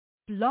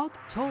Blog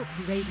Talk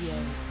Radio.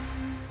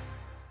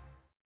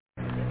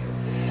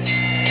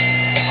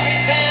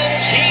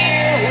 Fans,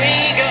 here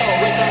we go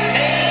with the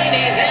main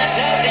event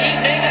of the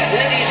evening.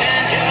 Ladies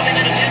and gentlemen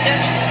in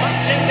attendance,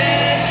 Spence and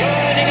Benn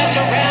joining us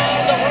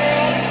around the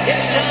world.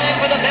 It's time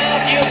for the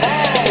bout you've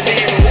all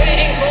been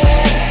waiting for.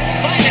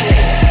 Finally,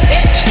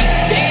 it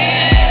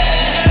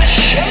is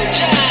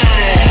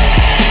showtime.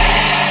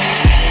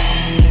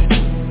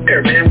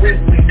 Here, man, we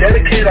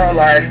dedicate our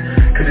life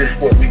to this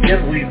sport. We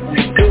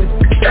do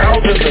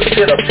thousands of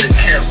sit-ups in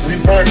camp. We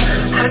run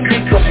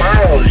hundreds of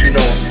miles,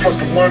 for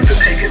the ones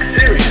that take it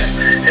serious.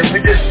 And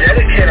we just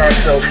dedicate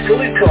ourselves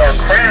fully to our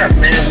craft,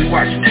 man. We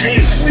watch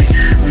tape, we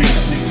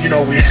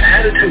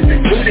have attitude, we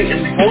rooting,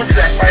 and we go into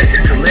that fight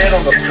and to lay it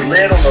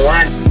on the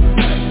line.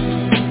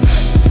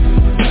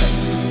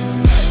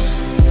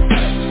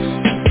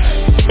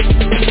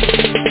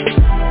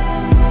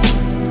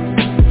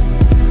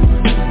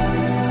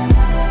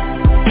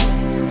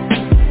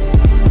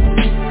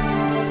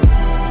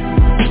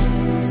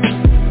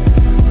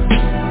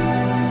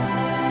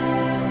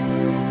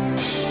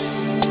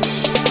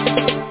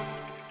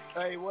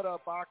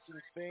 Boxing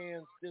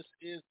fans, this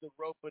is the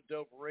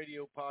Rope-A-Dope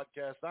Radio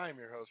Podcast.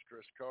 I'm your host,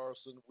 Chris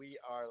Carlson. We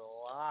are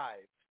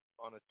live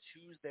on a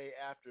Tuesday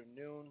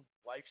afternoon.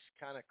 Life's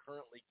kind of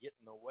currently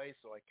getting in the way,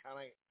 so I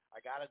got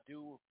to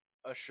do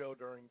a show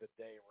during the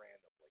day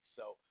randomly.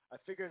 So I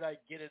figured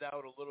I'd get it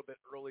out a little bit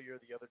earlier.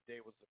 The other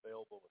day was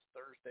available was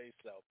Thursday,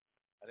 so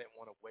I didn't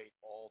want to wait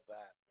all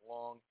that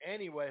long.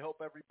 Anyway,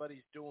 hope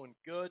everybody's doing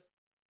good.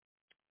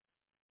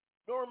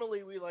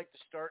 Normally, we like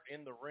to start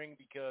in the ring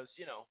because,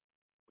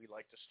 we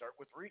like to start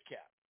with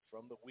recap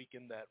from the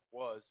weekend that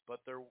was,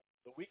 but the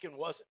weekend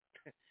wasn't,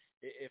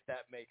 if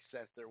that makes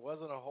sense. There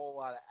wasn't a whole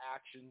lot of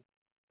action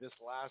this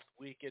last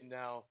weekend.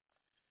 Now,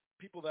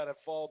 people that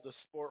have followed the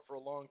sport for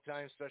a long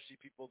time,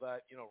 especially people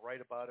that,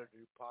 write about it,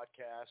 do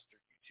podcasts or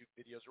YouTube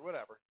videos or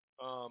whatever,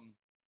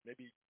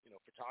 maybe,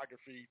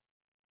 photography,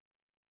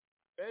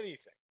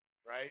 anything,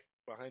 right,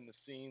 behind the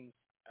scenes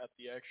at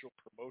the actual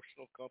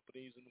promotional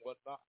companies and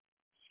whatnot,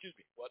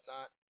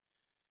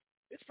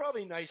 it's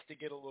probably nice to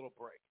get a little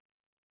break,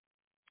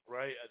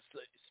 right?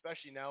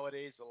 Especially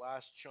nowadays, the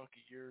last chunk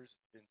of years,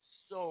 it's been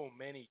so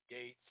many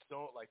dates,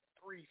 like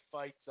 3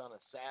 fights on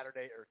a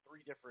Saturday or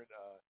 3 different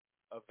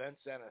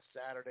events on a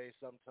Saturday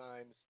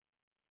sometimes,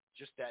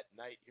 just at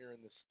night here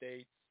in the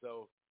States.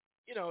 So,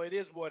 it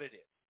is what it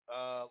is.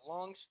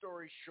 Long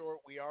story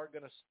short, we are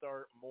going to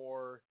start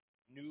more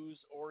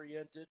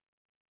news-oriented.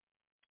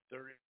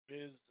 There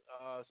is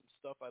some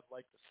stuff I'd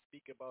like to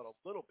speak about a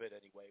little bit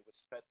anyway with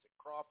Spence and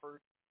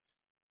Crawford.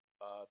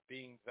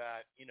 Being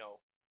that,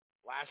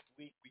 last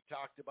week we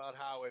talked about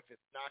how if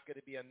it's not going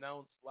to be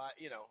announced, what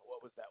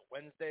was that,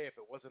 Wednesday? If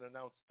it wasn't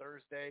announced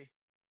Thursday,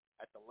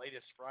 at the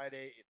latest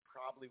Friday, it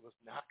probably was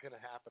not going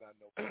to happen on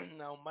November.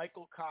 Now,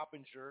 Michael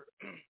Coppinger,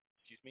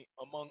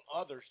 among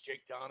others,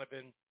 Jake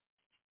Donovan,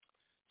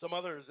 some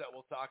others that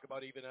we'll talk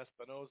about, even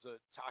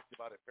Espinoza talked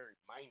about it very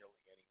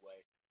minorly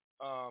anyway,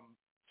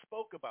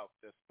 spoke about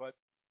this. But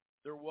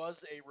there was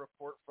a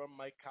report from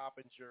Mike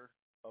Coppinger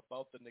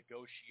about the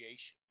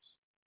negotiations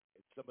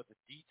and some of the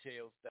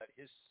details that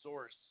his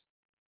source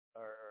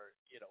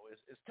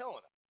is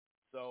telling him.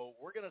 So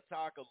we're going to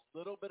talk a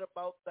little bit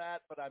about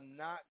that, but I'm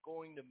not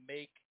going to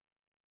make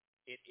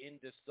it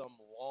into some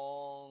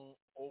long,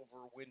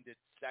 over-winded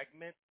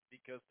segment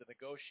because the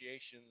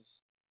negotiations,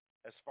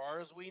 as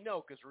far as we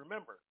know, because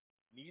remember,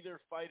 neither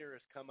fighter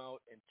has come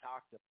out and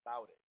talked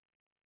about it.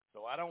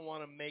 So I don't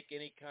want to make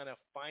any kind of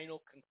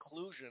final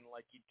conclusion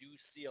like you do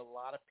see a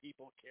lot of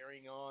people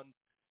carrying on,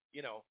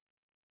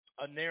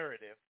 a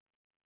narrative.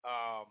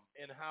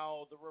 And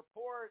how the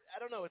report, I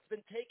don't know, it's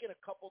been taken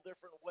a couple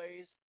different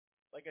ways.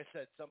 Like I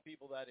said, some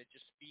people that it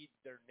just feeds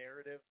their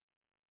narrative.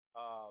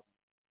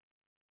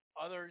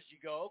 Others, you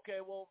go,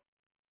 okay, well,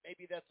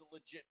 maybe that's a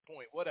legit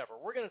point.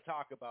 Whatever. We're going to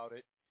talk about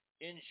it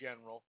in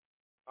general.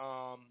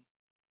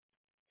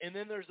 And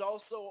then there's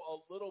also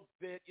a little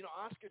bit,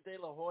 Oscar De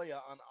La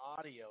Hoya on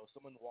audio.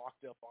 Someone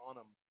walked up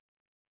on him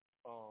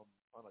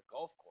on a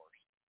golf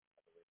course,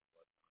 I believe it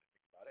was, when I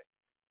think about it.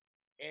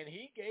 And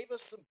he gave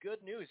us some good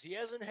news. He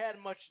hasn't had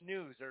much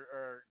news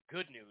or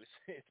good news.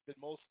 It's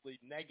been mostly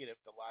negative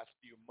the last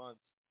few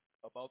months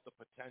about the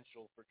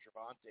potential for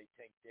Gervonta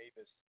Tank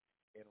Davis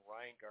and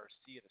Ryan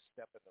Garcia to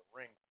step in the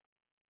ring.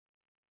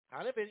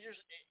 Kind of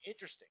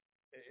interesting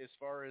as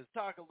far as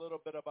talk a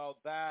little bit about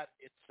that.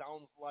 It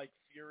sounds like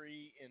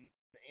Fury and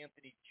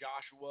Anthony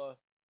Joshua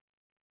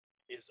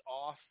is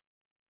off.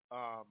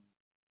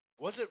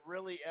 Was it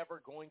really ever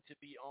going to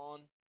be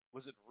on?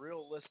 Was it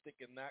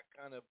realistic in that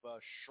kind of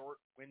short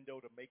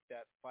window to make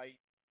that fight?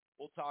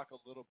 We'll talk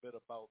a little bit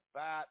about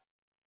that.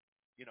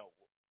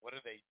 What do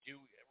they do?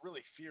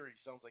 Really, Fury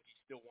sounds like he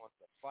still wants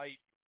to fight.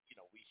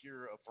 We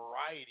hear a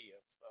variety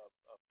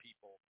of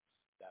people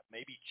that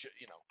maybe,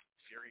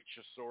 Fury,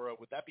 Chisora,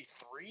 would that be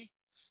 3?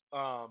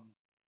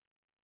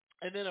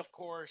 And then, of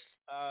course,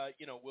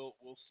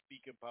 we'll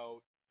speak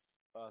about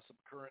some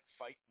current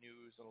fight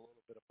news and a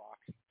little bit of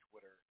boxing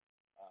Twitter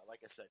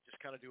Like I said, just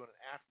kind of doing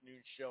an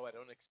afternoon show. I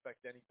don't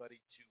expect anybody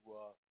to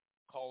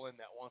call in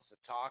that wants to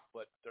talk,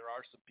 but there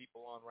are some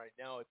people on right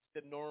now. It's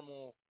the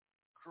normal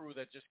crew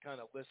that just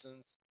kind of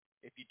listens.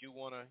 If you do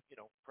want to,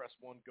 press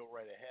one, go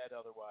right ahead.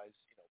 Otherwise,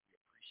 we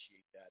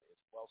appreciate that as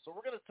well. So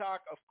we're going to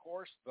talk, of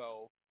course,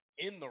 though,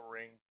 in the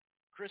ring,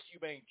 Chris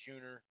Eubank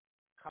Jr.,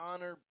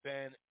 Conor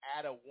Benn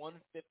at a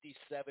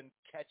 157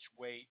 catch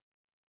weight.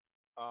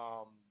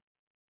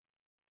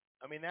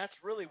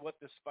 That's really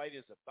what this fight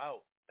is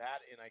about.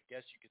 That, and I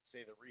guess you could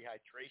say the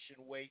rehydration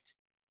weight.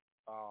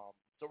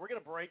 So we're going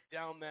to break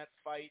down that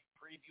fight,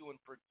 preview and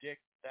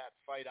predict that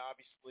fight.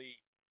 Obviously,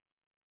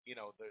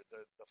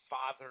 the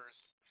fathers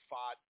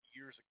fought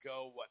years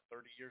ago,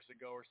 30 years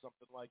ago or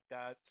something like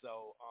that.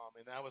 So,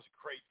 and that was a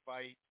great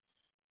fight.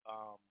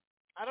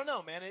 I don't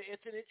know, man.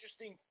 It's an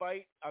interesting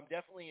fight. I'm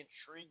definitely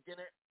intrigued in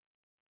it.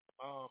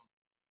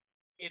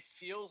 It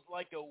feels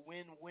like a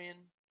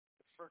win-win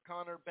for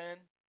Conor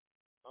Benn.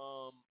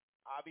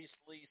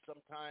 Obviously,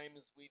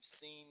 sometimes we've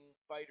seen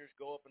fighters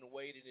go up in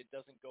weight and it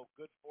doesn't go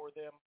good for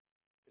them.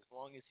 As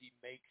long as he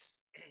makes,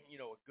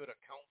 a good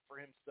account for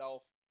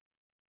himself,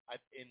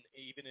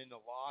 even in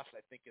the loss,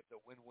 I think it's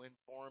a win-win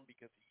for him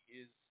because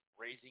he is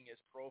raising his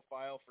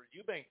profile. For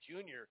Eubank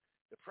Jr.,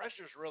 the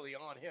pressure's really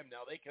on him.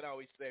 Now, they can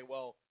always say,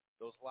 well,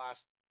 those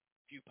last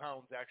few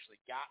pounds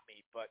actually got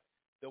me. But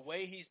the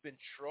way he's been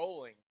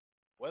trolling,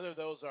 whether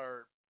those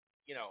are,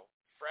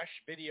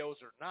 fresh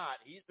videos or not,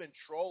 he's been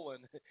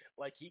trolling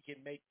like he can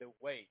make the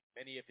weight.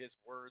 Many of his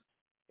words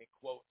and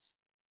quotes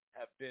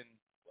have been,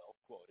 well,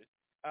 quoted,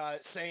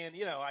 saying,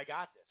 I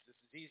got this. This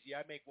is easy.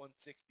 I make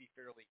 160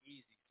 fairly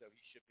easy, so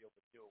he should be able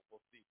to do it.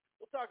 We'll see.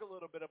 We'll talk a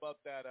little bit about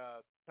that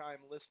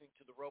time listening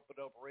to the Rope A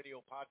Dope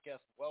Radio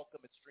podcast.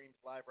 Welcome. It streams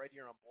live right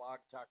here on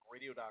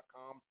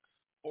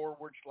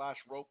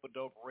blogtalkradio.com/Rope A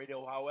Dope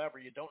Radio.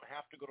 However, you don't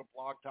have to go to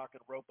Blog Talk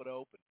and Rope A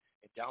Dope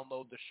and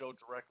download the show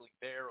directly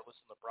there or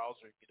listen to the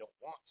browser if you don't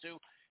want to.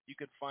 You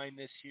can find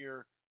this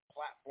here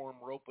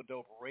platform, Rope A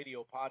Dope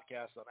Radio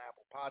podcast, on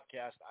Apple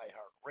Podcast,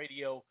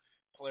 iHeartRadio,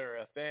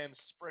 Player FM,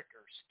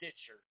 Spreaker,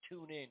 Stitcher,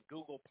 TuneIn,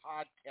 Google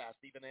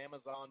Podcast, even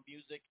Amazon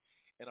Music,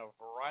 and a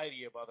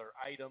variety of other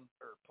items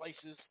or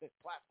places,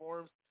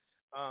 platforms.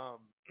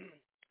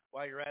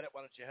 While you're at it,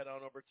 why don't you head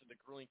on over to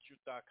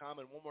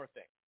thegruelingtruth.com. And one more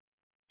thing.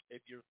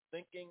 If you're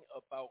thinking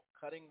about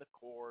cutting the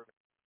cord,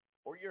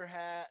 or you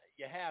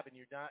have and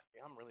you're not,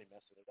 I'm really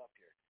messing it up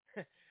here.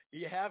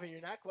 You have and you're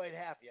not quite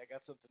happy, I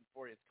got something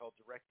for you. It's called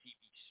DirecTV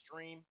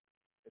Stream.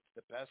 It's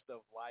the best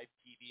of live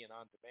TV and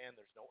on demand.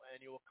 There's no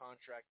annual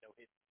contract, no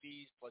hidden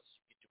fees. Plus,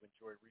 you get to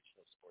enjoy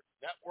regional sports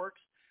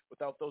networks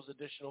without those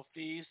additional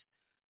fees.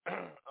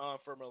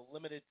 From a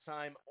limited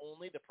time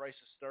only, the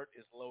prices start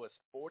as low as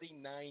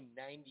 $49.99.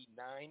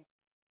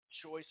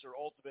 Choice or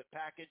ultimate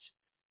package.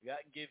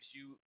 That gives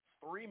you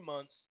 3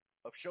 months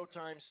of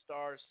Showtime,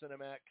 Stars,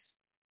 Cinemax,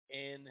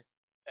 and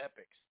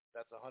Epics.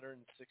 That's $160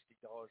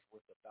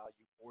 worth of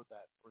value for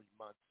that 3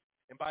 months.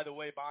 And by the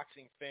way,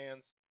 boxing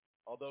fans,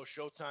 although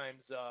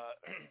Showtime's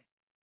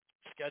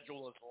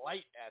schedule is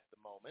light at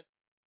the moment,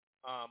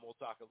 we'll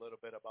talk a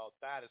little bit about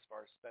that as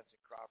far as Spence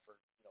and Crawford,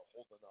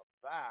 holding up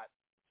that,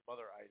 some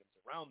other items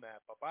around that.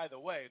 But by the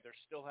way, they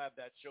still have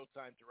that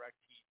Showtime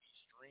DirecTV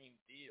Stream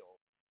deal,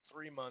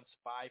 3 months,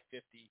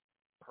 $550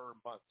 per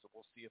month. So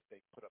we'll see if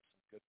they put up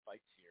some good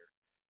fights here,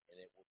 and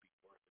it will be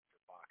worth it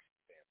for boxing.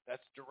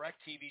 That's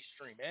DirecTV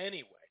Stream.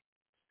 Anyway,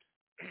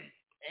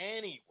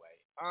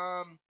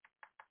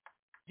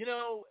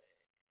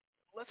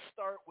 let's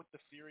start with the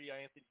Fury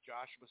Anthony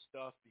Joshua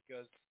stuff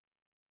because,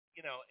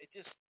 it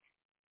just,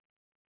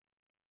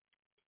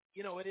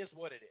 it is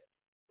what it is,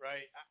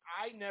 right?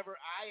 I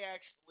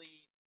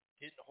actually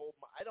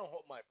I don't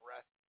hold my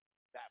breath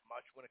that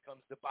much when it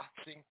comes to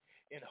boxing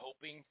and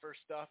hoping for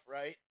stuff,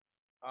 right?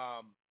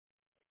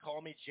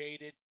 Call me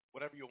jaded,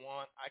 whatever you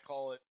want. I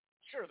call it,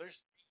 sure,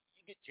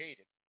 you get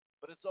jaded.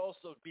 But it's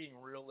also being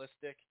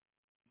realistic,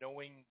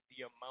 knowing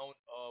the amount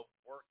of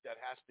work that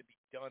has to be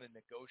done in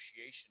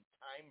negotiation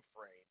time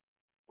frame,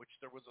 which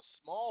there was a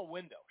small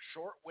window,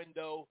 short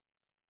window,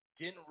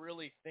 didn't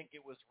really think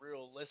it was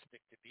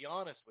realistic, to be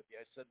honest with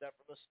you. I said that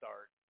from the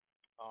start.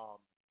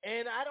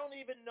 And I don't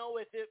even know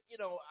if it,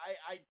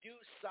 I do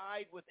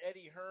side with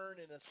Eddie Hearn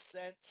in a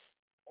sense,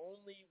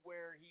 only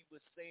where he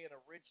was saying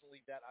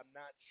originally that I'm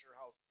not sure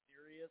how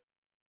serious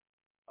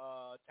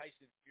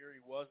Tyson Fury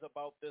was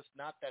about this.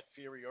 Not that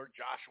Fury or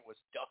Joshua was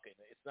ducking.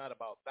 It's not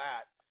about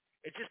that.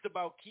 It's just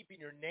about keeping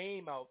your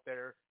name out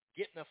there,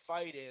 getting a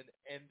fight in,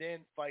 and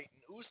then fighting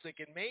Usyk.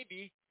 And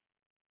maybe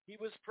he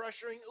was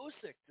pressuring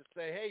Usyk to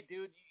say, hey,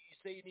 dude, you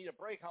say you need a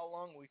break. How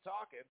long are we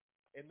talking?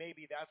 And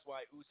maybe that's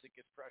why Usyk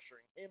is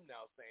pressuring him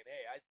now, saying,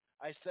 hey,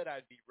 I said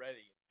I'd be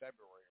ready in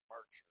February or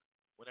March or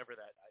whenever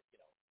that, I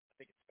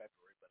think it's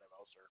February, but I've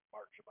also heard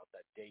March about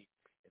that date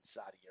in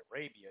Saudi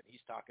Arabia. And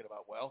he's talking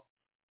about, well,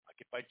 I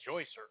could fight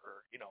Joyce or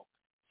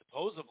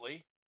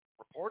supposedly,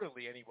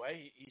 reportedly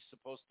anyway, he's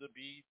supposed to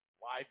be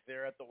live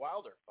there at the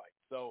Wilder fight.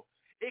 So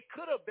it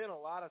could have been a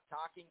lot of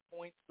talking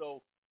points. So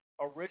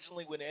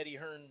originally when Eddie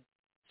Hearn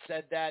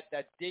said that.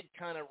 That did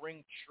kind of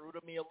ring true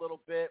to me a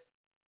little bit.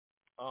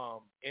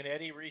 And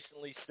Eddie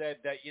recently said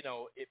that,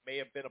 it may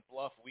have been a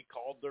bluff. We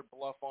called their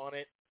bluff on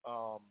it.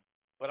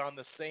 But on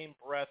the same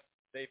breath,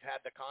 they've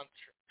had the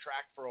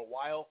contract for a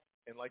while.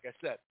 And like I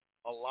said,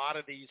 a lot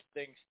of these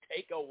things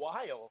take a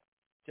while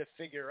to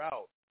figure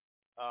out.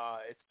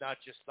 It's not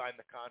just sign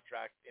the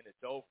contract and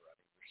it's over. I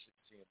mean, we're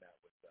seeing that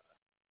with,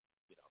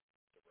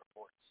 the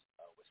reports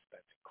with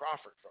Spence and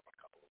Crawford from a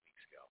couple of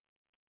weeks ago.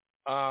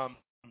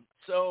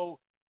 So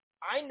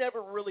I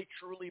never really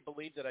truly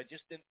believed it. I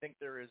just didn't think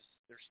there's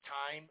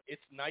time.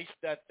 It's nice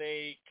that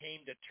they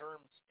came to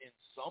terms in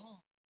some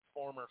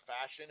form or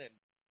fashion,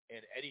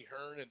 and Eddie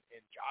Hearn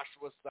and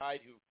Joshua's side,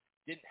 who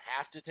didn't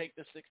have to take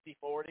the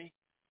 60-40,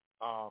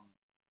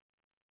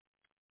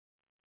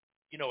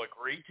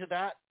 agreed to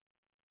that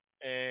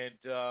and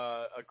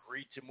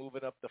agreed to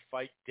moving up the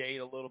fight date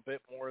a little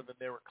bit more than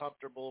they were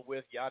comfortable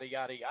with, yada,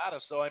 yada, yada.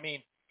 So, I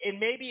mean, and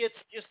maybe it's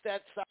just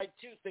that side,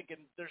 too,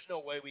 thinking there's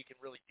no way we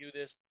can really do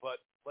this, but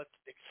let's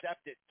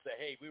accept it and say,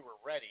 hey, we were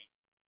ready.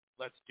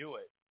 Let's do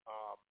it.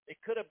 It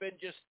could have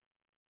been just,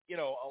 a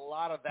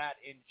lot of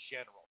that in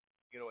general.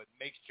 It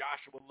makes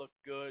Joshua look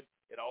good.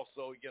 It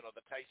also,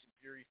 the Tyson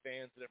Fury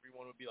fans and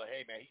everyone would be like,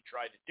 hey, man, he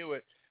tried to do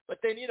it.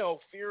 But then,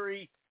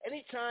 Fury,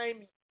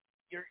 anytime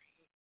you're,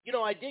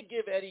 I did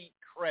give Eddie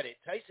credit.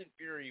 Tyson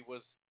Fury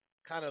was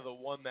kind of the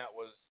one that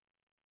was,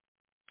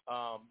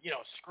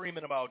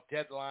 screaming about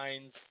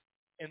deadlines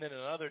and then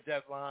another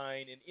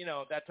deadline and,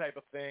 that type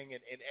of thing.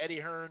 And Eddie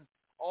Hearn,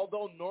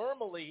 although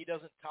normally he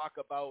talks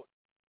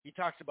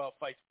about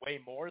fights way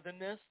more than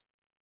this,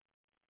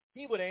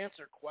 he would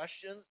answer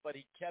questions, but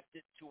he kept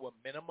it to a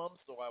minimum,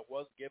 so I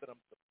was giving him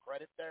some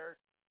credit there.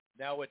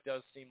 Now it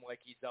does seem like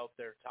he's out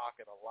there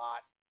talking a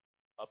lot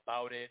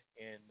about it,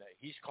 and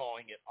he's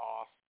calling it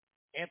off.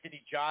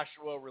 Anthony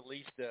Joshua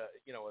released a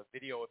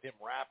video of him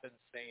rapping,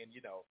 saying,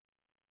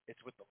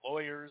 it's with the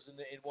lawyers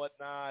and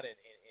whatnot, and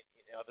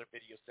other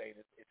videos saying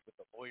it's with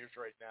the lawyers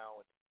right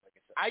now. And like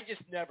I said, I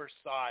just never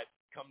saw it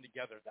come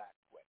together that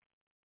quick.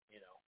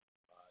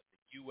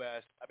 The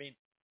U.S. I mean,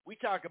 we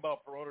talk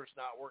about promoters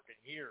not working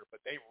here, but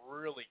they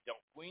really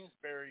don't.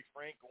 Queensberry,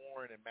 Frank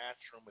Warren, and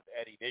Matchroom with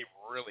Eddie, they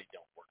really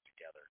don't work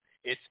together.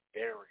 It's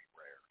very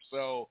rare.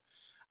 So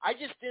I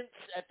just didn't.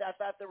 I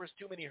thought there was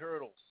too many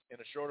hurdles in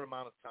a short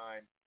amount of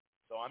time.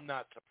 So I'm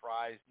not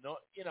surprised.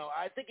 No,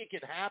 I think it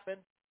can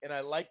happen. And I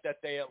like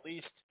that they at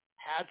least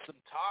had some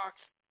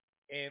talks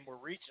and were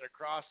reaching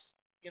across,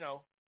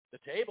 the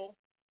table.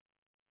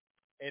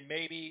 And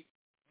maybe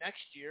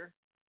next year,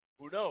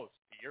 who knows,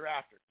 the year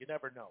after, you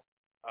never know.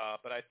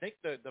 But I think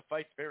the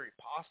fight's very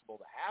possible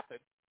to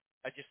happen.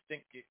 I just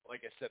think,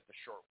 like I said, the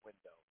short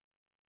window,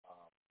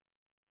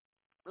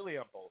 really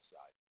on both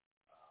sides.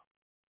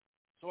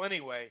 So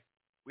anyway,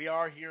 we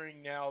are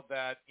hearing now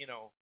that,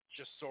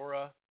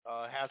 Chisora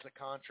has a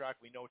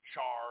contract. We know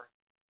Char.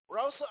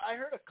 I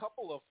heard a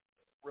couple of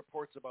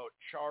reports about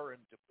Char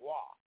and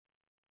Dubois.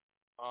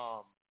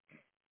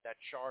 That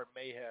Char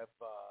may have,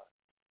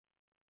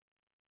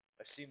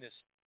 I've seen this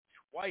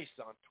twice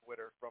on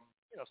Twitter from,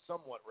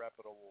 somewhat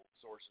reputable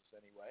sources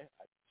anyway,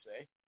 I'd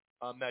say.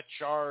 That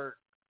Char,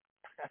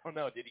 I don't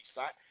know, did he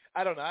sign?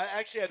 I don't know.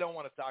 I don't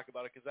want to talk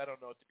about it because I don't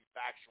know it to be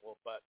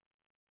factual, but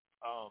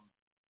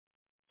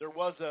there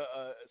was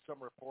some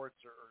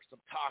reports or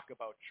some talk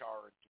about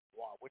Char and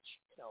Dubois, which,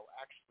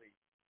 actually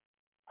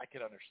I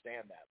could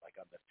understand that, like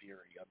on the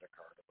Fury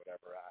undercard or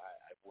whatever.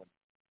 I wouldn't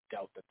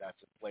doubt that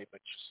that's in play.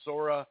 But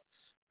Chisora,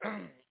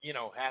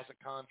 has a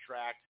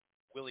contract.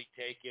 Will he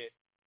take it?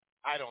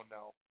 I don't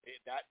know.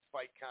 That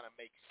fight kind of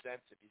makes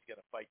sense if he's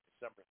going to fight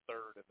December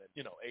 3rd and then,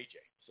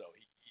 AJ. So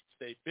he'd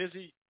stay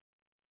busy.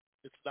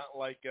 It's not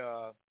like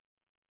the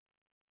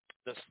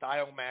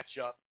style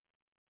matchup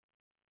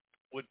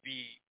would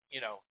be,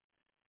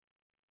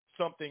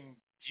 something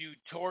due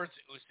towards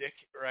Usyk,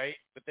 right?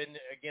 But then,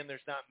 again,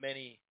 there's not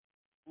many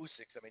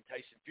Usyks. I mean,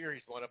 Tyson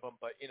Fury's one of them,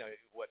 but,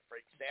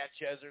 Frank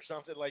Sanchez or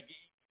something. Like,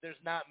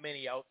 there's not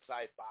many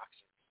outside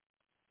boxers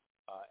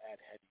at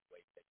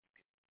heavyweight that you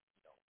can,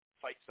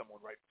 fight someone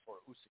right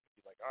before Usyk and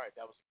be like, all right,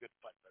 that was a good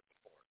fight right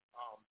before.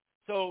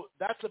 So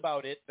that's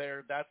about it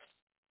there. That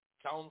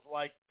sounds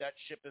like that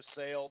ship has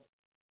sailed.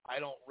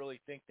 I don't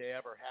really think they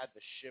ever had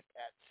the ship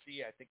at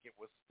sea. I think it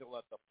was still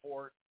at the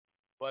port.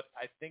 But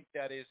I think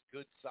that is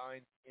good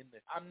signs in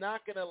this. I'm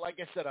not going to, like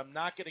I said, I'm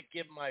not going to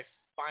give my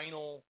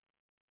final,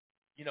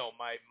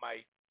 my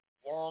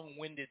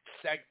long-winded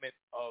segment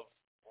of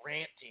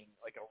ranting,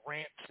 like a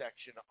rant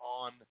section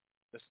on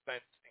the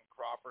Spence and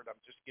Crawford.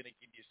 I'm just going to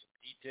give you some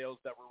details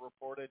that were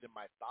reported and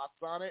my thoughts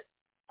on it.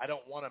 I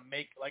don't want to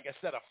make, like I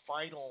said, a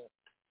final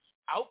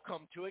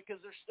outcome to it because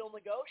they're still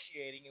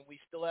negotiating and we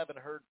still haven't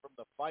heard from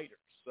the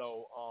fighters.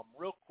 So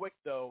real quick,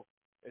 though,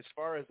 as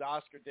far as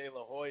Oscar De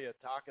La Hoya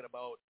talking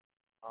about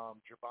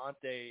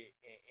Gervonta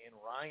and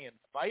Ryan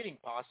fighting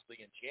possibly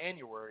in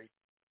January,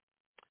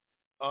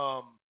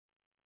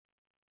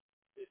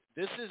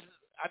 this is,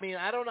 I mean,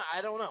 I don't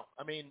know.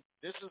 I mean,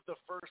 this is the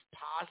first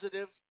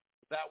positive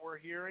that we're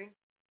hearing,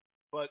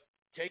 but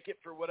take it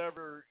for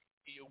whatever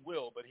you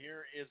will, but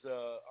here is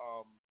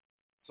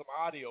some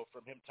audio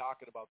from him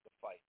talking about the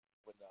fight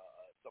when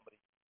somebody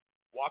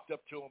walked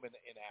up to him and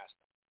asked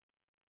him.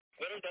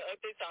 What are the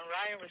updates on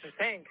Ryan versus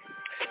Tank?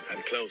 I'm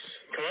close.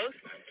 Close?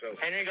 I'm close.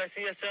 Henry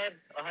Garcia said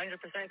 100%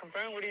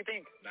 confirmed. What do you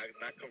think?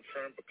 Not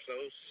confirmed, but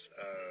close.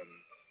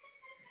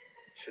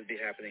 Should be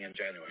happening in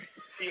January.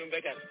 See you in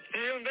Vegas. See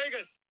you in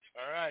Vegas.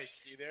 All right,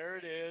 see, there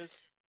it is.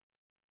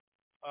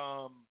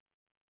 Some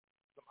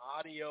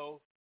audio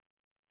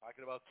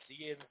talking about see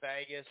you in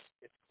Vegas.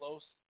 It's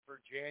close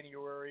for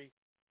January.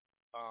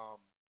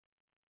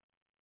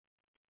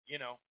 You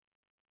know,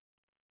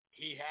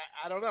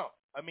 I don't know.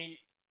 I mean,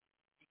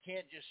 you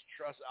can't just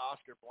trust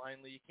Oscar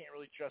blindly. You can't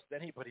really trust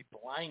anybody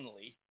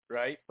blindly,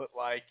 right? But,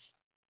 like,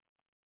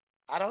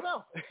 I don't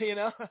know, you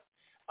know.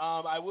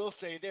 I will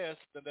say this,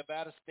 the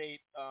Nevada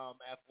State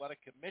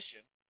Athletic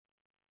Commission,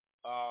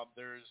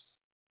 there's,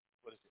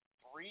 what is it,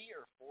 3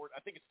 or 4? I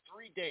think it's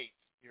 3 dates.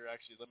 Here,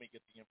 actually, let me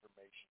get the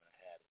information I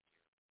had here.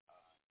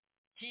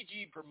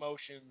 TG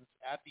Promotions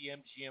at the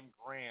MGM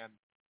Grand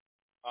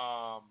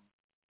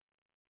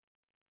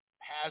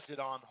has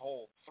it on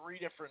hold. 3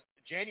 different,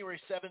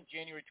 January 7th,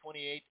 January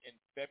 28th, and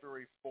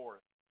February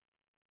 4th.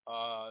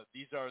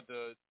 These are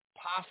the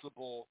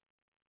possible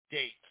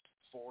dates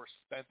for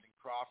Spence and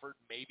Crawford.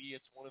 Maybe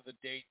it's one of the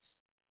dates,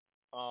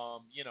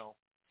 you know,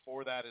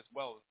 for that as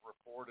well,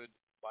 reported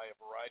by a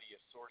variety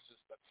of sources.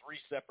 But 3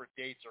 separate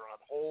dates are on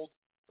hold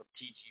from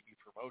TGB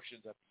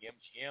Promotions at the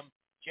MGM.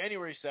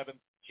 January 7th,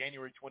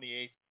 January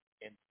 28th,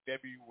 and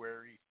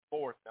February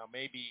 4th. Now,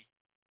 maybe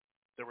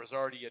there was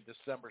already a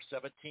December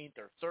 17th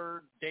or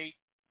 3rd date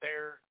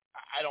there.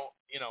 I don't,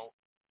 you know,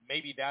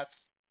 maybe that's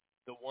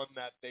the one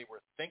that they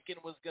were thinking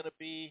was going to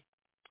be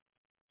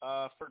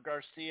for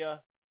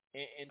Garcia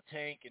and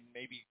Tank, and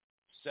maybe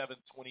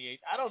 7th, 28th.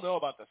 I don't know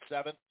about the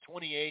 7th.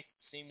 28th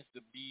seems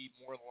to be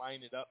more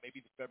lined up. Maybe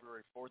the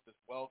February 4th as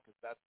well, because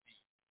that's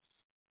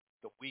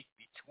the week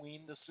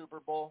between the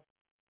Super Bowl.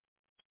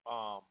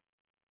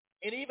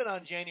 And even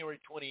on January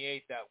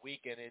 28th, that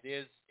weekend,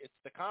 it's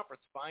the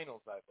conference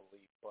finals, I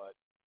believe. But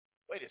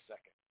wait a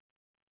second,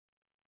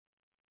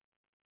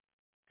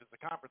 because the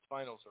conference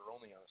finals are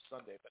only on a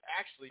Sunday. But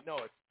actually,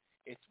 no,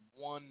 it's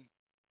one.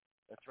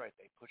 That's right.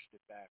 They pushed it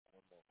back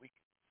one more week.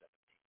 17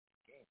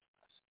 games.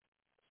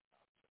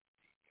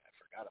 Yeah, I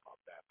forgot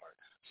about that part.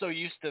 So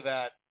used to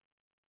that.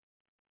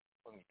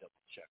 Let me double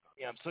check on.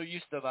 Yeah, I'm so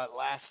used to that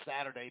last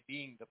Saturday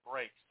being the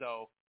break.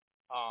 So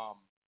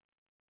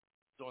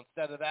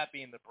instead of that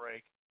being the break,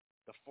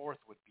 the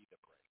 4th would be the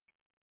break.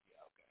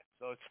 Yeah, okay.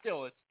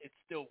 So it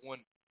still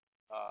wouldn't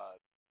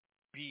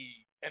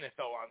be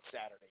NFL on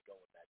Saturday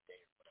going that day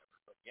or whatever.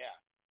 But yeah,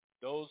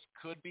 those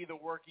could be the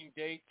working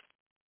dates.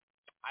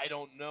 I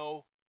don't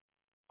know.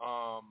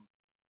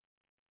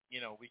 You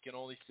know, we can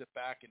only sit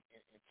back and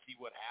see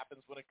what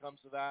happens when it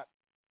comes to that.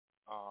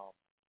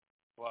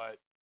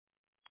 But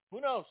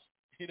who knows?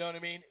 You know what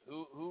I mean?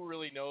 Who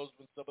really knows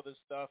when some of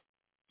this stuff?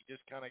 You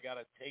just kind of got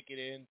to take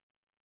it in,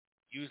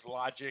 use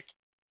logic,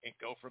 and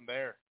go from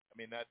there. I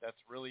mean,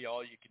 that's really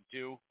all you can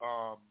do.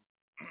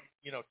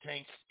 You know,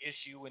 Tank's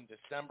issue in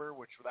December,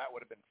 which that would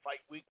have been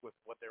fight week with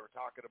what they were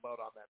talking about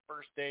on that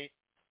first date.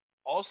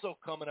 Also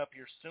coming up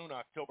here soon,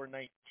 October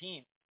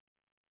 19th,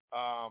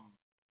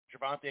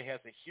 Gervonta has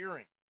a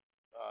hearing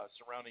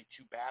surrounding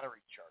 2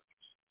 battery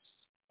charges.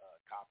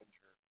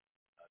 Coppinger,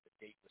 the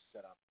date was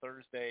set on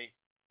Thursday.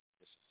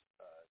 This is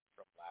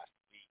from last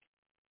week.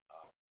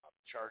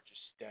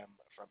 Charges stem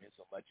from his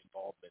alleged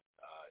involvement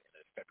in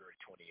a February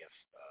 20th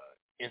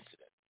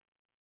incident.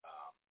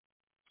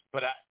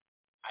 But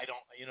I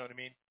don't, you know what I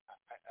mean?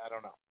 I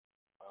don't know.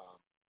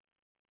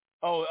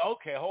 Oh,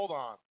 okay, hold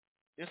on.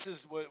 This is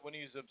when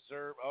he's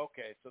observed.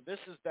 Okay, so this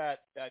is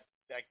that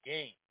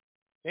game.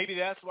 Maybe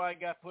that's why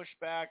it got pushed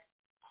back.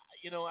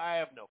 You know, I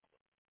have no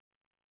clue.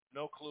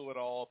 No clue at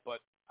all, but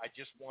I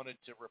just wanted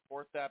to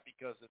report that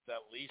because it's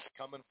at least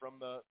coming from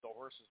the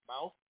horse's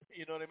mouth.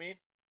 You know what I mean?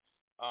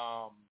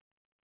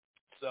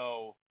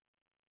 So,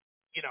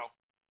 you know,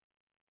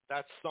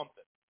 that's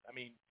something. I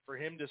mean, for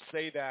him to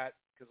say that,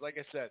 because like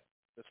I said,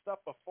 the stuff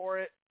before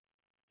it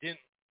didn't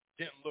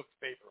look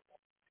favorable.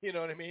 You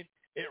know what I mean?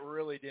 It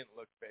really didn't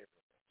look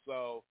favorable.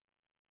 So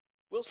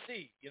we'll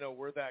see, you know,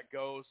 where that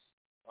goes.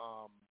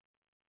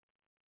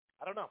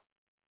 I don't know,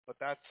 but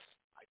that's,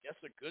 I guess,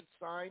 a good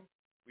sign.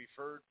 We've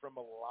heard from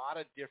a lot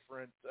of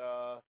different,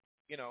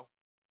 you know,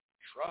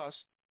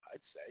 trust,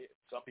 I'd say.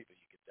 Some people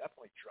you could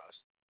definitely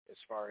trust as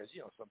far as,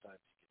 you know, sometimes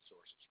you get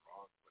sources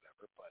wrong,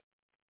 whatever. But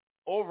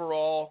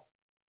overall,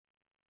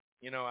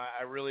 you know,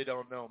 I really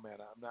don't know,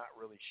 man. I'm not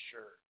really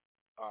sure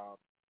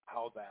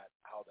how that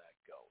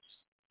goes.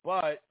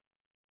 But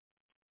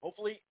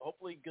hopefully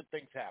good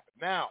things happen.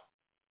 Now,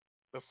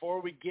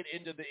 before we get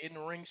into the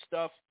in-ring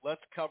stuff,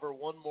 let's cover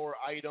one more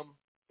item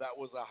that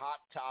was a hot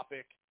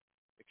topic,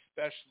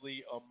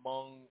 especially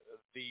among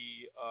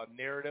the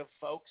narrative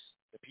folks,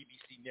 the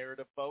PBC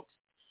narrative folks.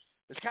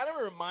 This kind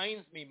of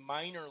reminds me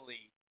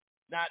minorly,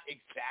 not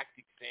exact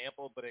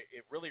example, but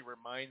it really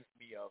reminds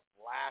me of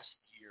last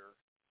year,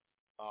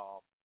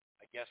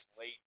 I guess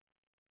late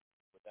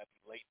would that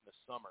be late in the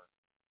summer,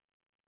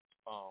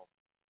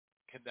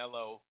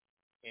 Canelo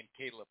and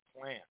Caleb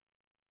Plant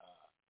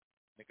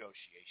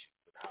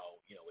negotiations and how,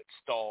 it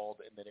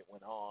stalled and then it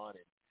went on.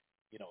 And,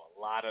 a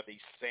lot of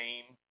these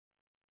same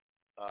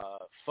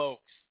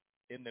folks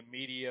in the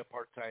media,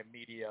 part-time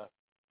media,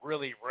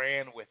 really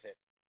ran with it.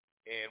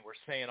 And we're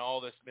saying all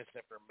this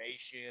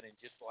misinformation and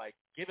just like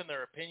giving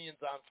their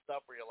opinions on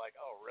stuff where you're like,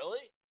 oh,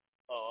 really?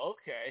 Oh,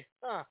 okay.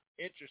 Huh,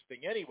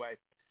 interesting. Anyway,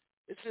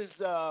 this is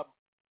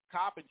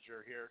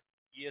Coppinger here,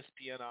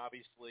 ESPN,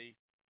 obviously.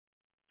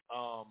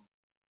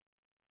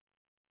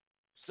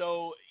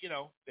 So,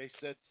 they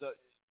said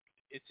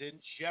it's in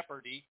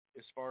jeopardy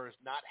as far as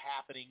not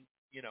happening.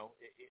 It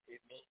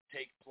won't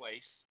take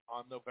place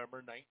on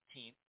November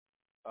 19th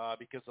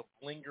because of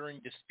lingering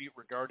dispute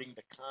regarding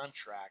the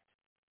contract.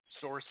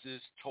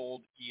 Sources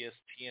told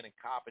ESPN and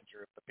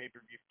Coppinger if the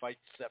pay-per-view fight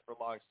set for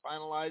August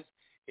finalized,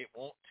 it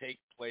won't take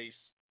place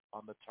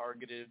on the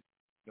targeted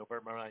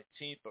November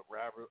 19th, but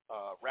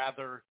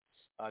rather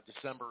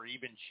December or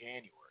even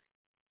January.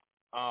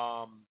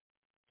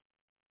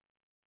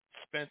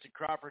 Spence and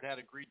Crawford had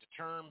agreed to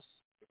terms.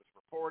 It was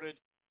reported,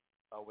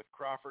 with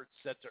Crawford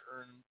set to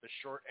earn the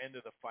short end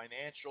of the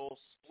financial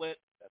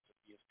split. That's what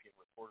ESPN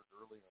reported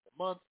earlier in the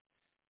month.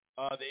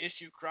 The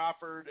issue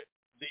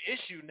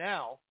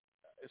now,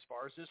 as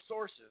far as his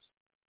sources,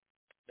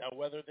 now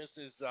whether this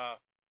is,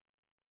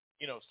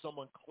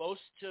 someone close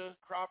to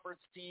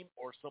Crawford's team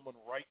or someone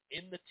right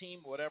in the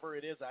team, whatever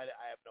it is, I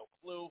have no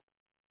clue.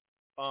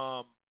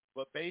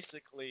 But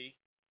basically,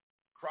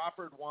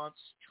 Crawford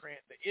wants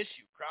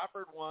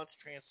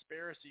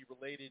transparency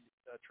related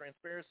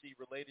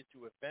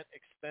to event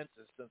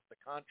expenses since the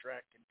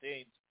contract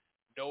contains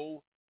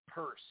no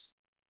purse,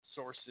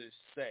 sources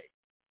say.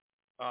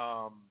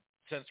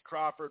 Since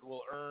Crawford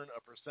will earn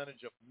a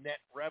percentage of net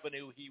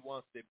revenue, he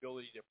wants the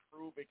ability to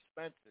prove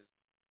expenses,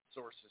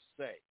 sources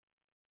say.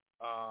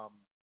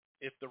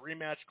 If the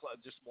rematch clause,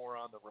 just more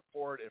on the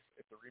report, if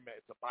the rematch,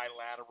 it's a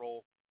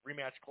bilateral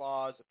rematch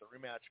clause. If the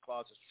rematch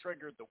clause is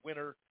triggered, the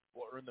winner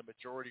will earn the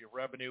majority of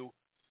revenue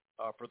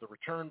for the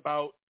return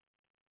bout.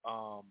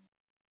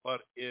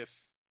 But if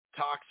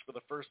talks for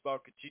the first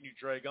bout continue to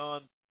drag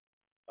on,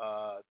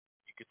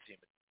 you could see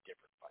him in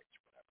different fights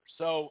or whatever.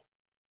 So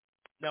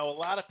now a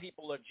lot of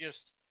people have just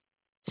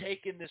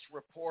taken this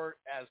report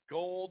as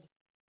gold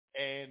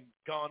and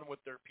gone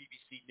with their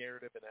PBC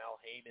narrative and Al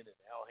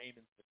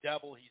Heyman's the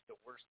devil. He's the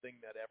worst thing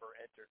that ever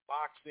entered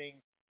boxing.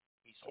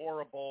 He's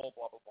horrible,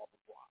 blah, blah, blah,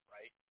 blah, blah,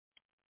 right?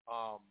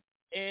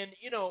 And,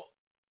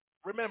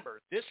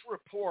 remember, this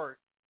report,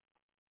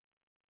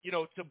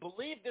 to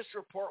believe this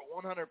report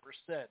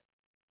 100%,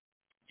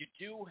 you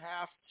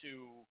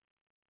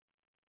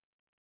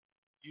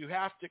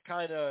have to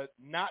kind of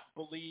not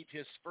believe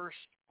his first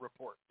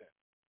report then,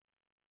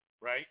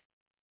 right?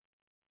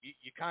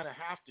 You kind of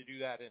have to do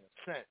that in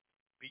a sense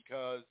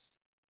because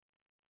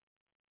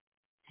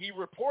he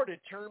reported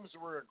terms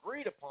were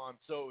agreed upon,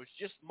 so it was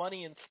just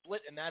money and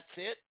split and that's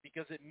it,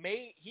 because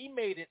he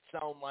made it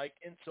sound like,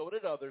 and so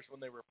did others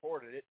when they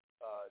reported it,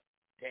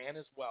 Dan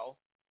as well,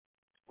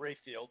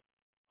 Rayfield,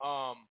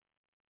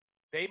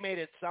 they made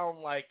it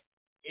sound like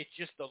it's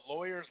just the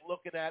lawyers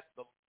looking at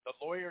the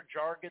lawyer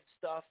jargon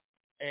stuff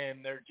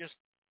and they're just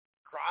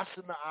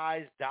crossing the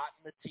I's,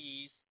 dotting the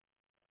T's,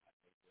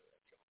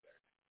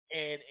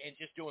 and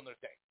just doing their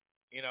thing,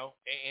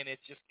 and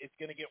it's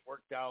going to get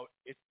worked out.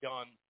 It's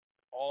done.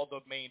 All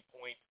the main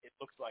points, it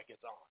looks like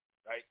it's on,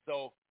 right?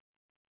 So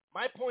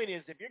my point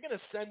is, if you're going to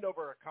send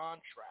over a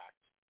contract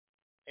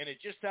and it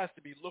just has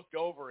to be looked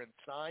over and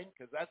signed,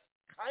 because that's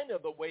kind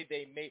of the way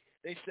they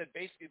said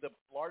basically the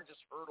largest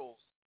hurdles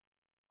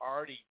are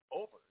already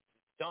over.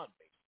 It's done,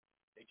 basically.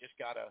 They just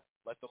got to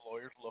let the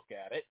lawyers look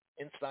at it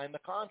and sign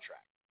the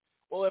contract.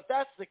 Well, if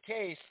that's the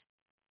case,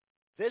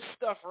 this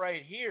stuff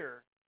right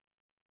here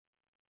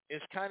is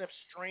kind of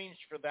strange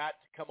for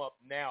that to come up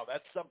now.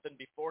 That's something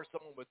before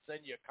someone would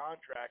send you a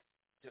contract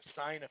to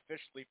sign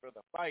officially for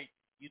the fight,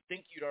 you'd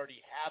think you'd already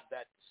have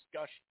that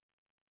discussion.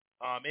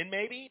 And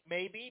maybe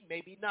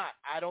not.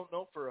 I don't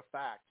know for a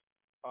fact.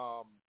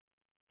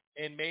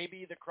 And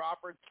maybe the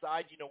Crawford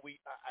side,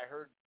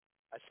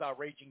 I saw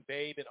Raging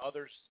Babe and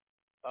others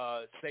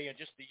saying,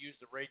 just to use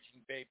the Raging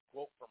Babe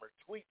quote from her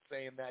tweet,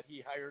 saying that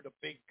he hired a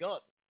big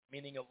gun,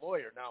 meaning a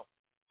lawyer. Now,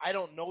 I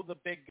don't know the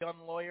big gun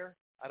lawyer.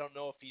 I don't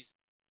know if he's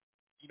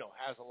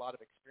has a lot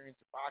of experience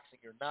in boxing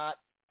or not.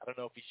 I don't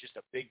know if he's just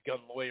a big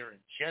gun lawyer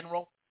in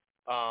general.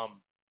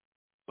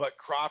 But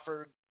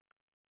Crawford,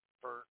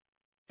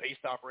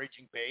 based off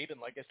Raging Babe,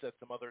 and like I said,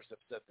 some others have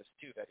said this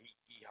too, that he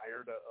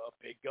hired a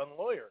big gun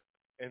lawyer.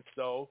 And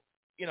so,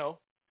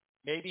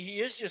 maybe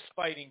he is just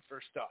fighting for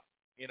stuff,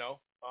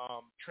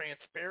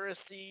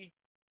 transparency,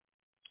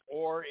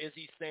 or is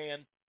he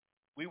saying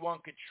we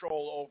want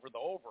control over the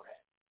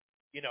overhead?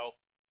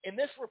 And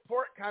this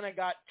report kind of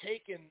got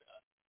taken,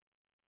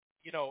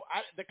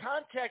 the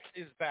context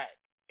is vague,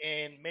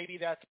 and maybe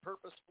that's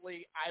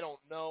purposefully, I don't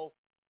know.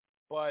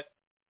 But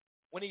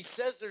when he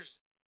says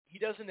he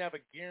doesn't have a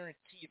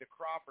guarantee, the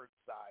Crawford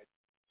side,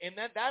 and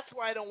that's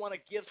why I don't want to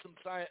give some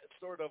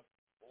sort of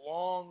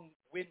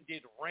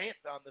long-winded rant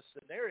on the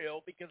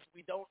scenario because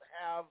we don't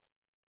have,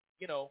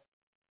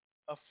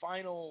 a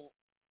final,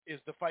 is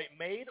the fight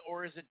made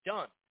or is it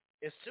done?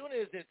 As soon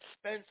as it's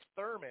Spence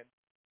Thurman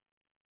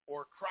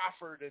or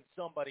Crawford and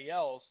somebody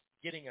else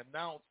getting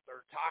announced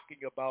or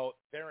talking about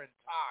they're in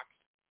talks,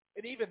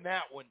 and even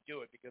that wouldn't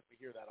do it because we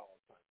hear that all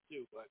the time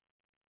too, but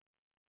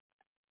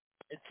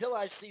until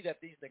I see that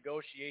these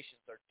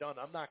negotiations are done,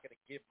 I'm not going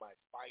to give my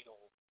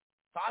final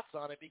thoughts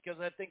on it because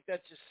I think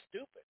that's just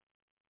stupid.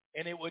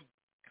 And it would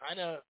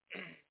kind of,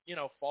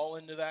 fall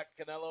into that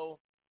Canelo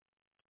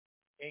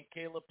and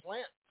Caleb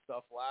Plant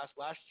stuff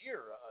last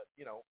year,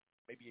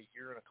 maybe a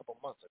year and a couple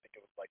months. I think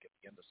it was like at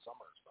the end of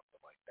summer or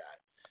something like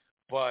that.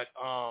 But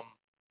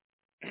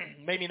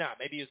maybe not.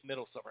 Maybe it was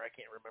middle summer. I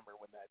can't remember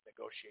when that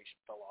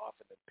negotiation fell off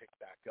and then picked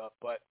back up.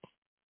 But,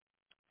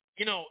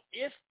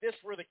 if this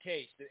were the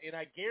case, and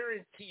I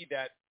guarantee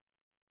that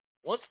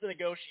once the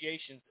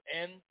negotiations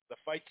end, the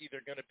fight's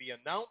either going to be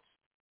announced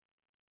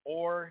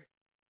or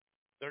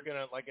they're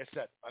going to, like I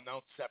said,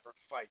 announce separate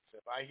fights.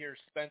 If I hear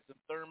Spence and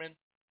Thurman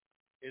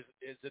is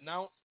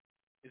announced,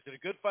 is it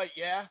a good fight?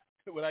 Yeah.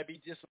 Would I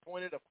be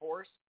disappointed? Of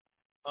course.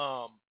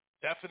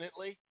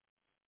 Definitely.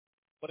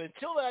 But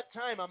until that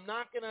time, I'm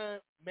not going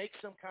to make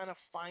some kind of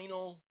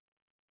final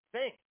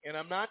thing. And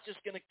I'm not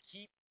just going to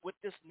keep with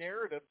this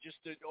narrative just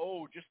to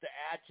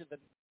add to the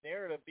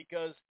narrative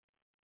because,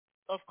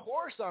 of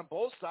course, on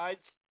both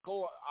sides,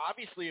 Cole,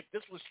 obviously, if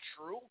this was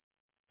true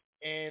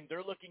and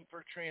they're looking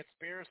for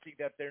transparency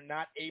that they're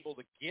not able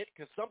to get,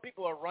 because some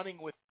people are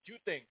running with two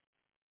things.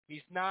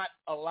 He's not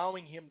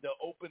allowing him to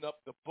open up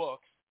the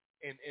books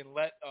and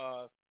let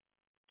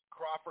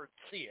Crawford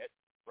see it,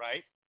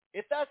 right?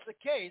 If that's the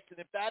case, and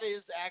if that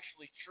is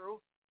actually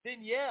true,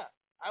 then yeah,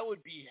 I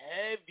would be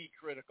heavy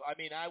critical. I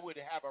mean, I would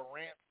have a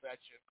rant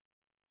session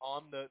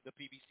on the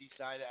PBC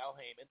side of Al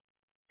Heyman,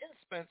 and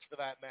Spence for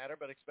that matter,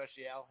 but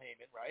especially Al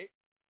Heyman, right?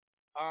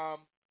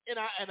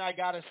 And I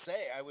gotta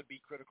say, I would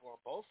be critical on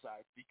both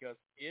sides because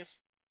if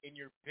in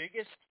your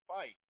biggest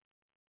fight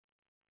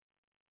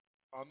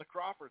on the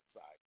Crawford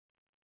side,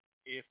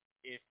 if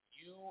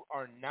you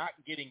are not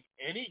getting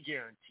any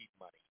guaranteed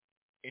money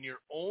and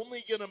you're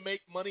only gonna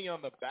make money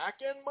on the back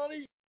end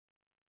money,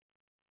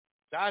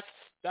 that's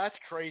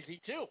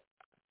crazy too.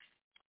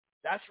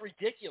 That's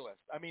ridiculous.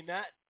 I mean,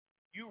 that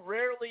you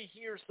rarely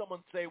hear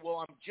someone say,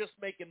 "Well, I'm just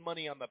making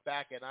money on the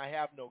back end. I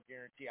have no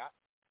guarantee."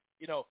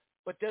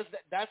 But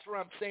that's where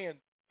I'm saying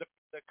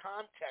the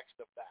context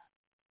of that.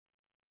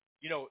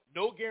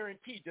 No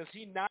guarantee. Does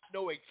he not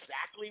know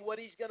exactly what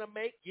he's going to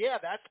make? Yeah,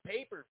 that's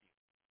pay-per-view.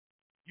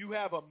 You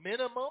have a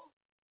minimum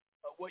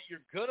of what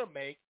you're going to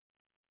make,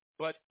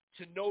 but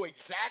to know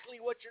exactly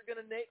what you're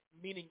going to make,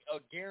 meaning a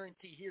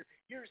guarantee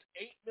here's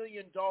 $8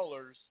 million,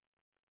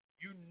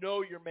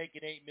 you're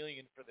making $8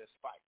 million for this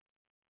fight.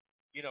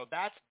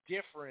 That's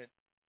different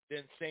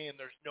than saying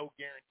there's no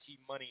guaranteed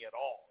money at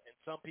all. And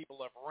some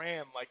people have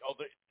ran like,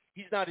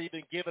 he's not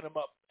even giving them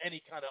up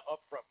any kind of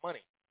upfront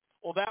money.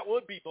 Well, that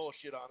would be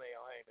bullshit on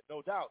Al Heyman,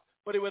 no doubt.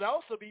 But it would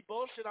also be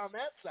bullshit on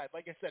that side.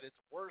 Like I said, it's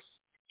worse.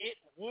 It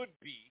would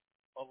be,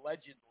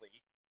 allegedly,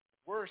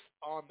 worse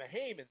on the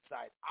Heyman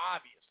side,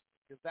 obviously,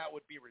 because that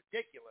would be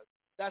ridiculous.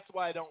 That's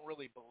why I don't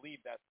really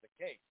believe that's the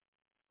case.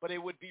 But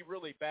it would be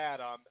really bad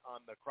on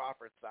the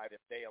Crawford side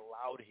if they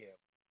allowed him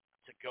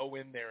to go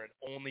in there and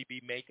only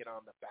be making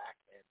on the back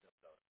end of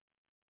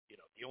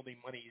the only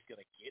money he's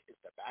going to get is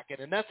the back end.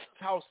 And that's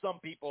how some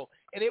people,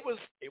 and it was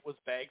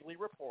vaguely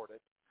reported.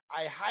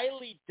 I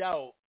highly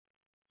doubt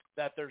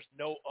that there's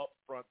no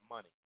upfront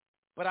money,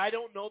 but I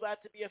don't know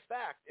that to be a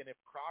fact. And if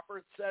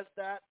Crawford says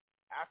that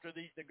after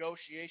these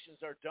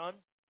negotiations are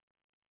done,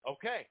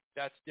 okay,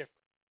 that's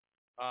different.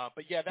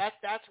 But yeah,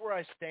 that's where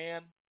I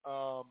stand.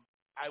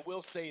 I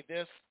will say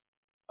this.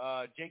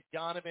 Jake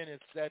Donovan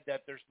has said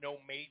that there's no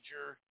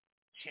major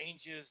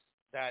changes,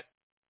 that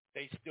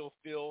they still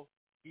feel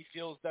he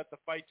feels that the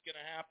fight's going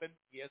to happen.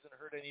 He hasn't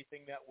heard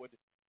anything that would,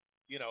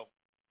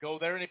 go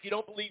there. And if you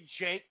don't believe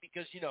Jake,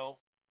 because,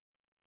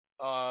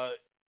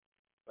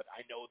 but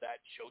I know that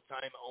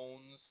Showtime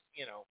owns,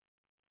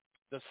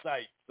 the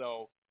site.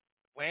 So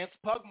Lance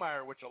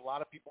Pugmire, which a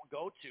lot of people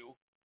go to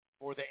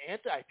for the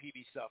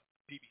anti-PBC stuff,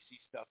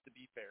 to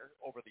be fair,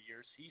 over the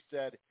years, he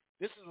said,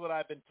 this is what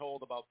I've been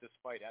told about this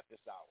fight at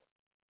this hour.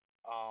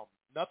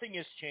 Nothing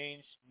has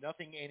changed,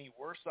 nothing any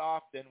worse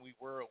off than we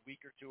were a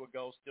week or two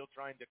ago, still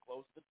trying to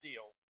close the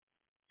deal.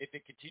 If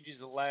it continues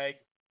to lag,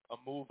 a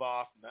move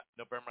off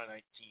November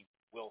 19th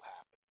will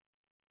happen.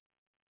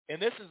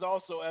 And this is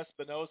also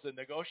Espinosa.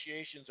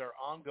 Negotiations are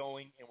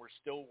ongoing, and we're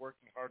still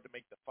working hard to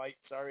make the fight.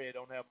 Sorry, I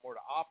don't have more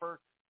to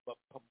offer, but,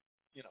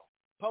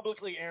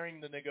 publicly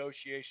airing the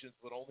negotiations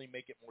would only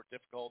make it more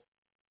difficult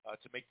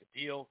to make the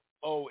deal.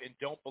 Oh, and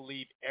don't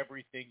believe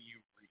everything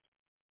you read.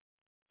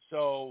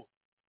 So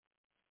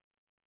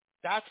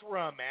that's where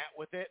I'm at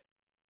with it.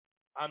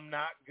 I'm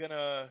not going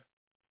to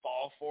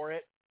fall for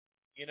it,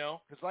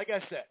 because like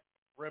I said,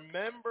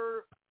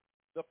 remember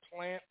the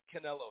Plant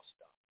Canelo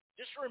stuff.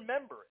 Just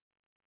remember it.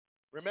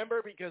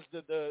 Remember, because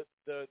the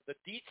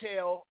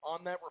detail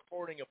on that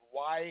reporting of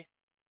why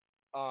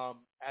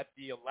at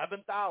the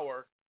 11th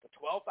hour, the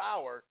 12th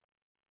hour,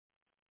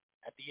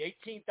 at the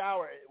 18th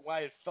hour,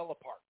 why it fell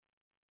apart.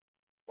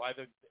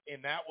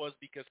 And that was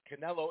because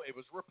Canelo, it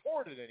was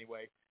reported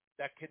anyway,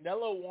 that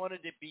Canelo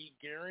wanted to be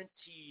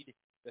guaranteed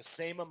the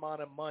same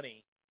amount of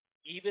money,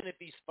 even if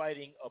he's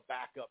fighting a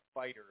backup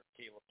fighter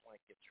if Caleb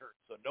Plant gets hurt.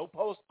 So no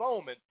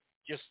postponement,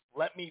 just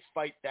let me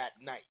fight that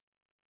night.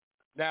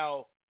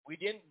 Now, we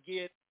didn't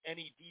get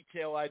any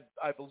detail,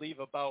 I believe,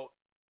 about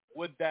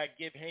would that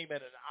give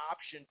Heyman an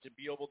option to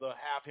be able to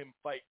have him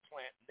fight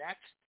Plant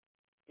next,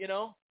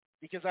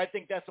 because I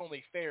think that's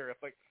only fair.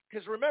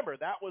 Because remember,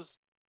 that was,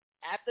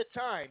 at the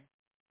time,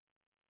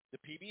 the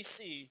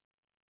PBC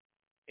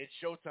and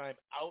Showtime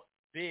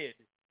outbid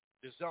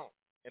the Zone.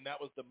 And that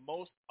was the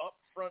most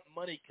upfront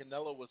money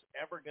Canelo was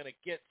ever going to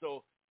get.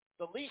 So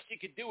the least you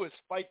could do is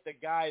fight the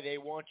guy they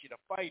want you to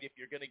fight if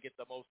you're going to get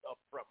the most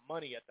upfront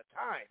money at the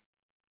time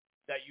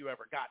that you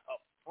ever got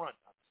upfront,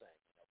 I'm saying.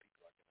 People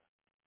are going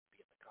to be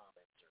in the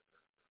comments or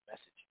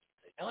messaging and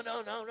say, no.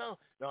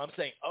 No, I'm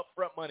saying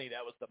upfront money,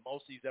 that was the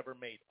most he's ever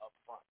made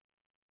upfront.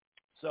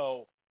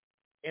 So,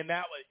 and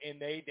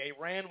they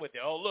ran with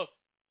it. Oh, look,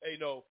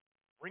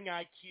 Ring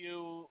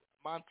IQ,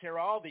 Montero,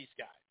 all these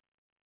guys,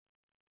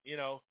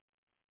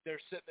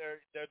 they're sitting there,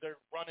 they're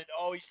running,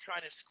 oh, he's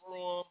trying to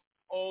screw them.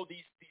 Oh,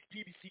 these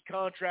PBC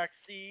contracts,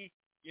 and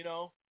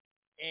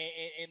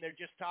they're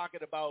just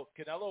talking about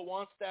Canelo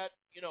wants that,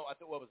 I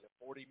think, what was it,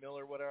 40 mil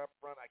or whatever up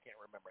front? I can't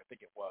remember. I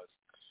think it was.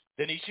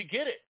 Then he should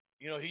get it.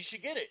 He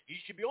should get it. He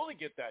should be able to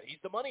get that.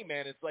 He's the money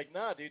man. It's like,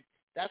 nah, dude,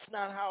 that's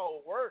not how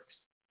it works.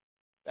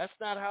 That's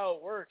not how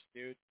it works,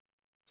 dude.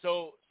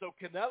 So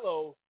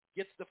Canelo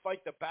gets to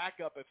fight the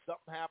backup if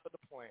something happened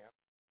to Plant.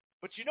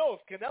 But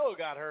if Canelo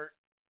got hurt,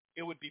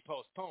 it would be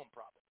postponed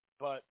probably.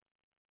 But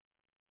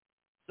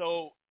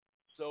so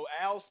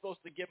Al's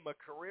supposed to give him a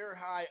career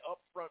high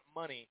upfront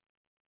money,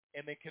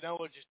 and then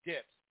Canelo just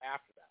dips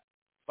after that,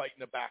 fighting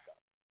the backup.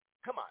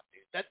 Come on,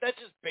 dude. That's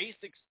just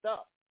basic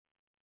stuff.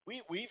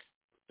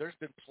 There's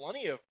been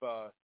plenty of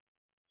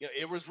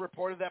it was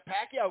reported that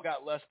Pacquiao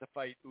got less to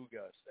fight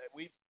Ugas.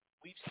 We've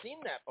seen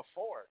that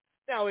before.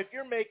 Now, if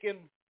you're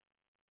making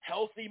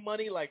healthy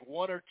money like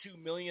 $1 or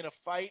 $2 million a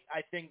fight,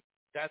 I think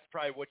that's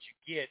probably what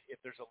you get if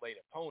there's a late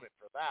opponent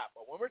for that.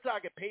 But when we're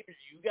talking papers,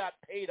 you got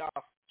paid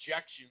off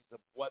projections of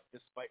what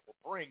this fight will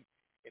bring.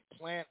 And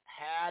Plant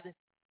had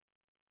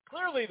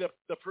clearly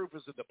the proof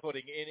is in the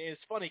pudding. And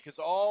it's funny because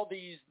all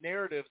these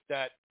narratives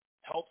that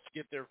helps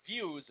get their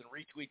views and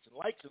retweets and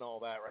likes and all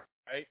that,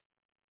 right?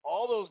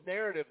 All those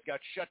narratives got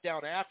shut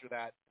down after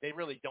that. They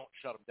really don't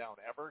shut them down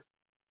ever.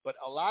 But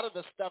a lot of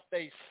the stuff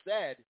they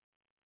said,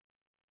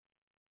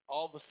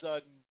 all of a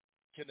sudden,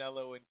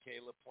 Canelo and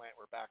Caleb Plant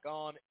were back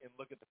on, and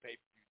look at the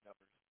pay-per-view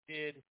numbers.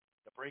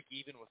 The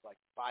break-even was like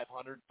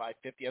 500,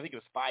 550. I think it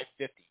was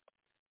 550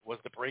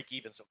 was the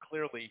break-even. So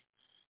clearly,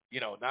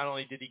 not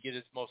only did he get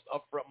his most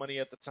upfront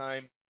money at the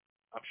time,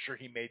 I'm sure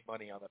he made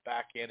money on the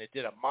back end. It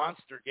did a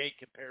monster gate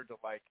compared to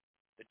like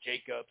the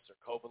Jacobs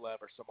or Kovalev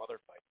or some other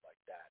fight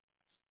like that.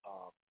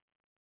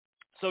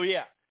 So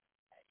yeah,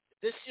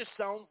 this just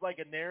sounds like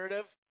a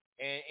narrative,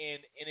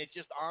 and it's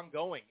just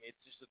ongoing. It's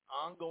just an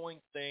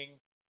ongoing thing.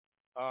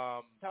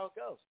 That's how it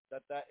goes.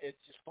 That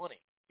it's just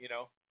funny,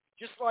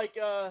 Just like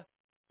the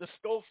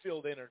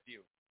Schofield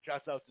interview.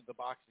 Shouts out to the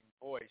Boxing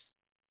Voice.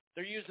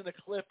 They're using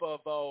a clip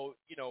of Al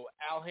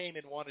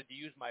Heyman wanted to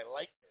use my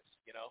likeness,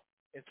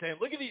 and saying,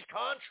 look at these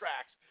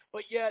contracts.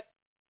 But yet,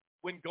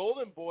 when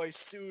Golden Boy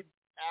sued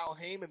Al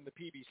Heyman, the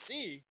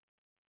PBC,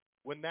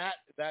 when that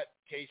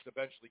case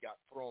eventually got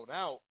thrown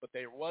out, but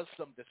there was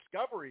some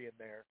discovery in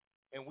there,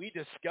 and we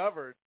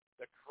discovered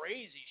the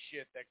crazy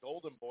shit that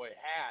Golden Boy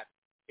had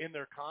in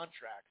their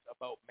contracts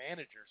about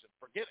managers, and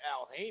forget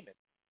Al Heyman.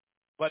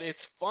 But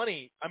it's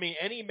funny. I mean,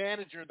 any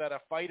manager that a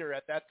fighter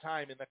at that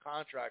time in the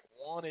contract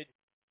wanted,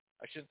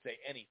 I shouldn't say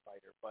any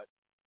fighter, but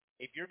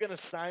if you're going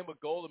to sign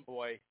with Golden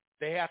Boy,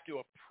 they have to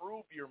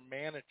approve your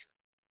manager.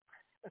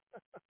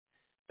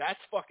 That's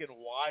fucking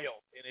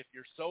wild. And if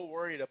you're so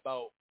worried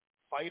about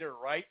fighter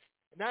rights,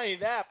 not only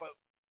that, but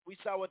we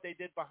saw what they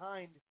did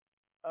behind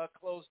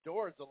closed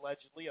doors,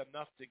 allegedly,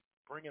 enough to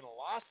bring in a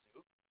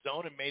lawsuit.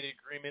 Zone and made an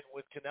agreement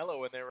with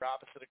Canelo, and they were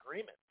opposite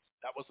agreements.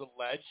 That was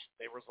alleged.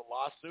 There was a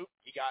lawsuit.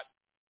 He got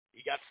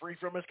free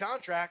from his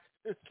contract.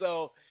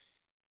 So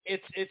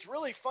it's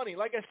really funny.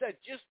 Like I said,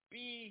 just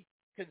be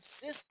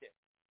consistent.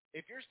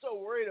 If you're so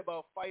worried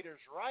about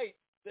fighters' rights,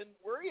 then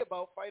worry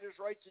about fighters'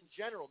 rights in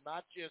general,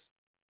 not just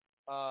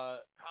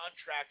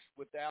contracts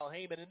with Al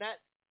Heyman. And that,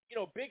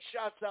 big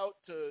shouts out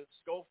to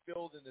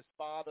Schofield and his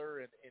father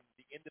and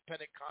the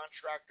independent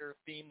contractor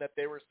theme that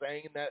they were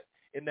saying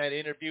in that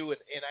interview.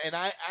 And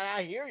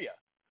I hear you.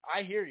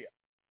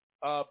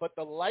 But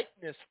the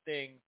likeness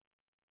thing,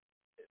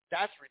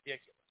 that's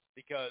ridiculous,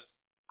 because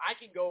I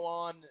can go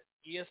on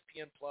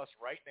ESPN Plus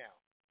right now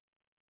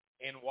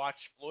and watch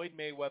Floyd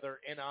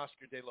Mayweather and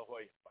Oscar De La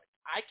Hoya fight.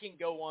 I can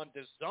go on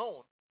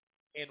DAZN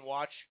and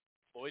watch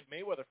Floyd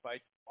Mayweather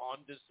fights on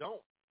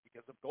DAZN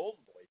because of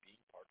Golden Boy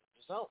being part of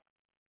DAZN.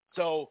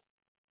 So,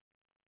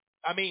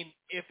 I mean,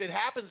 if it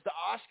happens to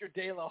Oscar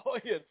De La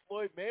Hoya and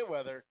Floyd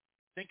Mayweather,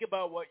 think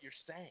about what you're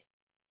saying.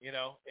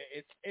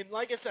 And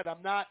like I said,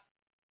 I'm not,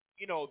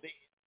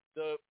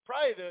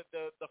 probably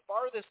the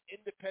farthest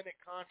independent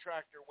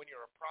contractor when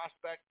you're a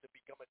prospect to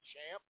become a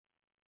champ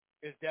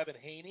is Devin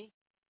Haney,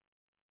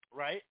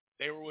 right?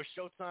 They were with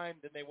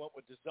Showtime, then they went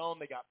with DAZN.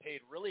 They got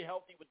paid really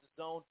healthy with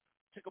DAZN.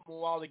 Took them a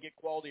while to get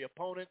quality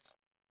opponents.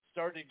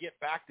 Started to get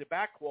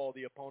back-to-back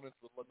quality opponents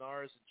with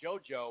Linares and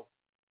JoJo.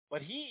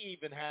 But he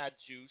even had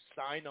to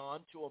sign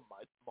on to a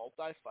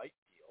multi-fight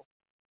deal,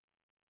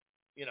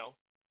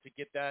 to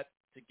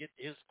get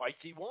his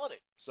fights he wanted.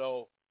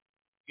 So,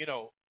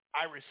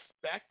 I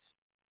respect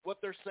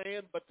what they're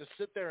saying, but to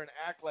sit there and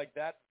act like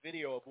that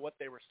video of what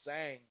they were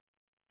saying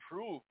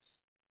proves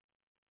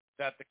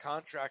that the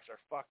contracts are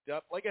fucked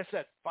up. Like I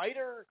said,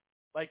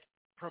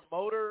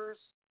 promoters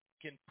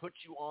can put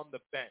you on the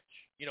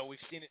bench. We've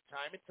seen it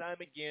time and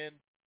time again.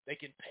 They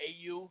can pay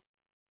you,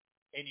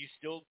 and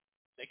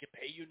they can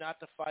pay you not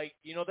to fight.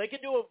 They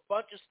can do a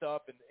bunch of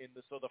stuff,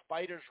 so the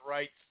fighters'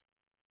 rights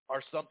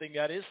are something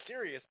that is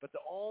serious, but to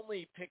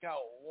only pick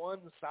out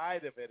one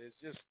side of it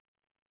is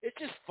it's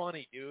just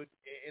funny, dude,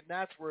 and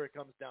that's where it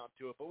comes down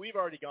to it. But we've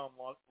already gone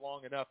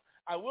long enough.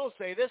 I will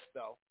say this,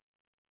 though.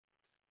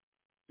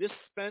 This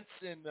Spence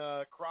and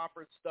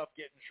Crawford stuff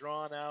getting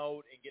drawn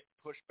out and getting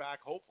pushed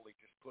back, hopefully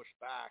just pushed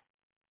back,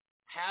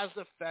 has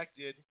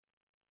affected,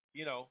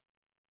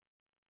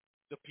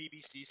 the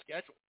PBC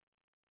schedule.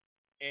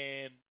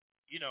 And,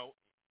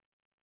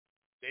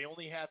 they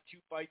only have 2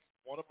 fights,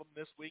 one of them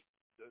this week,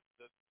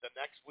 the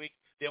next week.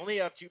 They only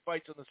have 2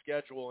 fights on the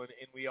schedule, and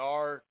we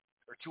are,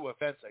 or 2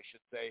 events, I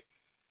should say.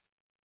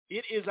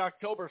 It is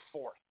October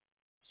 4th.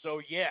 So,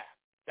 yeah,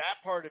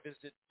 that part of it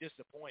is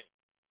disappointing,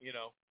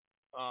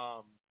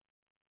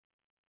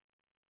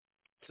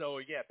 So,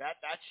 yeah,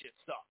 that shit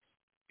sucks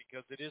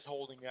because it is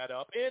holding that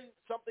up. And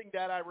something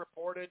that I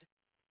reported,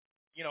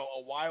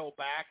 a while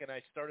back and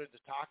I started to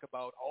talk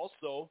about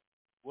also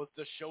was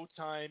the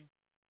Showtime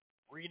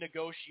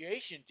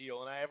renegotiation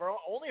deal. And I have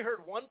only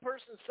heard one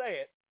person say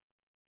it,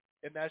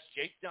 and that's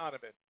Jake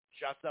Donovan.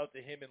 Shouts out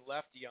to him and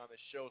Lefty on the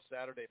show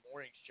Saturday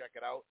mornings. Check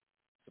it out.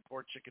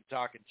 Support Chicken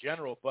Talk in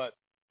general. But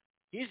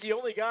he's the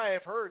only guy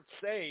I've heard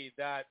say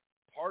that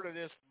part of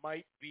this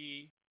might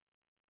be,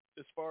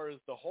 as far as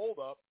the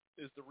holdup,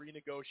 is the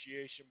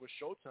renegotiation with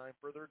Showtime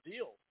for their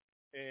deals.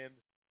 And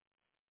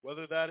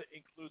whether that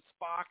includes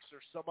Fox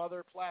or some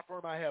other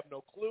platform, I have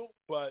no clue.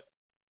 But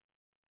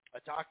I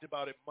talked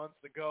about it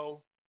months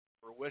ago.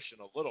 We're wishing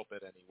a little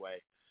bit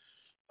anyway.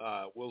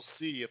 We'll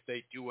see if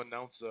they do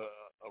announce a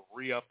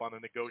re-up on a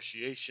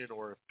negotiation,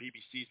 or if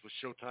PBC's with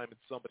Showtime and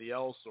somebody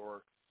else,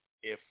 or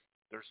if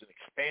there's an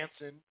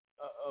expansion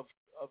of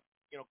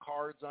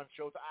cards on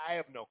Showtime. I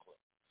have no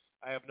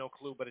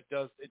clue. But it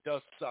does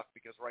suck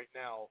because right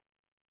now,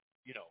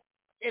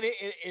 and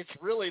it's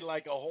really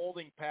like a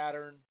holding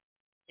pattern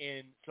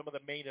in some of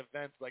the main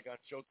events, like on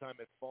Showtime,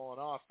 it's fallen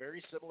off.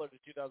 Very similar to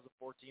 2014 and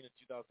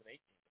 2018, if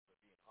we're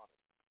being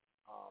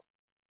honest.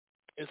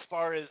 As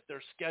far as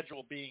their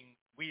schedule being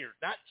weird.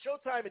 Not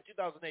Showtime in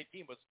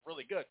 2018 was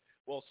really good.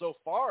 Well, so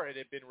far it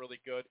had been really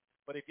good,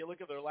 but if you look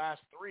at their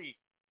last 3,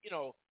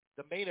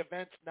 the main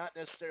event's not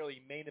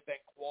necessarily main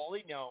event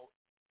quality. Now,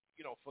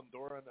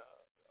 Fundora and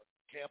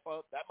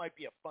Campa, that might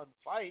be a fun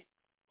fight,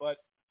 but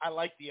I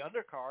like the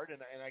undercard,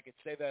 and I could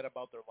say that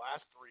about their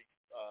last 3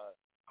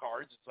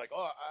 cards. It's like,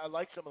 I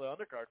like some of the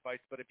undercard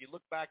fights, but if you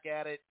look back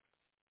at it,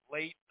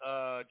 late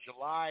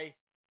July,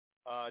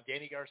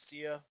 Danny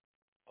Garcia,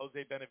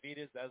 Jose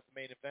Benavidez, that's the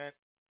main event.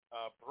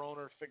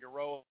 Broner,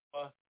 Figueroa,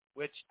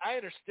 which I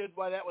understood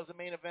why that was a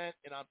main event,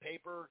 and on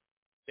paper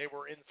they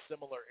were in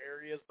similar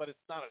areas, but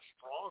it's not a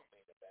strong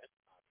main event,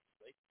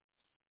 obviously.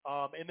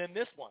 And then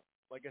this one,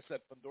 like I said,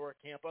 Fundora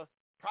Campa,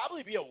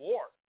 probably be a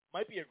war.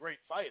 Might be a great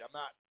fight. I'm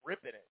not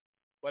ripping it,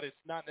 but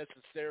it's not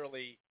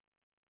necessarily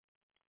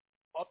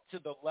up to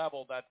the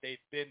level that they've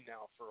been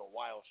now for a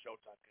while,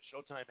 Showtime, because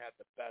Showtime had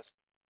the best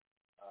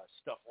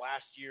stuff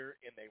last year,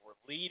 and they were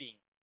leading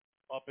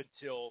up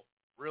until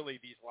really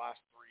these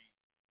last 3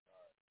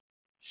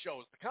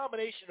 shows. The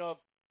combination of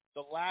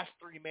the last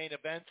 3 main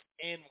events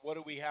and what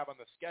do we have on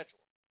the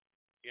schedule?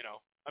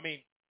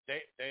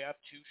 They have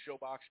 2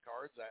 ShowBox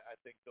cards. I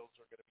think those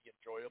are going to be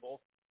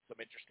enjoyable.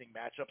 Some interesting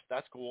matchups.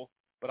 That's cool.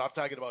 But I'm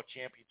talking about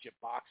championship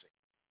boxing.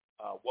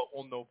 What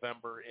will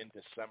November and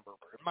December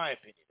bring, in my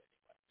opinion,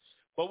 anyway.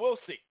 But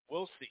we'll see.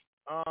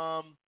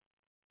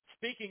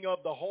 Speaking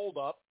of the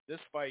holdup,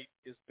 this fight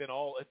has been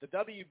all at the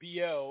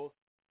WBA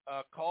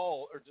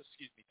calls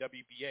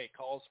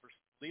for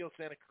Leo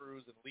Santa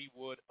Cruz and Lee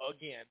Wood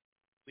again.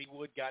 Lee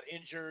Wood got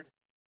injured.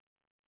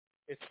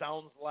 It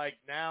sounds like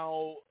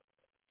now,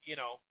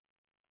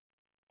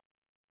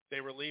 they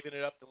were leaving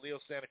it up to Leo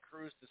Santa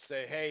Cruz to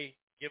say, hey,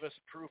 give us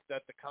proof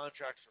that the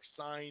contracts were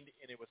signed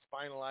and it was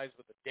finalized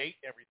with a date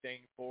and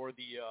everything for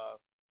the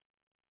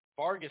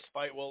Vargas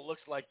fight. Well, it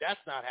looks like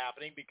that's not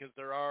happening because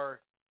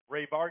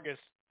Ray Vargas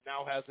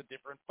now has a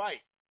different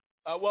fight.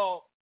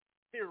 Well,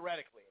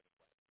 theoretically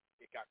anyway.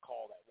 it got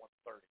called at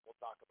 1:30. We'll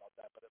talk about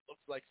that. But it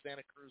looks like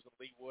Santa Cruz and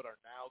Leawood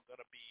are now going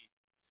to be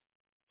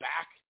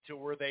back to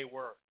where they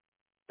were.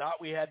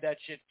 Thought we had that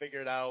shit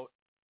figured out.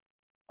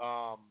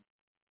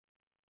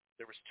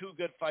 There was 2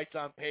 good fights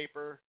on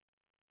paper.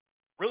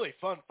 Really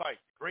fun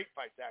fights. Great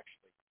fights,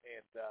 actually.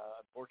 And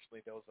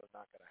unfortunately, those are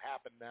not going to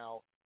happen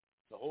now.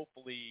 So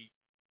hopefully,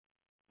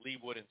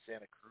 Leawood and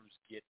Santa Cruz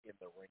get in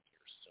the ring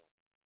here soon.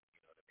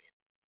 You know what I mean?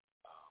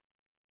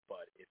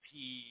 But if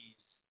he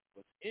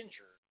was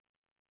injured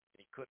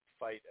and he couldn't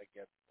fight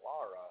against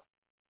Lara,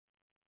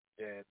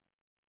 then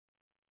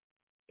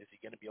is he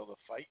going to be able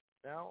to fight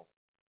now?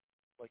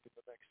 Like in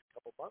the next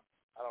couple months?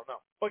 I don't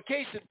know. But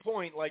case in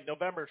point, like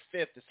November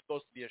 5th is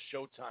supposed to be a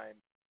showtime.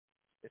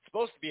 It's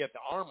supposed to be at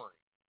the Armory.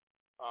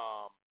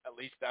 At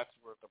least that's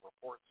where the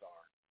reports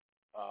are.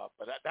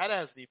 But that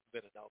hasn't even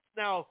been announced.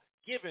 Now,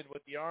 given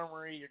with the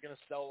Armory, you're going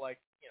to sell like,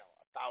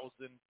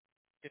 1,000,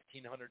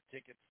 1,500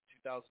 tickets,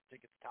 2,000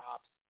 tickets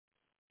tops.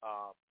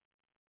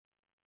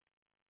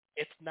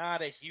 It's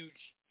not a huge,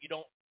 you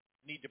don't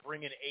need to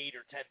bring in 8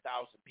 or 10,000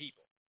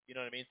 people. You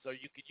know what I mean? So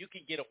you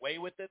can get away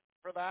with it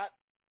for that.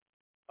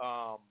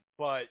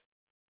 But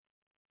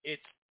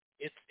it's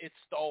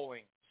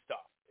stalling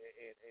stuff.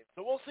 And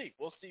so we'll see.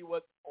 We'll see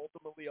what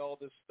ultimately all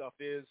this stuff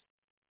is.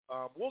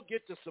 We'll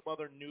get to some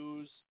other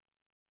news,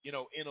 in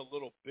a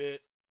little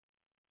bit.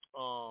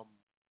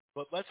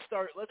 But let's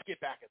get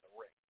back in the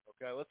ring.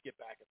 Okay, let's get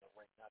back in the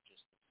ring, not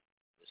just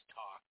this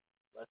talk.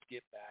 Let's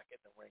get back in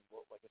the ring.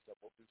 Like I said,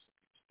 we'll do some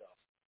good stuff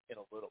in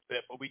a little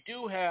bit. But we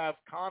do have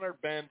Conor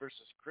Benn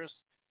versus Chris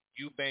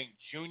Eubank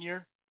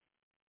Jr.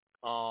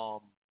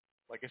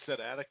 Like I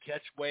said, at a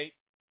catch weight.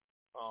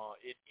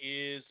 It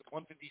is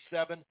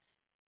 157.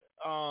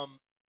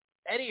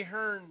 Eddie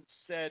Hearn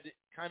said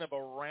kind of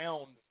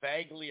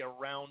vaguely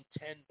around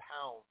 10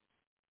 pounds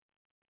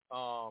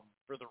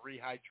for the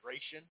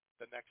rehydration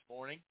the next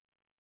morning.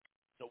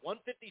 So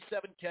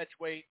 157 catch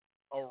weight,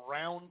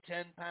 around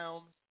 10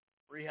 pounds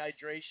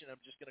rehydration.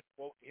 I'm just going to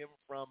quote him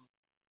from,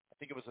 I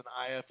think it was an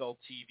IFL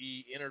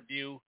TV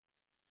interview.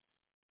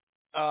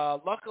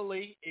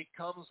 Luckily, it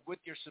comes with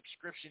your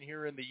subscription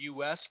here in the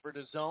U.S. for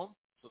the Zone,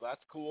 so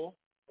that's cool.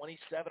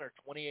 27 or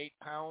 28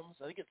 pounds.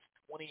 I think it's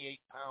 28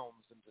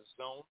 pounds in the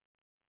Zone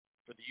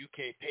for the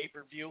UK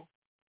pay-per-view.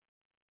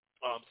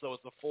 So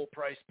it's a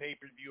full-price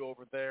pay-per-view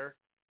over there.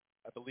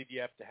 I believe you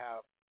have to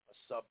have a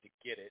sub to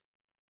get it.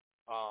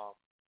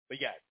 But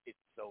yeah,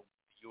 so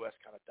the U.S.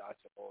 kind of dodged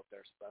a bullet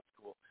there, so that's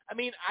cool. I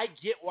mean, I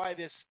get why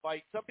this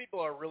fight. Some people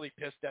are really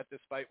pissed at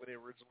this fight when it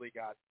originally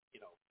got,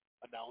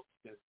 announced.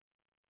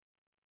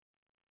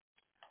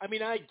 I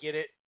mean, I get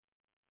it.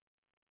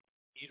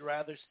 You'd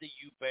rather see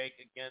Eubank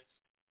against,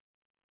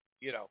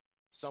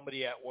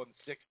 somebody at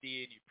 160,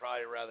 and you'd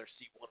probably rather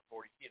see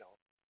 140,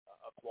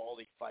 a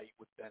quality fight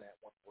with Benn at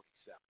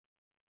 147.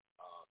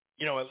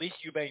 At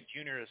least Eubank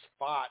Jr. has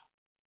fought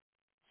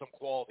some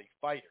quality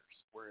fighters,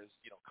 whereas,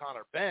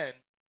 Conor Benn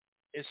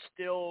is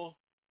still,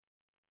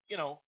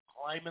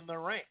 climbing the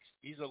ranks.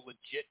 He's a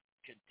legit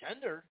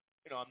contender.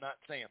 I'm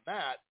not saying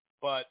that,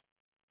 but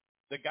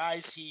the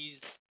guys he's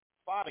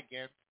fought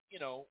against,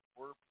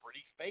 were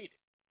pretty faded.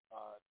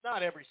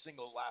 Not every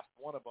single last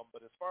one of them,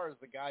 but as far as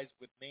the guys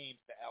with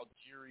names, the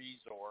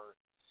Algiers or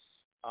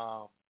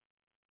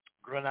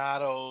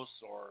Granados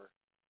or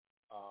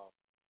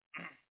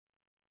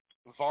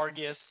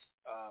Vargas,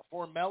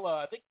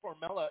 Formella. I think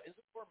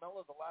isn't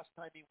Formella the last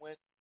time he went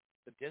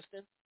the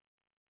distance?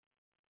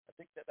 I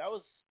think that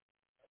was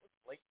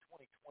late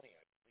 2020,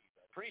 I believe.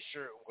 I'm pretty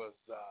sure it was.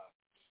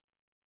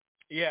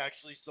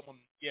 Actually,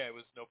 it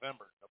was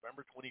November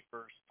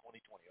 21st,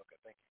 2020.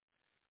 Okay, thank you.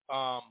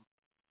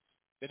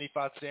 Then he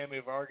fought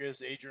Samuel Vargas,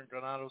 Adrian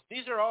Granados.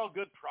 These are all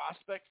good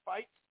prospect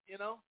fights,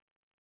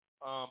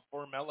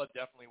 Formella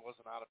definitely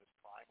wasn't out of his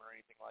prime or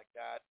anything like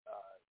that.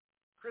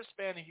 Chris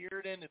Van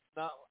Heerden, it's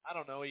not, I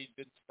don't know, he'd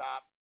been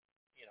stopped,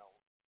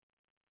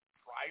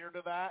 prior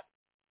to that,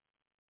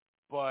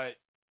 but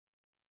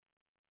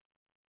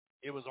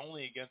it was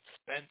only against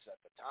Spence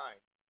at the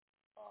time.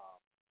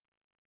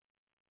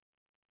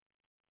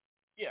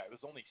 It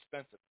was only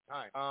Spence at the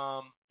time.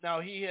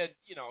 Now he had,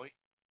 he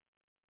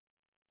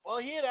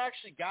had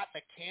actually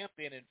gotten a camp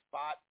in and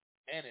fought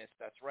Ennis,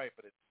 that's right,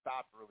 but it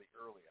stopped really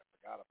early. I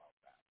forgot about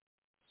that.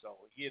 So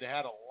he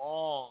had a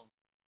long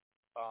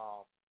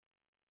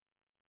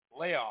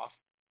layoff,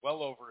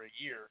 well over a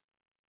year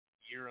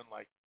and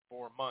like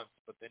 4 months,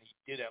 but then he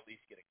did at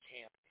least get a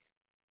camp in.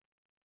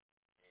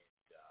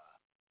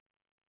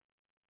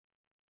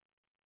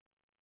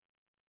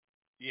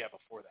 And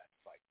before that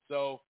fight.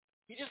 So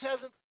he just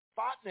hasn't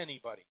fought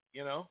anybody,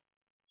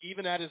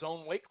 even at his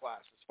own weight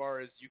class, as far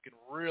as you can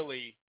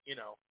really,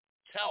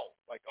 tell,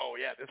 like, oh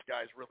yeah, this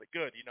guy's really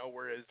good,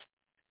 whereas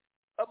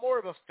more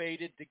of a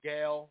faded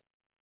DeGale,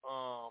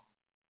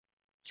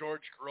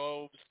 George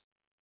Groves,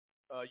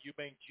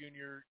 Eubank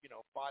Jr.,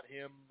 fought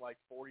him like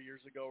 4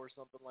 years ago or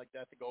something like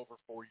that. I think over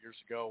 4 years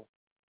ago.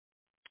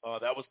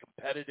 That was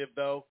competitive,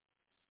 though.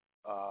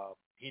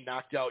 He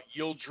knocked out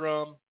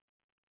Yildirim,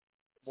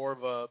 more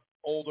of a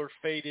older,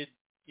 faded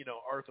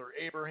Arthur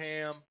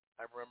Abraham.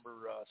 I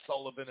remember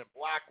Sullivan and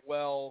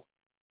Blackwell.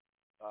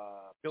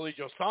 Billy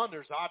Joe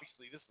Saunders,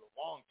 obviously, this is a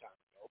long time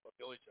ago, but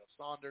Billy Joe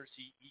Saunders,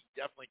 he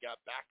definitely got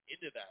back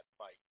into that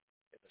fight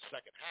in the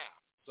second half.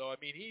 So, I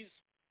mean, he's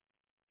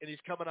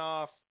coming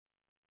off,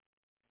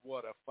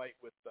 a fight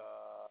with,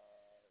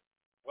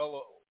 it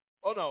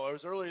was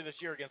earlier this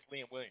year against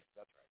Liam Williams.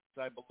 That's right.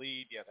 So I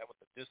believe, that was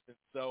the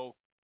distance. So,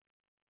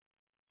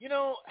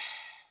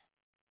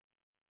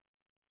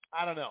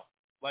 I don't know.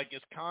 Like,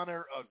 is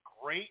Conor a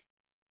great,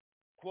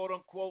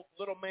 quote-unquote,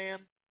 little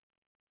man?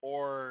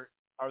 Or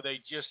are they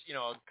just,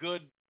 a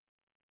good,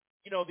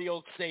 the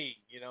old saying,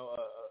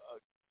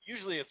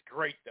 usually it's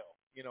great, though.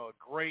 A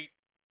great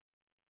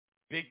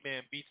big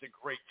man beats a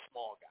great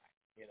small guy,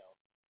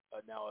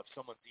 Now, if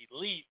someone's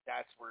elite,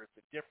 that's where it's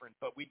different.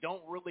 But we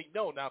don't really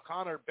know. Now,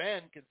 Conor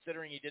Benn,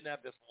 considering he didn't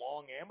have this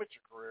long amateur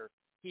career,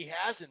 he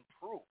has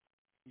improved.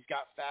 He's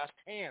got fast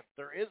hands.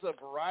 There is a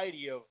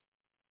variety of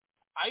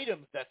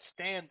items that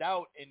stand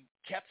out and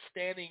kept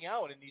standing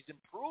out, and he's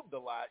improved a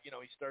lot. He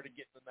started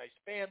getting a nice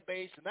fan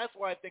base, and that's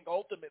why I think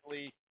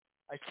ultimately,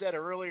 I said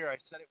it when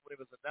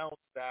it was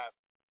announced, that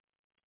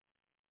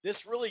this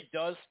really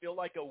does feel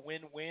like a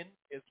win-win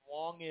as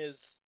long as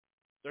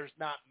there's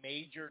not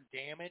major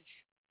damage.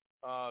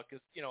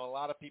 Because, a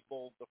lot of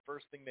people, the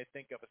first thing they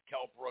think of is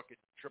Kell Brook and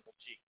Triple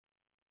G.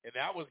 And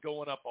that was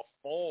going up a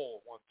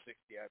full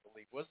 160, I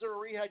believe. Was there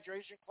a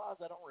rehydration clause?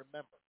 I don't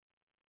remember.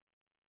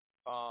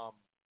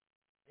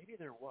 Maybe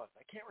there was.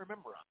 I can't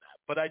remember on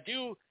that. But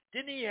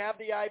didn't he have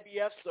the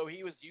IBF, so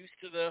he was used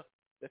to the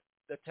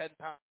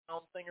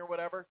 10-pound thing or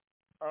whatever,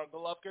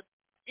 Golovkin?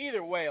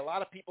 Either way, a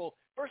lot of people,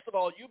 first of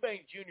all,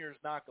 Eubank Jr.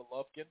 is not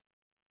Golovkin,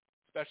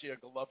 especially a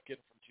Golovkin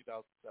from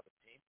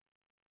 2017.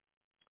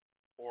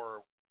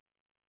 Or,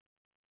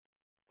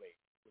 wait,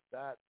 was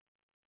that?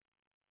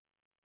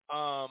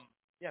 I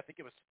think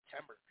it was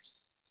September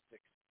 6th.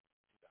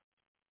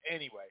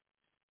 Anyway,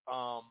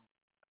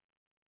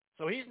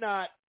 so he's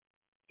not,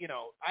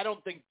 I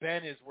don't think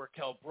Benn is where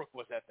Kell Brook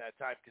was at that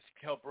time, because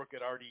Kell Brook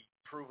had already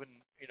proven,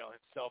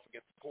 himself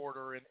against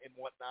Porter and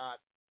whatnot.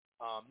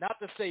 Not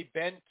to say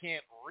Benn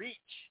can't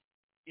reach,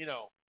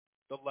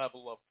 the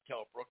level of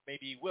Kell Brook.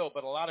 Maybe he will,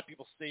 but a lot of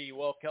people see,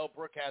 well, Kell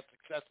Brook had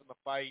success in the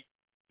fight.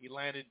 He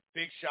landed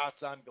big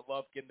shots on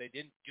Golovkin. They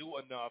didn't do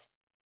enough,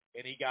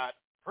 and he got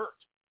hurt.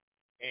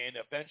 And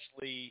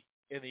eventually,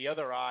 in the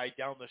other eye,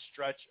 down the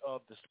stretch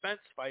of the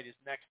Spence fight, his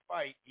next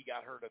fight, he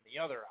got hurt in the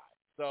other eye.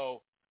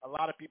 So a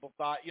lot of people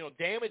thought,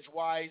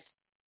 damage-wise,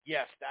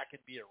 yes, that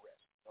could be a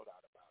risk, no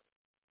doubt about it.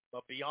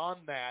 But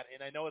beyond that,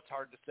 and I know it's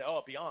hard to say,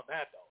 beyond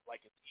that, though,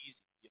 like it's easy,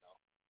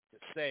 to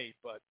say,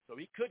 but so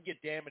he could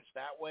get damaged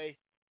that way.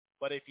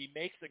 But if he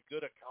makes a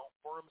good account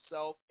for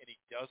himself and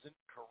he doesn't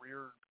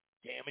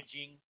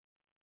career-damaging,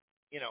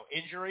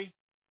 injury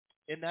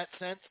in that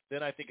sense,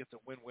 then I think it's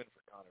a win-win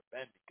for Conor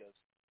Benn, because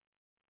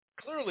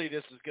clearly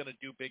this is going to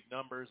do big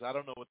numbers. I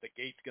don't know what the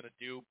gate's going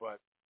to do,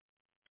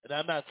 and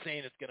I'm not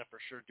saying it's going to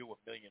for sure do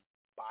 1 million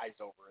buys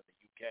over in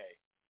the UK,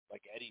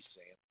 like Eddie's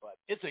saying, but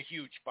it's a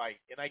huge fight,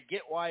 and I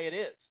get why it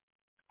is.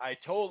 I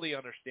totally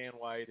understand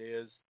why it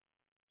is.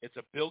 It's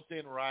a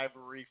built-in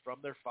rivalry from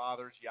their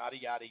fathers, yada,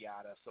 yada,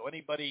 yada. So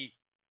anybody,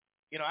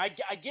 I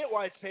get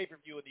why it's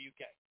pay-per-view in the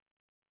UK.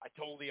 I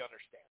totally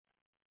understand.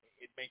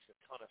 It makes a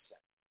ton of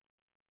sense.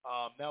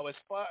 Now, as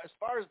far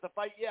as the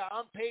fight,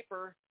 on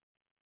paper,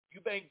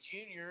 Eubank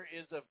Jr.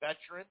 is a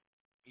veteran.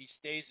 He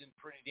stays in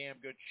pretty damn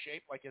good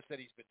shape. Like I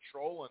said, he's been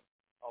trolling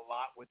a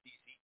lot with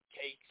these eating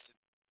cakes and,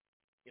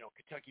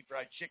 Kentucky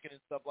Fried Chicken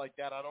and stuff like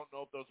that. I don't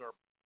know if those are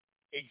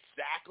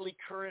exactly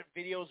current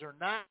videos or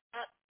not.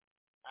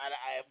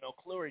 I have no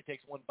clue. Or he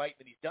takes one bite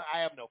and then he's done.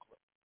 I have no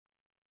clue.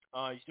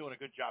 He's doing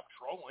a good job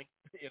trolling,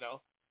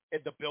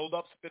 And the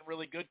build-up's been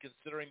really good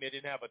considering they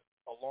didn't have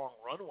a long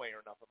runway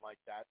or nothing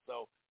like that.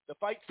 So the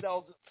fight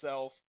sells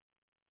itself.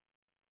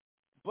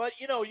 But,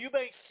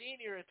 Eubank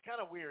Sr., it's kind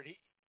of weird.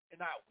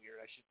 Not weird,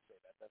 I shouldn't say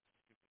that. That's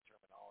stupid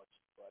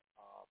terminology. But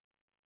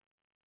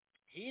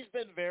he's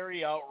been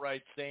very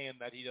outright saying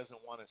that he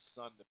doesn't want his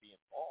son to be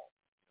involved,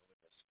 in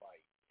this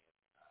fight.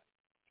 And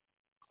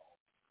called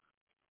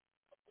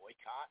a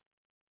boycott.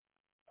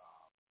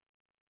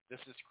 This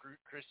is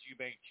Chris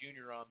Eubank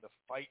Jr. on The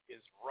Fight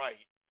is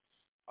Right.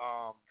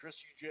 Chris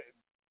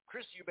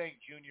Eubank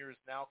Jr.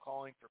 is now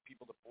calling for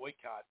people to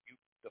boycott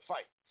the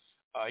fight.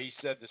 He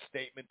said the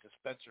statement to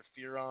Spencer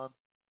Fearon,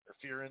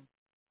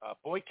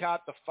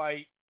 boycott the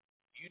fight.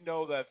 You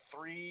know that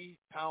 3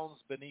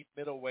 pounds beneath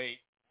middleweight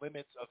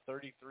limits a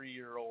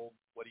 33-year-old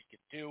what he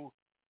can do.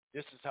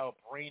 This is how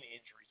brain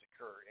injuries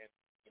occur. And,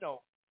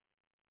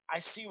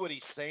 I see what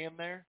he's saying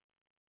there.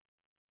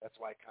 That's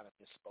why I kind of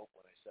misspoke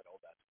when I said,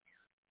 that's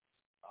weird.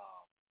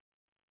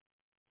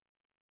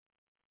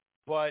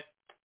 But,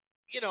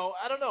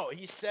 I don't know.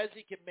 He says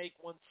he can make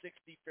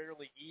 160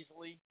 fairly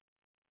easily,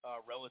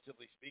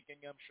 relatively speaking,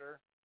 I'm sure.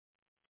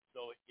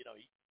 So, he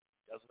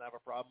doesn't have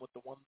a problem with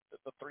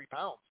the 3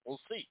 pounds.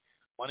 We'll see.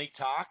 Money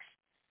talks.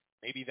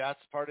 Maybe that's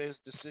part of his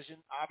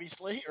decision,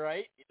 obviously,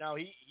 right? Now,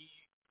 he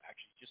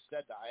actually just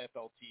said to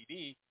IFL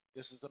TV,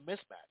 this is a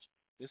mismatch.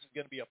 This is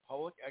going to be a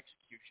public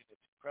execution.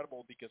 It's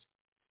incredible because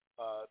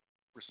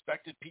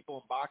respected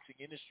people in boxing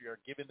industry are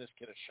giving this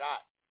kid a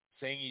shot,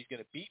 saying he's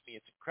going to beat me.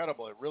 It's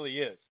incredible. It really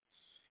is.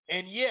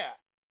 And yeah,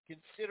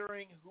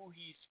 considering who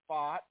he's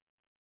fought,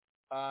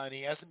 and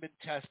he hasn't been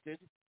tested,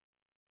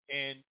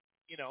 and,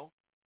 you know,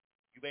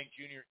 Eubank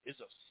Jr. is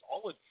a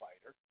solid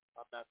fighter.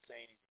 I'm not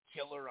saying he's a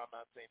killer. I'm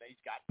not saying that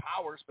he's got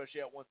power,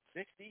 especially at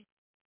 160,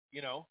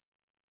 you know.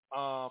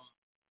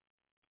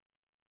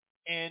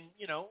 And,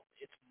 you know,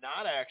 it's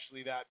not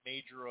actually that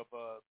major of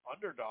a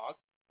underdog.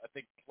 I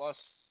think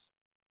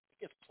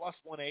it's plus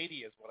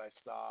 180 is what I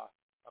saw.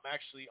 I'm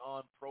actually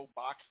on Pro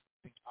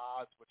Boxing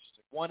Odds, which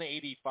is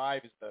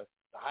 185 is the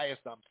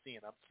highest I'm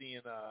seeing. I'm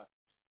seeing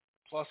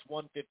plus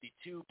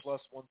 152,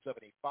 plus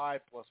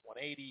 175, plus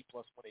 180,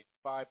 plus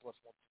 185, plus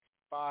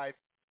 165.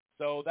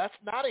 So that's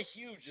not a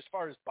huge, as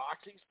far as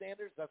boxing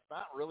standards, that's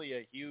not really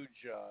a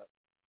huge,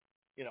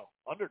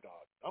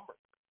 underdog number.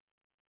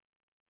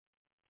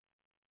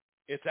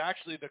 It's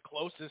actually the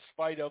closest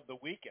fight of the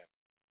weekend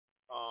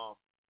on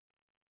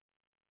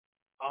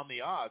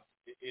the odds.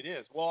 It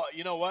is. Well,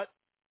 you know what?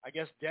 I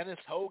guess Dennis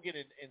Hogan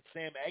and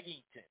Sam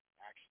Eggington,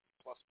 actually,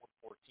 plus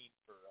 114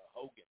 for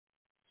Hogan.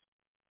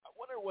 I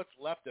wonder what's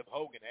left of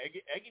Hogan.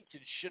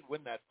 Eggington should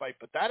win that fight,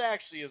 but that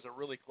actually is a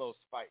really close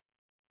fight.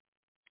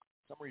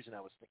 For some reason,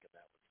 I was thinking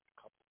that was a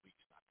couple of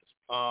weeks, not this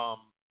week.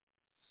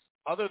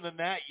 Other than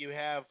that, you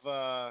have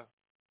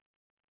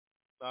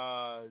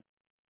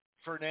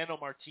Fernando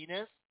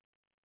Martinez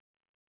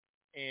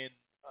and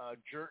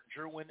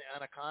Jerwin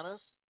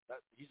Anacanas.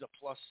 He's a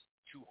plus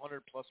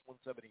 200, plus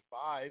 175.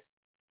 I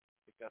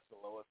think that's the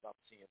lowest I'm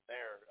seeing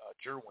there.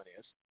 Jerwin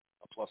is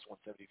a plus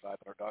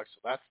 175 underdog. So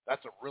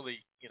that's a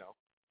really,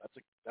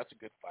 that's a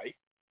good fight.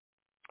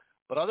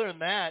 But other than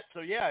that,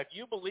 so yeah, if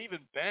you believe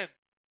in Benn,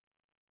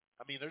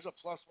 I mean, there's a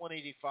plus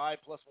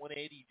 185, plus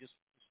 180 just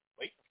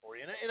waiting for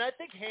you. And I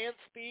think hand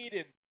speed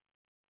and,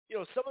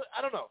 some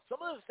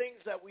of the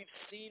things that we've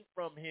seen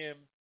from him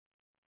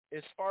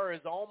as far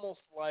as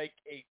almost like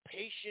a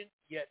patient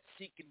yet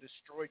seek and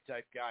destroy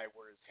type guy,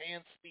 where his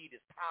hand speed,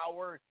 his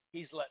power,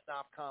 he's letting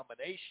off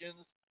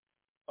combinations,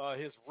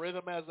 his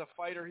rhythm as a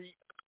fighter.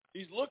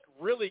 He's looked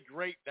really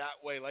great that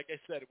way. Like I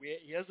said,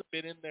 he hasn't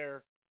been in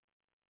there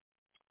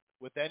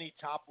with any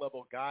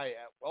top-level guy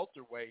at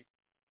welterweight.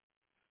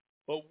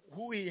 But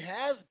who he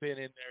has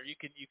been in there, you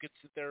could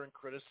sit there and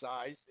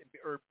criticize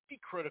or be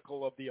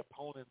critical of the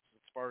opponents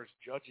as far as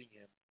judging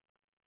him.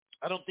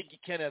 I don't think you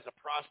can as a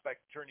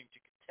prospect turning to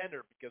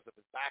contender because of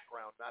his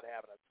background, not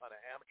having a ton of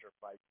amateur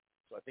fights.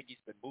 So I think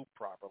he's been moved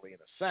properly in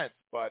a sense.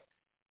 But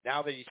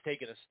now that he's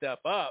taken a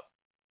step up,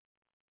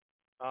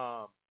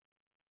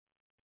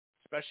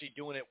 especially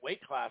doing it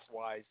weight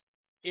class-wise,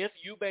 if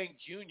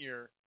Eubank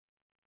Jr.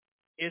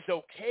 is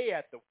okay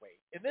at the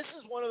weight, and this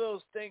is one of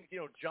those things,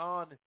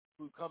 John,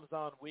 who comes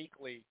on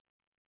weekly,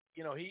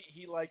 he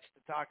likes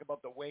to talk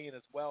about the weigh-in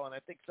as well, and I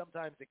think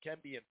sometimes it can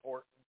be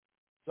important.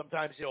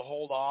 Sometimes he'll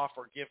hold off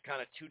or give kind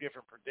of two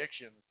different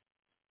predictions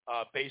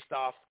based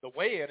off the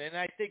weigh-in. And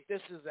I think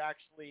this is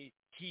actually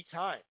key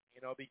time,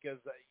 because,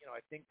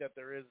 I think that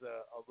there is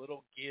a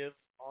little give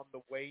on the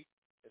weight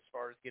as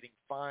far as getting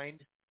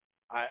fined.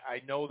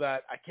 I know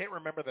that, I can't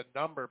remember the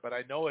number, but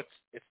I know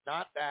it's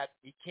not that,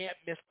 he can't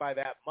miss by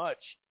that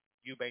much,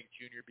 Eubank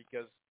Jr.,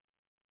 because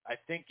I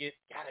think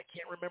I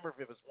can't remember if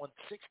it was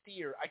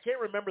 160 or, I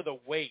can't remember the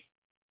weight.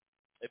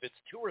 If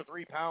it's 2 or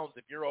 3 pounds,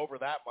 if you're over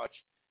that much,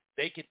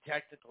 they could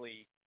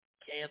technically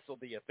cancel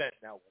the event.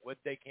 Now, would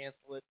they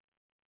cancel it?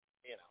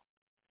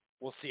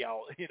 We'll see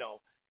how,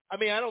 I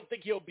mean, I don't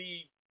think he'll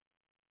be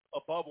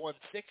above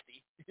 160,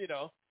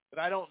 but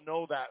I don't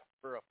know that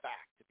for a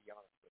fact, to be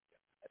honest with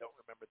you. I don't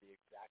remember the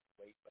exact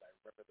weight, but I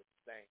remember them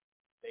saying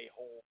they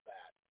hold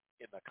that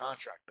in the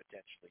contract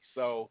potentially.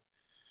 So,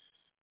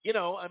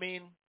 I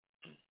mean,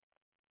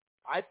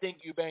 I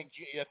think you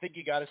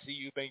got to see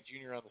Eubank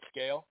Jr. on the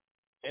scale,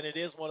 and it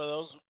is one of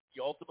those.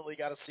 You ultimately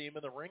got to see him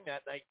in the ring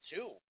that night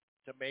too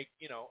to make.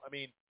 I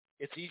mean,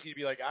 it's easy to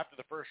be like after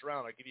the first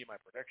round, I'll give you my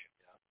prediction.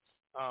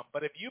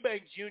 But if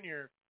Eubank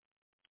Jr.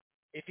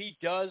 if he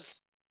does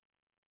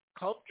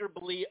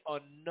comfortably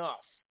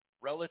enough,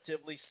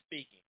 relatively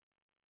speaking,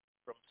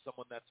 from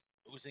someone that's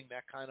losing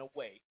that kind of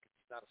weight, because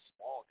he's not a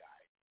small guy,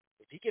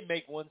 if he can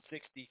make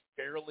 160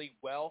 fairly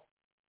well,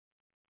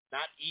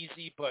 not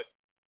easy, but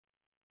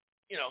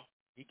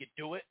he can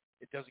do it.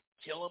 It doesn't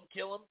kill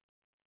him.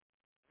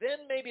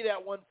 Then maybe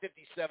that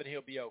 157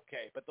 he'll be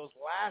okay. But those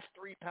last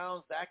 3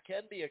 pounds, that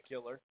can be a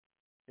killer.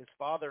 His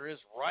father is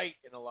right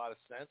in a lot of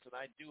sense, and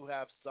I do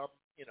have some,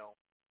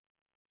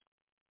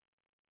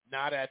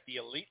 not at the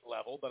elite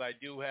level, but I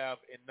do have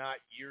in not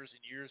years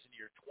and years in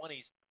your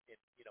 20s,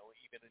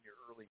 even in your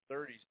early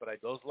 30s. But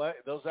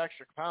those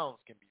extra pounds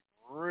can be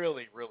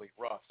really, really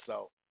rough.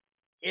 So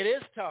it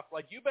is tough.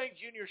 Like Eubank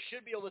Jr.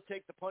 should be able to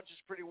take the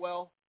punches pretty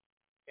well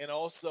and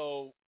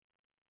also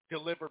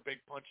deliver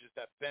big punches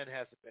that Benn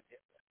hasn't been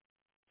hit with.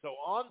 So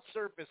on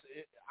surface,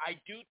 I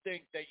do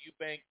think that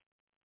Eubank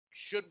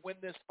should win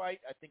this fight.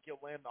 I think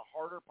he'll land the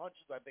harder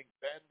punches. I think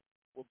Benn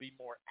will be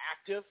more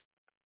active.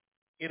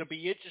 it'll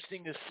be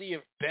interesting to see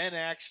if Ben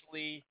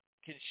actually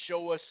can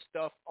show us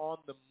stuff on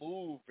the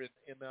move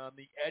and on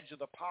the edge of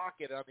the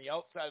pocket, on the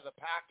outside of the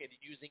pocket,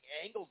 and using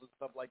angles and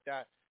stuff like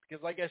that.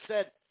 Because, like I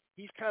said,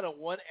 he's kind of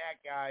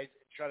one-act guys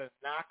and try to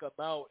knock them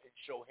out and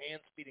show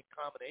hand speed and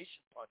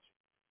combination punching.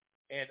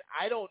 And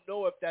I don't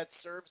know if that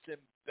serves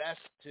him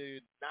best to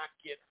not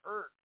get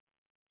hurt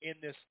in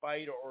this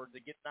fight or to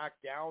get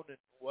knocked down and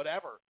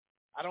whatever.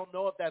 I don't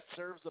know if that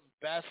serves him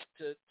best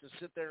to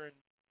sit there and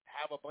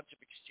have a bunch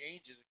of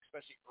exchanges,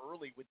 especially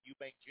early with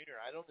Eubank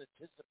Jr. I don't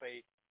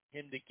anticipate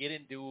him to get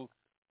into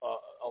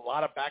a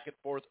lot of back and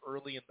forth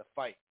early in the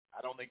fight.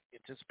 I don't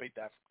anticipate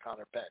that from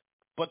Conor Benn.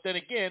 But then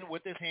again,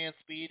 with his hand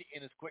speed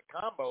and his quick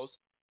combos,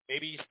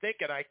 maybe he's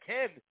thinking I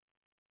can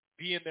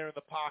be in there in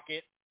the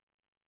pocket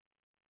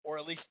or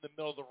at least in the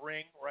middle of the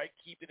ring, right?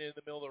 Keeping it in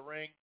the middle of the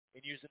ring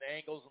and using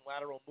angles and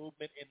lateral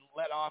movement and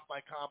let off my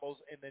combos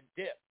and then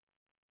dip.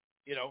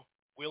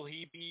 Will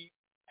he be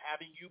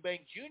having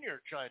Eubank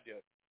Jr. trying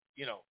to,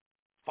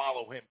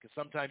 follow him? Because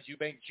sometimes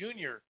Eubank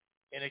Jr.,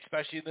 and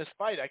especially in this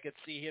fight, I could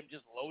see him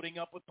just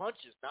loading up with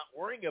punches, not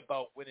worrying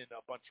about winning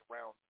a bunch of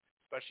rounds,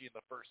 especially in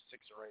the first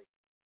 6 or 8.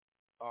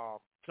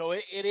 So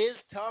it is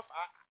tough.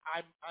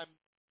 I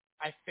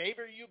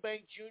favor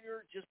Eubank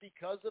Jr. just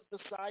because of the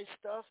size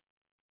stuff.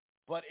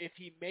 But if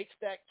he makes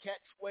that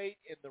catch weight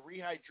and the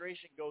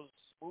rehydration goes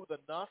smooth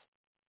enough,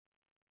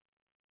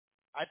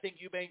 I think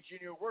Eubank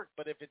Jr. worked.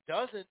 But if it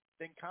doesn't,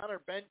 then Conor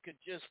Benn could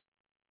just,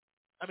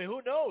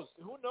 who knows?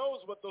 Who knows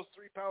what those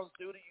 3 pounds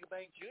do to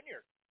Eubank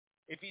Jr.?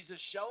 If he's a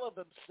shell of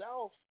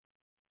himself,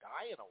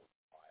 die in a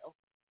while.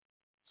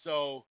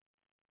 So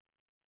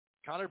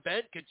Conor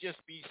Benn could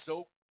just be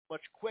so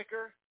much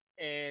quicker,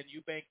 and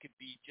Eubank could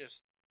be just,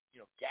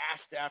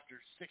 gassed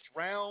after 6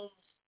 rounds.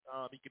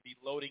 He could be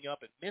loading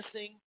up and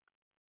missing.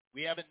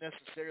 We haven't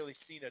necessarily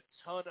seen a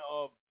ton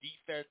of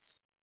defense.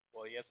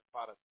 Well, he hasn't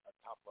fought a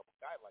top-level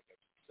guy, like I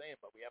keep saying,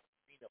 but we haven't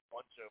seen a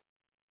bunch of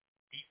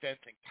defense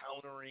and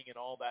countering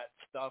and all that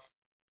stuff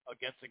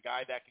against a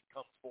guy that can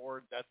come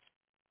forward that's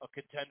a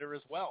contender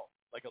as well,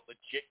 like a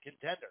legit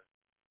contender.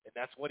 And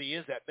that's what he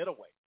is at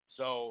middleweight.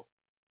 So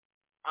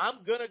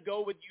I'm going to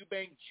go with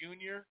Eubank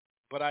Jr.,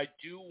 but I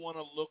do want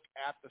to look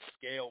at the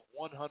scale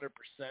 100%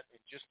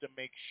 and just to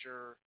make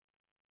sure.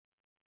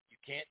 You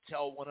can't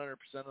tell 100%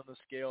 on the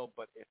scale,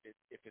 but if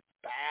it's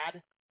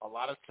bad, a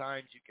lot of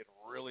times you can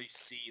really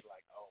see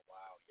like, oh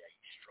wow, yeah, he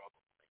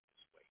struggled to make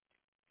this weight,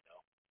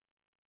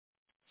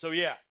 So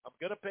yeah, I'm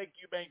gonna pick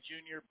Eubank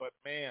Jr., but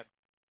man,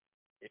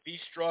 if he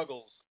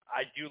struggles,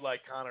 I do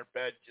like Conor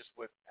Benn just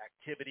with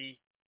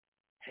activity,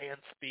 hand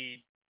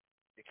speed,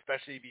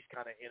 especially if he's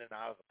kind of in and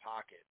out of the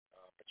pocket.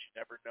 But you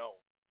never know,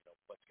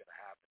 what's gonna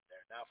happen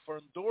there. Now for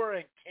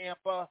Fundora and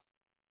Campa.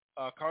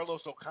 Carlos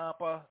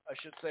Ocampa, I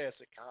should say. I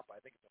said Campa. I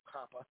think it's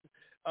Ocampa.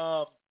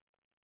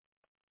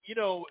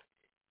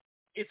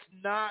 It's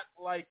not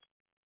like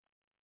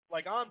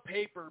on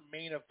paper,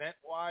 main event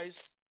wise,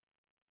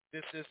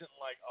 this isn't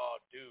like, oh,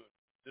 dude,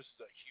 this is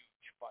a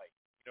huge fight.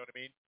 You know what I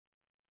mean?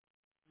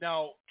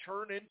 Now,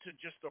 turn into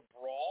just a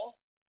brawl.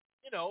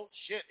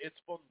 It's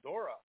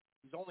Fundora.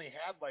 He's only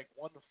had like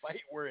one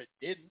fight where it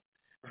didn't,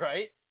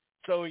 right?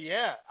 So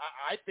yeah,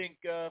 I think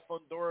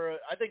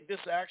Fundora. I think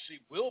this actually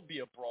will be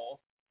a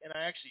brawl. And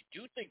I actually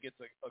do think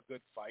it's a good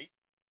fight.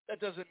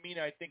 That doesn't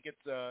mean I think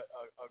it's a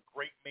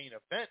great main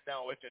event.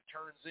 Now, if it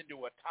turns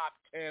into a top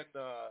 10,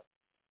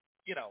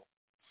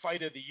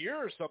 fight of the year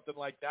or something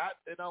like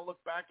that, then I'll look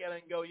back at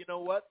it and go, you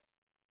know what?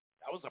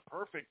 That was a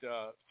perfect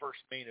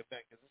first main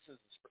event because this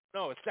is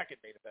a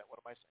second main event. What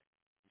am I saying?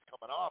 He's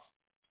coming off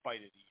fight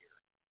of the year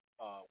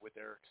with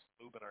Eric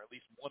Lubin, or at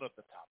least one of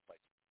the top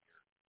fights of the year.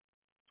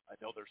 I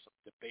know there's some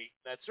debate.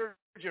 That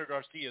Sergio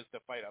Garcia is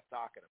the fight I'm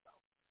talking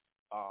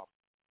about.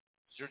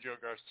 Sergio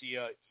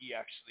Garcia, he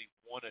actually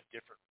won a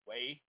different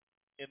way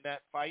in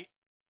that fight.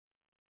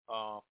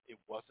 It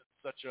wasn't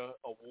such a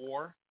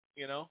war,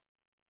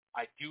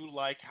 I do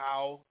like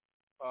how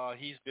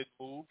he's been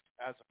moved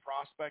as a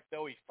prospect,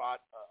 though. He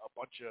fought a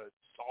bunch of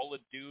solid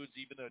dudes,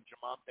 even a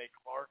Jamonte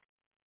Clark,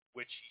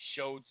 which he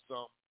showed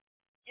some,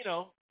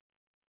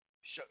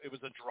 it was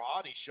a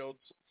draw, and he showed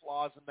some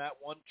flaws in that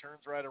one,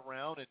 turns right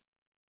around and,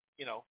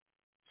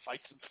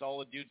 fights some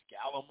solid dudes.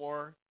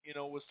 Gallimore,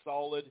 was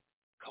solid.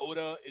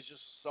 Cota is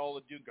just a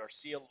solid dude.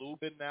 Garcia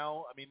Lubin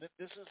now.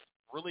 This has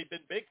really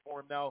been big for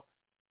him. Now,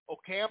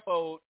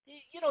 Ocampo,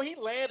 he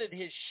landed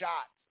his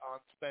shots on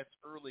Spence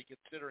early,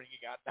 considering he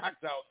got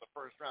knocked out in the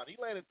first round. He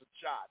landed some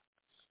shots.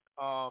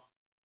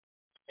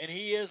 And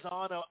he is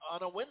on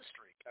a win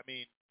streak.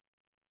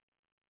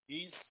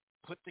 He's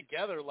put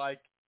together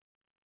like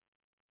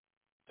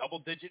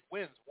double-digit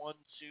wins. 1,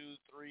 2,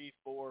 3,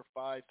 4,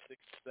 5,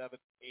 6, 7,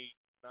 8,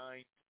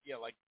 9. Yeah,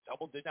 like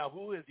double-digit. Now,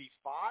 who has he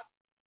fought?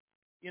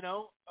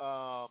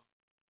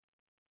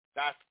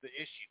 That's the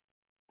issue,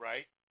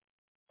 right?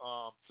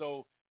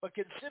 But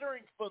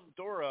considering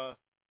Fundora,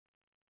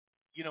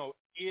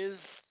 is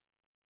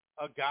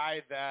a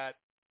guy that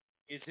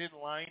is in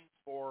line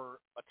for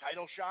a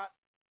title shot,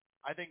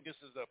 I think this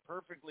is a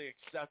perfectly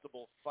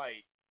acceptable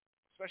fight,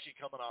 especially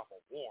coming off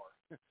a war.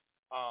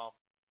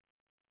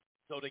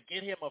 So to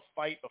get him a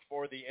fight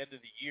before the end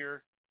of the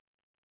year,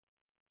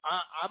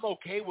 I'm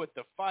okay with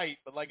the fight.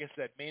 But like I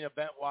said, main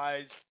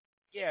event-wise,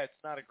 yeah,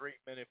 it's not a great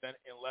main event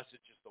unless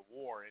it's just a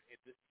war. And,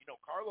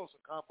 Carlos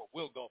Ocampo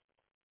will go.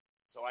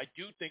 So I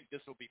do think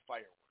this will be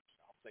fireworks.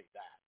 I'll say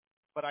that.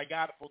 But I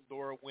got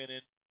Fundora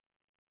winning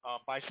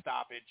by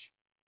stoppage.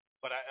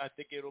 But I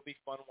think it'll be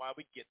fun while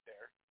we get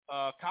there.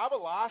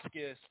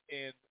 Kavalauskas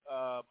and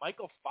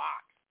Michael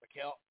Fox.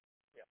 Michaela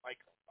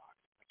Fox.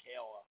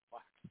 Michaela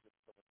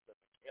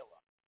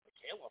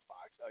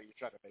Fox. Oh, you're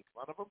trying to make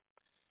fun of him?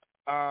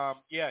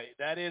 Yeah,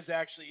 that is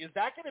actually. Is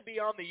that going to be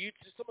on the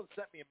YouTube? Someone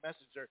sent me a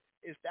message there.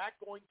 Is that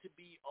going to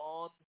be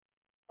on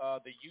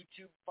the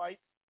YouTube fight?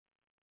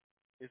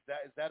 Is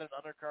that an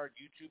undercard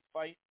YouTube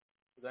fight?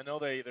 Because I know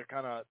they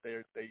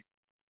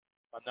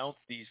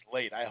announced these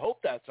late. I hope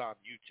that's on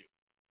YouTube.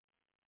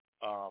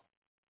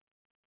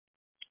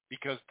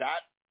 Because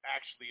that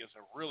actually is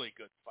a really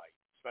good fight,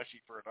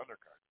 especially for an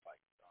undercard fight.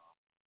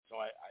 So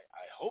I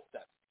hope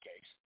that's the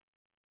case.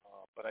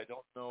 But I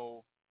don't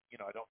know.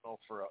 I don't know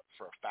for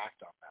a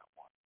fact on that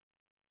one.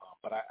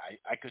 But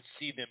I could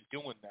see them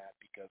doing that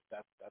because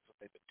that's what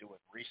they've been doing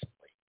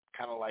recently.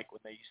 Kind of like when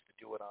they used to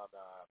do it on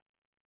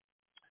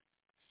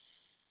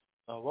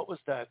what was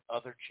that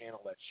other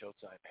channel that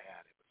Showtime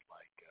had? It was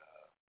like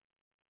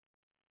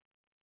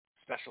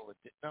special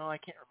edition. No, I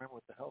can't remember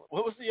what the hell.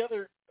 What was the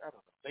other? I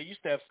don't know. They used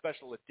to have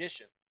special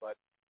editions, but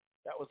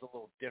that was a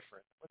little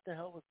different. What the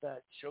hell was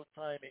that?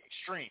 Showtime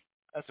Extreme.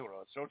 That's what it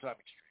was. Showtime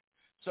Extreme.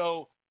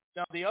 So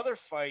now the other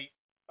fight.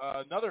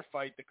 Another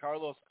fight, the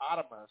Carlos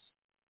Adames,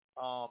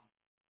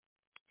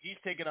 he's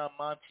taking on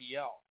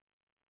Montiel.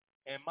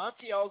 And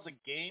Montiel's a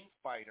game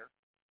fighter,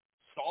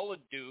 solid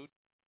dude.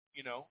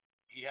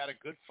 He had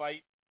a good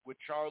fight with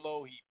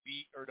Charlo. I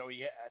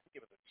think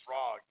it was a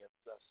draw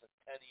against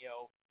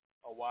Centennial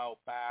a while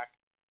back.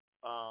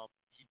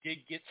 He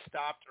did get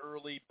stopped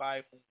early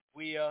by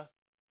Munguia.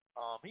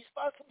 He's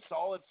fought some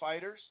solid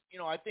fighters.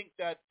 I think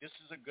that this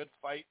is a good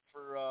fight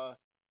for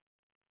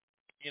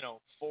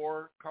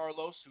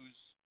Carlos, who's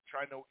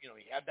trying to,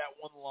 he had that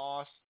one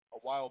loss a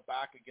while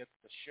back against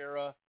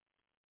Teixeira.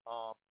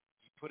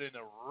 He put in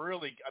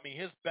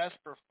his best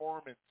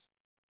performance,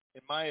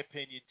 in my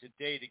opinion, to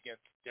date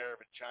against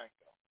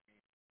Derevchenko.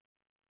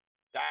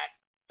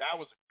 That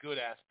was a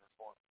good-ass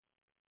performance.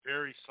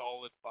 Very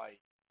solid fight.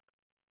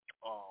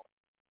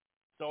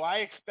 So I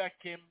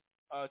expect him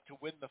to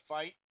win the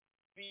fight.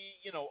 Be,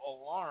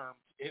 alarmed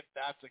if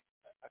that's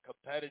a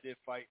competitive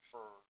fight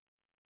for,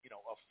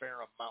 a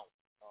fair amount.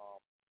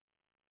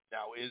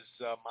 Now, is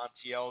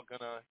Montiel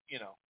gonna,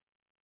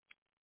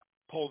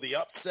 pull the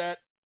upset?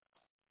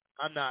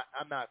 I'm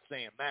not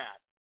saying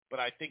that, but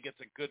I think it's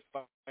a good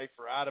fight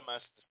for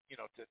Adames,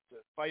 to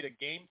fight a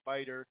game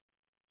fighter.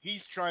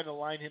 He's trying to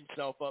line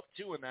himself up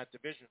too in that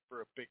division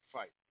for a big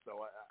fight.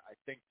 So I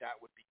think that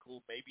would be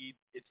cool. Maybe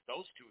it's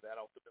those two that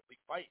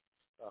ultimately fight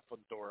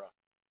Fundora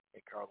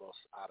and Carlos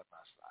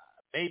Adames.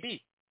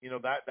 Maybe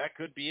that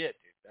could be it,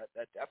 dude.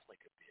 That definitely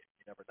could be it.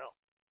 You never know.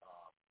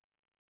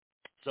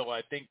 So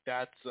I think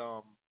that's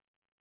a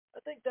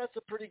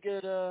pretty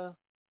good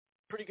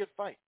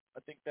fight. I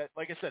think that,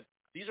 like I said,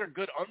 these are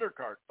good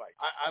undercard fights.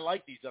 I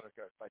like these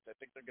undercard fights. I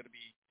think they're going to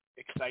be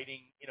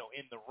exciting,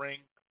 in the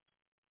ring.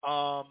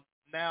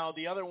 Now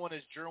the other one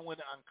is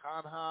Jerwin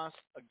Ancanjas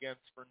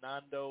against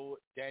Fernando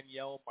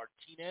Daniel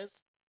Martinez,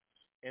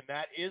 and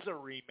that is a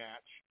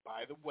rematch,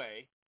 by the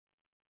way.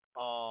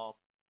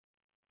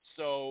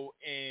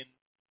 And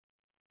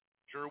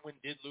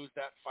Jerwin did lose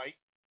that fight.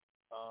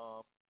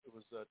 It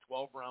was a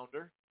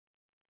 12-rounder.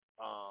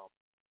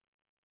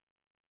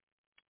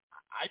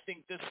 I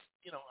think this,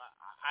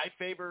 I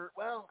favor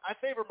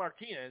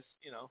Martinez,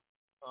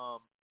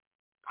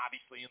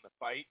 obviously in the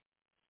fight.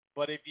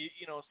 But if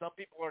some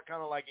people are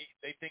kind of like,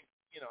 they think,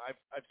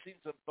 I've seen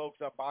some folks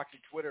on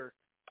boxing Twitter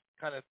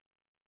kind of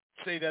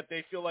say that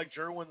they feel like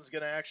Jerwin's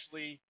going to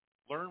actually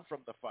learn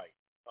from the fight.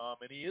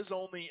 And he is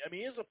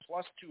a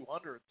plus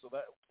 200, so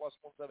that plus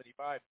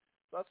 175.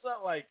 So that's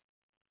not like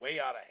way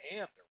out of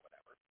hand or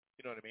whatever.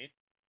 You know what I mean?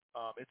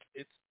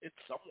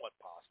 It's somewhat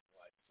possible,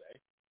 I'd say.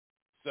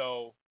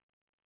 So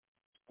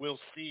we'll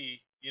see,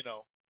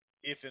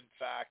 if in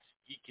fact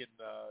he can,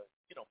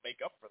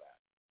 make up for that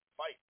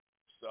fight.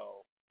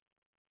 So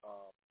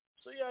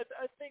yeah,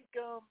 I think,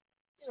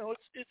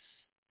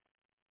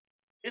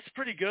 it's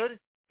pretty good.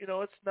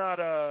 It's not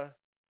I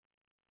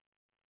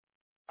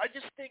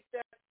just think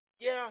that,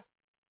 yeah,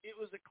 it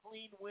was a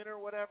clean win or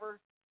whatever.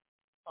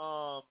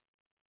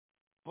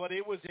 But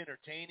it was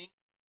entertaining.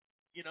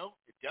 It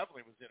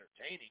definitely was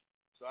entertaining.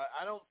 So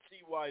I don't see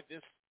why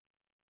this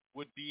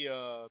would be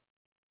a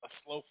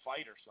slow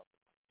fight or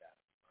something like that.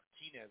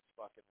 Martinez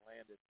fucking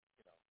landed,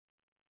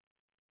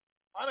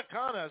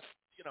 Anacondas,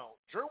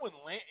 Jerwin,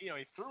 he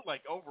threw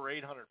like over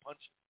 800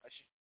 punches. I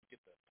should get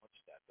the punch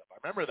stats up. I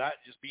remember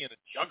that just being a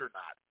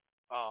juggernaut.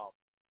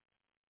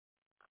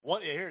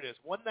 Here it is,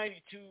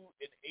 192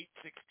 and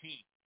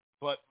 816.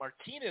 But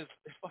Martinez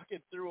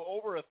fucking threw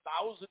over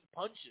 1,000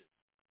 punches.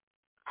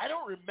 I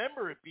don't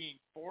remember it being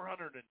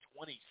 427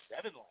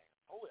 land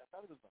I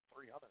thought it was the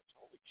 300s.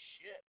 Holy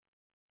shit.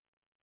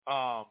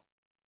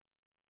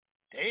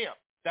 Damn.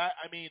 That,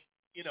 I mean,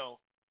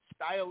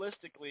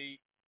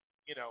 stylistically,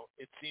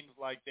 it seems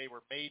like they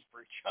were made for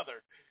each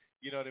other.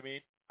 You know what I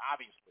mean?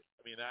 Obviously.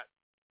 I mean,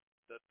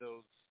 the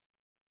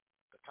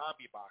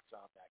combi box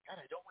on that. God,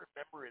 I don't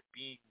remember it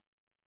being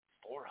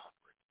 400.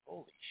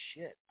 Holy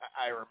shit.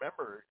 I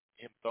remember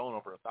him throwing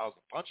over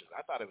 1,000 punches.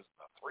 I thought it was in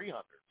the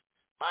 300s.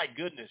 My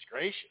goodness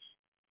gracious.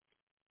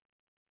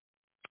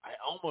 I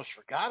almost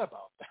forgot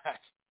about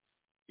that.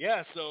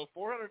 Yeah, so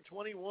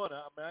 421.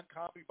 I'm on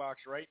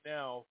CompuBox right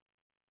now.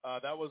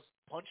 That was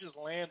punches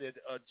landed,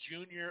 a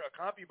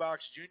CompuBox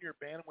junior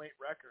bantamweight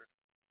record.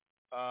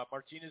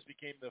 Martinez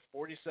became the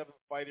 47th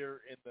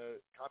fighter in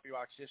the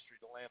CompuBox history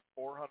to land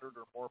 400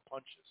 or more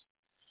punches.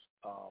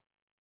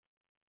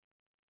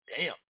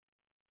 Damn.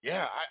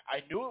 Yeah,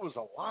 I knew it was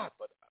a lot,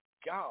 but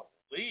golly.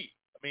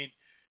 I mean,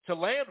 to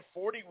land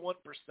 41%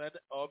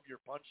 of your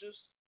punches,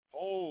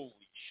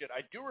 holy shit.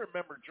 I do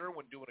remember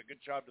Jerwin doing a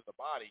good job to the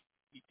body.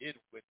 He did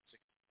with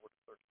 64 to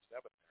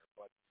 37 there.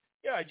 But,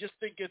 yeah, I just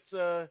think it's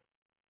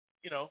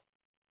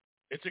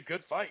it's a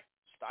good fight,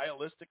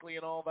 stylistically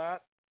and all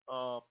that.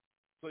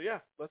 So,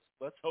 yeah,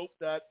 let's hope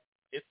that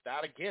it's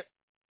that again.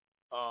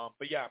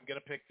 But, yeah, I'm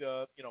going to pick,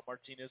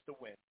 Martinez to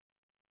win.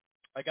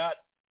 I got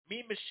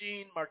Mean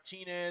Machine,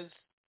 Martinez,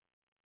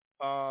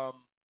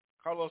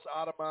 Carlos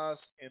Adamas,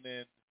 and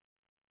then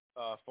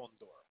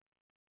Fondora.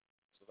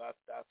 So that's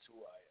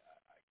who I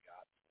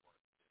got for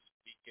this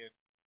weekend.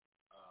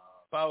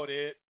 About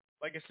it.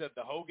 Like I said,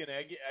 the Hogan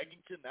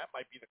Eggington, that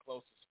might be the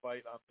closest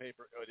fight on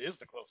paper. Oh, it is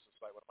the closest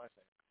fight. What am I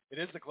saying?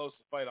 It is the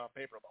closest fight on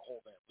paper of the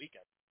whole damn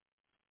weekend.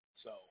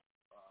 So,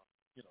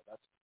 that's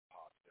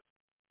positive.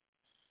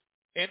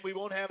 And we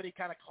won't have any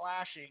kind of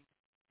clashing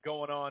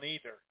going on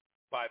either,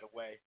 by the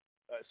way,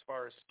 as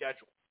far as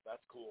schedules.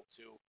 That's cool,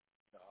 too.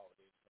 The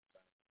holidays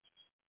sometimes it's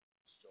just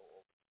so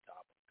over the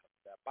top when it comes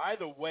to that. By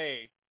the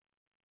way,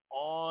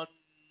 on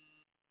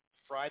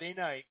Friday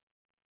night,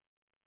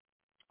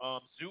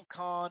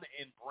 Zucon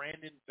and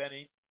Brandon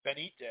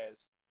Benitez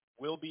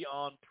will be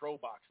on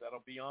ProBox.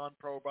 That'll be on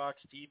ProBox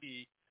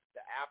TV.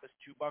 The app is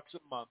 $2 a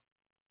month.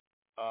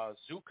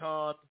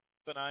 Zucon,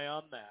 keep an eye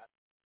on that,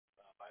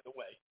 by the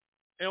way.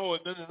 And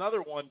then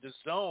another one,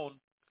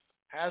 DAZN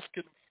has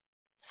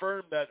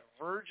confirmed that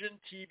Virgin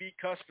TV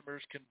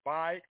customers can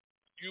buy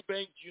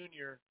Eubank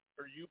Jr.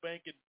 or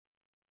Eubank and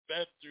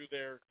Benn through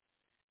their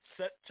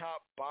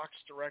set-top box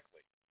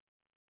directly.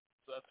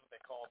 So that's what they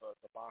call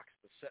the box,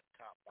 the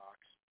set-top box.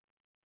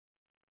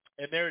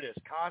 And there it is.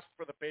 Cost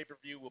for the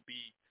pay-per-view will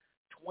be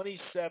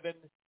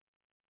 $27.98,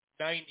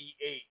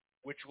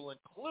 which will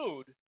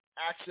include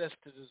access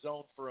to the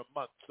zone for a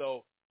month.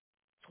 So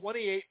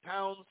 28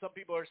 pounds, some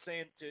people are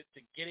saying to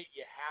get it,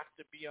 you have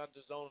to be on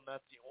the zone, and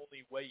that's the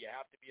only way. You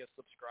have to be a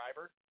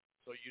subscriber.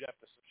 So you'd have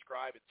to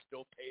subscribe and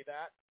still pay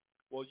that.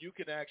 Well, you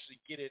can actually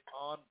get it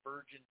on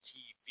Virgin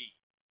TV.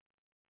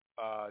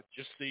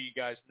 Just so you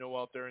guys know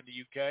out there in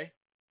the UK,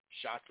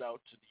 shouts out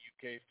to the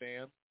UK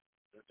fans.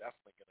 They're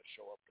definitely going to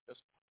show up for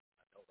this one.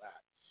 I know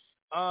that.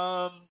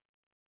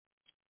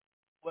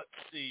 Let's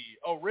see.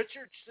 Oh,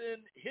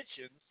 Richardson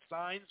Hitchens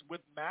signs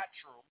with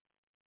Matchroom.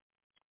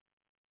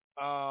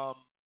 I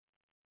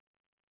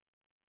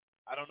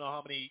don't know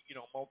how many,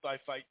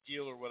 multi-fight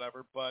deal or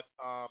whatever, but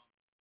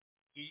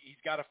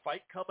he's got a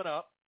fight coming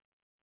up.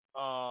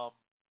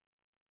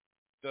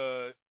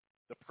 The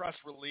press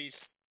release,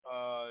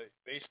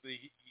 basically,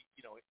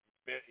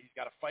 he's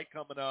got a fight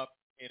coming up,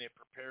 and it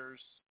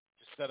prepares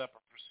to set up a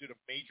pursuit of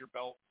major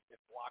belts in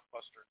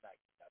Blockbuster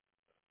Night. That's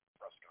the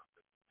press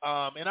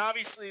conference. And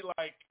obviously,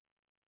 like,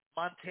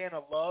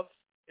 Montana Love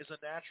is a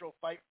natural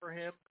fight for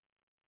him.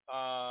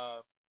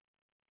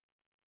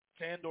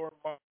 Sandor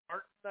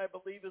Martin, I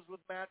believe, is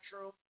with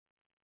Matchroom.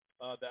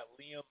 That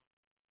Liam,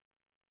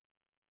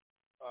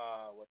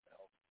 what the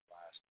hell is his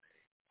last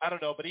name? I don't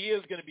know, but he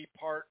is going to be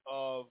part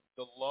of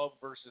the Love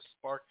versus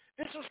Spark.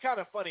 This was kind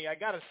of funny. I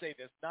got to say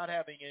this, not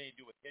having anything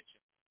to do with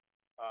Hitchens.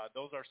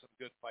 Those are some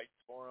good fights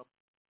for him.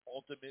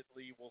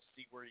 Ultimately, we'll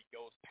see where he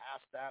goes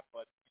past that,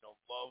 but,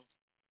 Love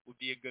would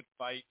be a good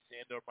fight.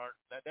 Sandor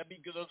Martin, that'd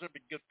be good. Those would be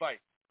good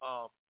fights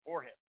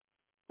for him.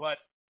 But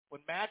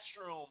when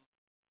Matchroom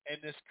and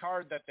this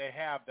card that they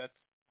have, that's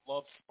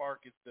Love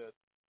Spark, is the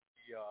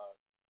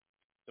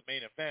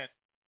main event,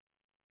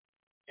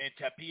 and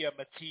Tapia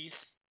Matisse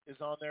is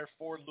on there.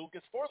 Ford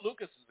Lucas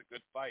is a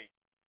good fight,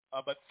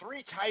 but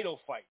 3 title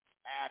fights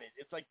added.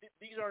 It's like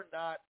these are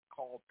not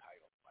called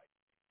title fights.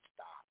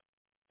 Stop.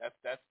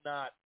 That's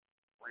not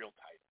real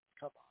titles.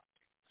 Come on.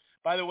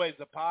 By the way,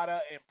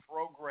 Zapata and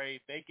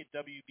Prograis vacant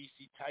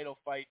WBC title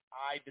fight.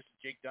 This is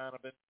Jake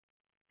Donovan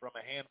from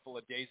a handful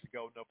of days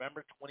ago,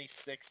 November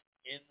 26th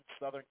in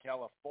Southern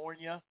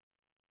California.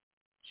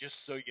 Just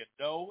so you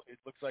know, it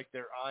looks like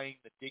they're eyeing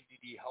the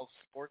Dignity Health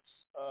Sports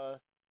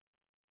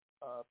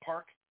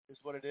Park is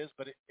what it is,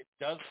 but it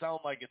does sound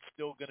like it's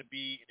still going to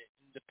be an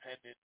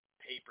independent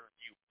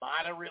pay-per-view,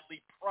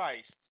 moderately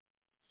priced,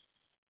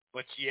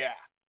 but yeah.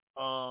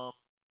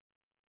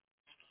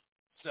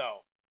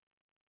 So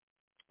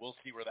we'll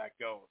see where that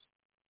goes.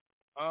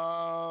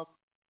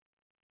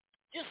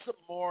 Just some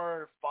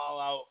more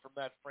fallout from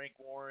that Frank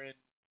Warren,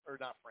 or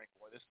not Frank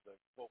Warren. This is the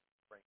quote from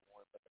Frank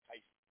Warren, but the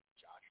Tyson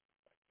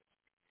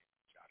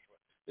Joshua.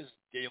 This is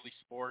Daily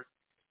Sport.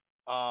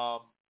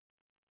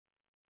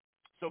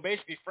 So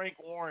basically, Frank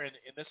Warren,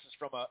 and this is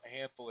from a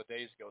handful of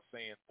days ago,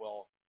 saying,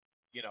 well,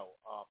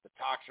 the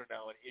talks are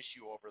now an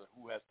issue over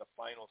who has the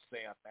final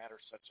say on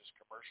matters such as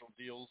commercial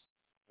deals.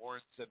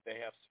 Warren said they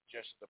have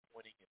suggestions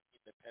appointing an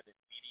independent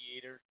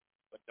mediator,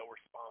 but no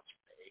response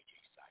from the AJ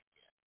side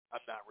yet.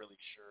 I'm not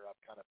really sure. I've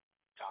kind of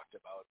talked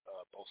about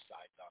both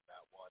sides on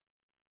that one.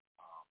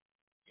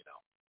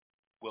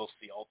 We'll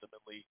see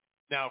ultimately.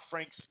 Now,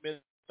 Frank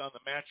Smith on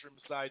the Matchroom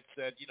side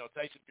said,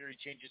 Tyson Fury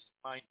changes his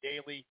mind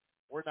daily.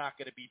 We're not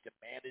going to be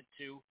demanded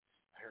to.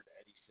 I heard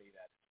Eddie say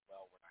that as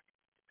well. We're not going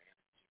to be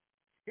demanded to.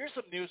 Here's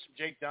some news from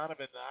Jake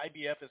Donovan. The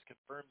IBF has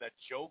confirmed that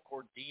Joe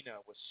Cordina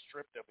was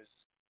stripped of his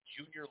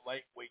junior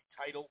lightweight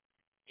title.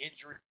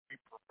 Injury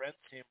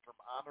prevents him from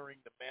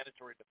honoring the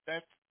mandatory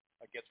defense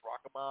against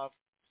Rakhimov.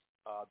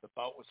 The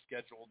bout was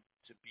scheduled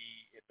to be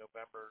in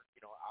November,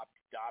 Abu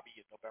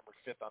Dhabi in November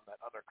 5th on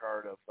that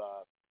undercard of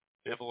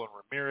Bivol and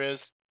Ramirez.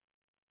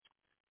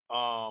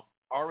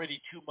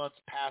 Already 2 months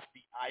past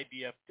the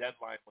IBF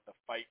deadline when the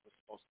fight was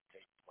supposed to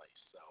take place.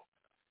 So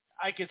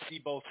I can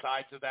see both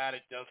sides of that.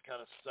 It does kind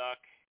of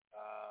suck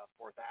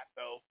for that,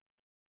 though.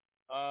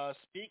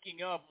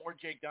 Speaking of more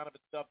Jake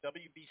Donovan stuff,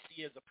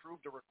 WBC has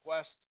approved a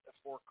request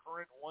for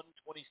current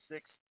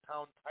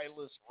 126-pound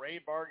titleist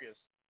Ray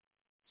Vargas,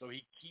 so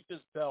he keep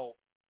his belt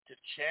to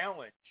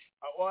challenge.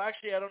 Well,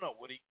 actually, I don't know.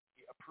 Would he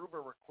approve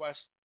a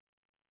request?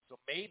 So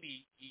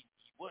maybe he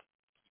would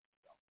keep his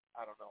belt.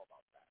 I don't know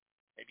about that.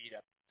 Maybe he'd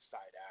have to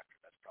decide after.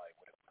 That's probably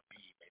what it would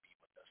be. Maybe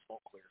when the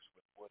smoke clears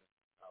with Wood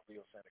and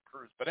Leo Santa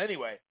Cruz. But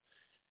anyway,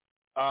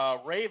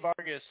 Ray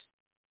Vargas,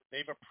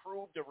 they've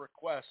approved a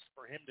request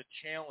for him to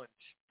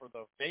challenge for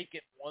the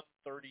vacant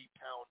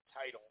 130-pound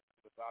title.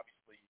 It was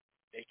obviously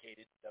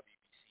vacated in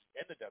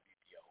WBC and the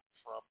WBO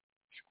from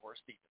Shakur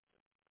Stevenson.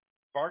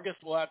 Vargas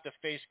will have to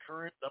face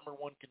current number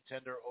one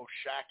contender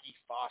O'Shaquie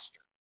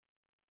Foster.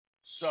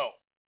 So,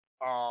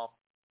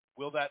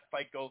 will that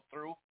fight go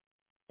through?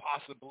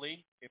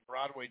 Possibly. In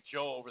Broadway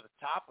Joe, over the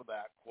top of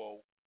that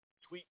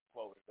tweet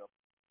quoted him.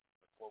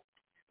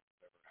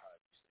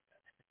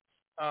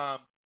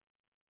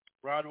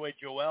 Broadway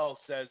Joel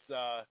says,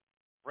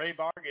 Ray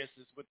Vargas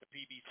is with the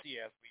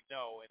PBC, as we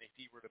know, and if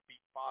he were to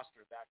beat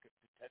Foster, that could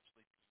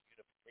potentially be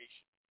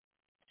unification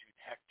between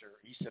Hector.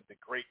 He said the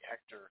great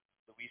Hector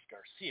Luis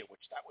Garcia,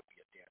 which that would be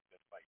a damn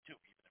good fight, too.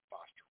 Even if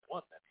Foster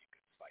won, that'd be a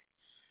good fight.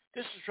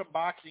 This is from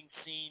Boxing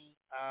Scene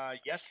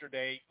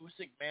yesterday.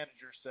 Usyk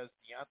manager says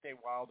Deontay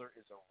Wilder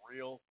is a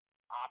real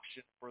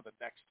option for the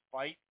next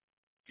fight.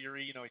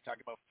 Fury, he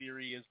talked about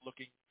Fury is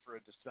looking for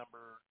a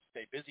December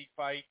stay busy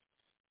fight.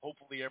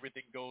 Hopefully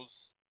everything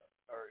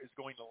is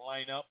going to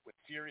line up with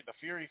the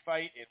Fury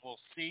fight, and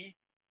we'll see.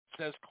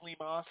 Says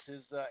Klimas,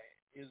 his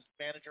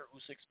manager,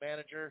 Usyk's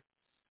manager.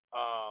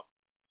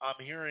 I'm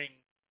hearing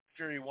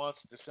Fury wants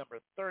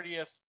December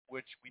 30th,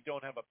 which we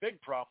don't have a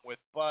big problem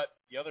with, but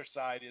the other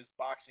side is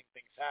boxing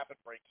things happen,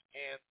 breaking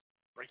hands,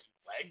 breaking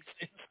legs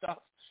and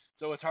stuff.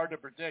 So it's hard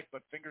to predict,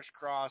 but fingers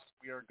crossed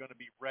we are going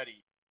to be ready.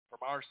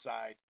 From our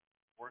side,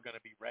 we're going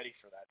to be ready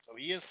for that. So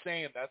he is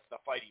saying that's the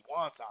fight he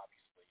wants,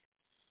 obviously.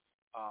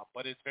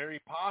 But it's very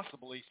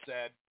possible, he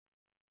said,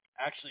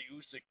 actually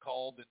Usyk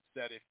called and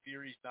said if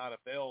Fury's not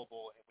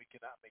available and we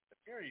cannot make the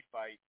Fury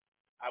fight,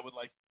 I would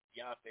like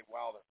Deontay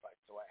Wilder fight.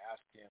 So I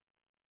asked him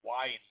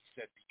why, and he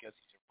said because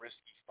he's a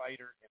risky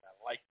fighter, and I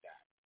like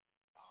that.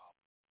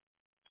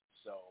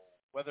 So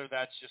whether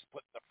that's just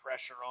putting the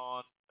pressure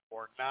on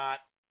or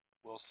not,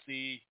 we'll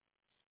see.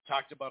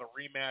 Talked about a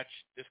rematch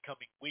this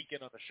coming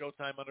weekend on the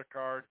Showtime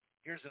undercard.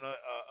 Here's a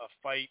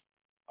fight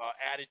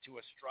added to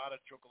a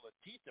Estrada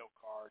Chocolatito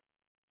card.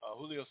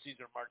 Julio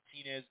Cesar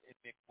Martinez and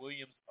Nick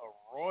Williams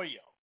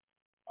Arroyo,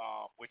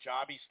 which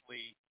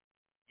obviously,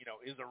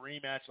 is a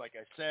rematch. Like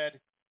I said,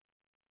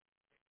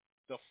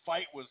 the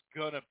fight was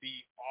gonna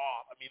be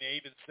off. I mean, they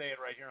even say it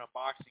right here on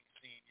Boxing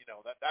Scene.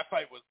 That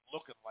fight was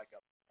looking like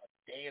a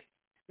dandy,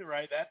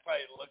 right? That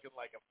fight looking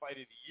like a fight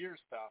of the year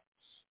stuff.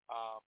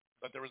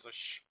 But there was a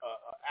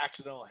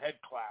accidental head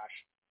clash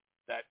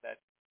that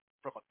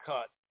from a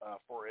cut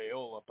for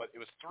Aola. But it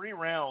was 3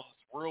 rounds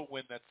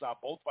whirlwind that saw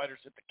both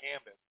fighters hit the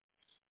canvas.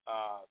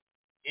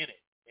 In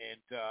it,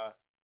 and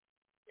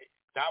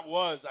that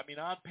was,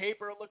 on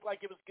paper it looked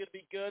like it was going to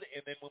be good, and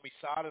then when we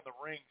saw it in the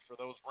ring for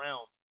those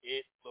rounds,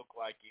 it looked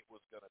like it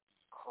was going to be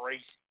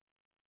crazy.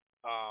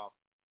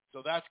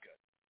 So that's good.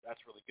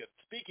 That's really good.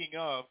 Speaking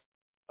of,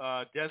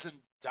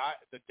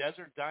 the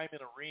Desert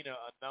Diamond Arena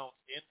announced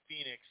in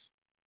Phoenix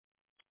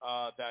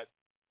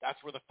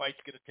that's where the fight's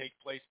going to take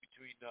place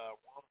between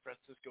Juan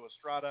Francisco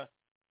Estrada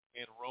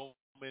and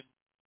Roman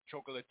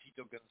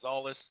Chocolatito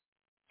Gonzalez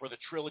for the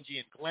trilogy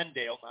in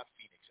Glendale, not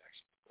Phoenix,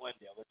 actually.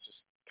 Glendale, that's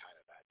just kind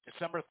of that.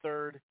 December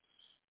 3rd,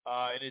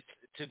 and it's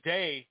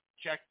today.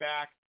 Check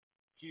back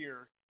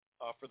here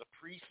for the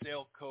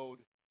pre-sale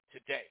code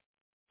today.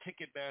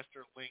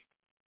 Ticketmaster link.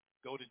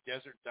 Go to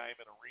Desert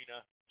Diamond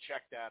Arena.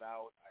 Check that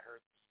out. I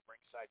heard the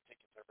ringside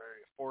tickets are very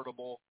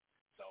affordable.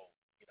 So,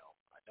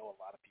 I know a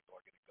lot of people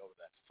are going to go to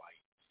that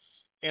fight.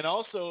 And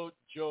also,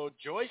 Joe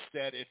Joyce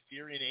said if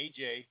Fury and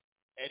AJ,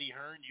 Eddie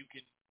Hearn, you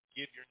can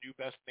give your new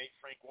best mate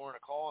Frank Warren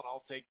a call, and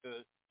I'll take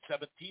the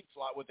 17th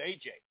slot with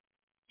AJ.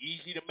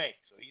 Easy to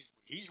make. So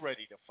he's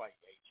ready to fight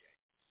AJ.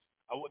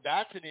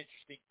 That's an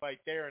interesting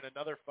fight there, and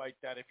another fight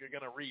that if you're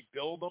going to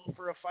rebuild them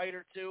for a fight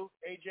or two,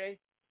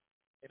 AJ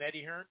and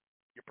Eddie Hearn,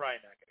 you're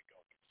probably not going to go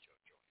against Joe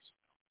Joyce.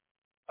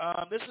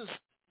 This is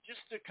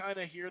just to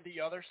kind of hear the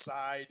other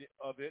side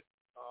of it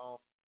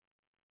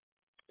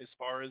as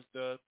far as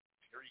the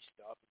Fury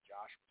stuff and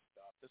Joshua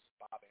stuff. This is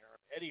Bob Arum.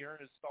 Eddie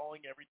Hearn is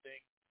stalling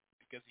everything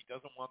because he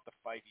doesn't want the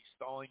fight. He's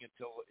stalling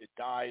until it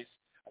dies.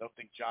 I don't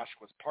think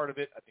Joshua's part of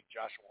it. I think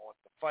Joshua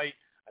wants the fight.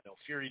 I know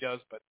Fury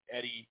does, but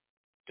Eddie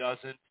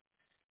doesn't.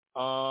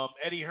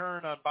 Eddie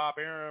Hearn on Bob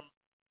Arum,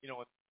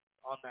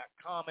 on that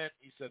comment,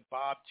 he said,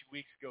 Bob 2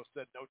 weeks ago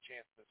said no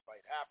chance this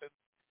fight happens.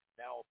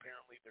 Now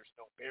apparently there's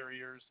no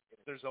barriers.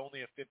 There's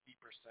only a 50%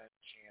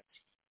 chance he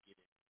can get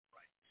it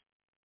right.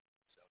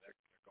 So they're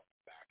going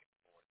back and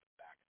forth and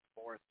back and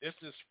forth. This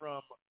is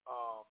from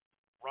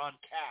Ron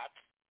Katz.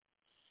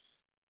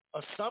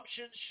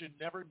 Assumptions should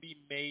never be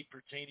made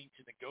pertaining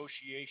to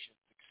negotiations,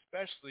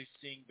 especially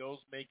seeing those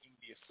making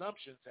the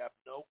assumptions have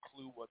no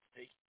clue what's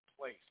taking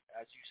place.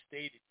 As you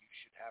stated, you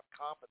should have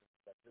confidence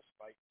that this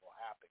fight will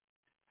happen.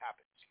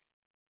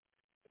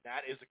 And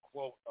that is a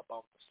quote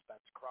about the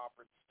Spence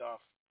Crawford stuff.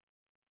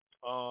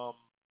 I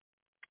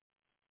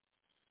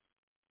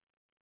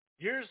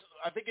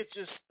think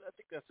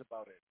that's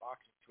about it.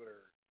 Boxing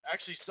Twitter.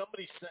 Actually,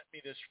 somebody sent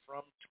me this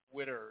from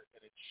Twitter,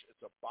 and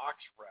it's a box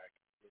rec.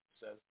 It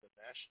says the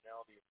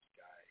nationality of this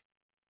guy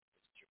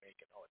is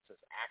Jamaican. Oh, it says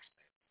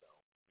Axeman, so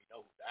we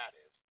know who that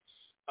is.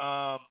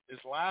 His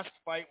last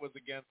fight was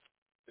against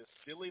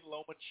Vasily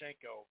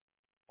Lomachenko.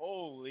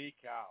 Holy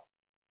cow.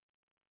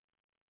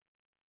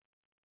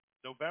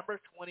 November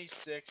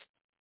 26th,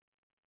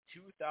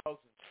 2016.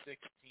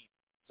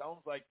 Sounds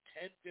like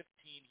 10-15.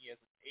 He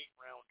has an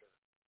 8-rounder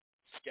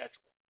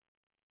scheduled.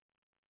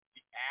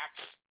 The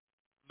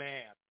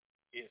Axeman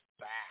is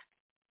back.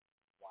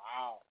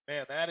 Wow.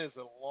 Man, that is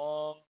a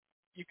long,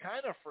 you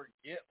kind of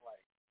forget,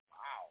 like,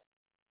 wow.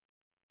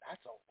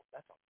 That's a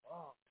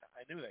long time.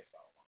 I knew they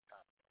fought a long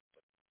time ago,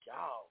 but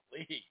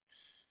golly.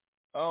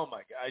 Oh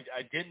my God.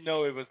 I didn't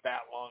know it was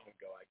that long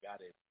ago. I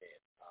got to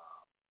admit.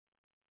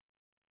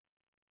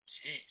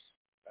 Jeez.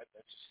 That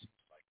just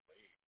seems like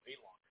way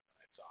longer than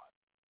I thought.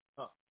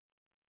 Huh.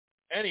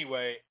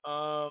 Anyway,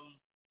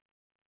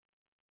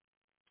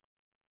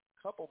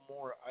 couple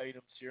more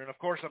items here. And of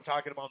course I'm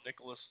talking about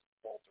Nicholas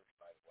Walters,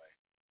 by the way.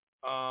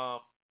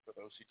 For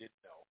those who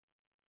didn't know.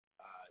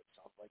 It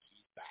sounds like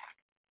he's back.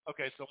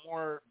 Okay, so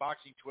more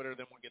boxing Twitter,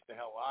 then we'll get the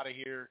hell out of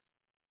here.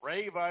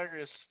 Ray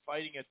Vargas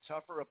fighting a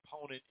tougher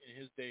opponent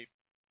in his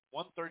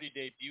 130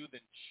 debut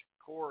than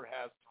Shakur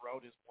has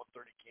throughout his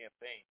 130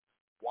 campaign.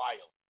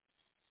 Wild.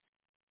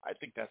 I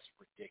think that's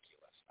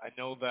ridiculous. I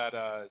know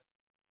that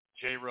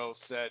J-Ro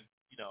said,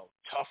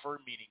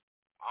 tougher, meaning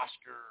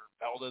Oscar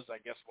Valdez,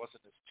 I guess,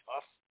 wasn't as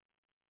tough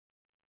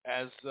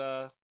as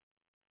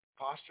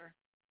Posture,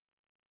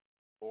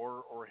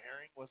 or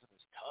Herring wasn't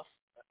as tough.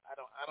 I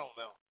don't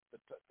know.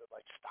 But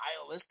like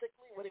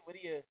stylistically, what do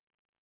you?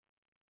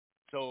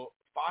 So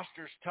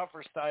Foster's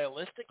tougher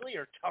stylistically,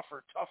 or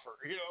tougher?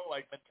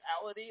 Like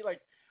mentality.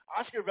 Like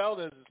Oscar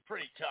Valdez is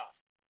pretty tough,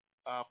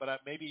 but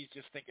maybe he's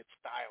just thinking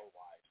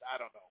style-wise. I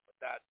don't know, but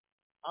that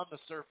on the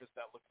surface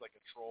that looks like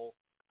a troll.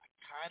 I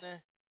kind of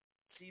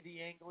see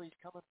the angle he's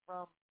coming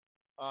from.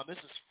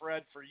 This is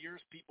Fred. For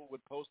years, people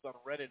would post on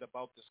Reddit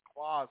about this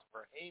clause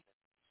where Heyman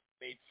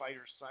made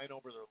fighters sign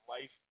over their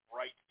life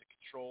rights to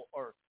control,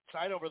 or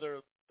sign over their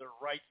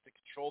rights to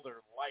control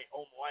their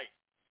own life.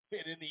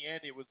 And in the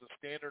end, it was a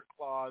standard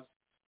clause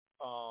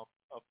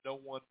of no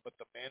one but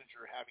the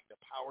manager having the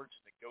power to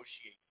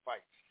negotiate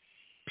fights.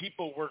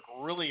 People work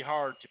really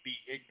hard to be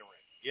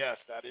ignorant. Yes,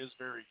 that is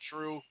very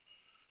true.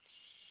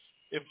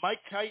 If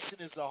Mike Tyson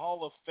is a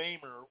Hall of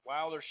Famer,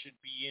 Wilder should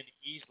be in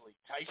easily.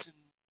 Tyson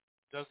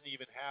doesn't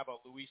even have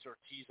a Luis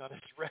Ortiz on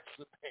his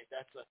resume.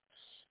 That's a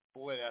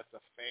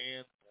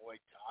fanboy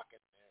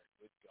talking there.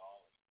 Good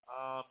golly.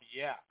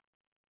 Yeah.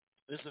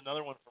 This is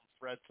another one from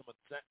Fred. Someone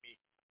sent me.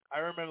 I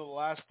remember the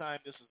last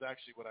time, this is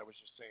actually what I was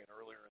just saying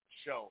earlier in the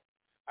show.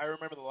 I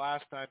remember the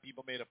last time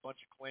people made a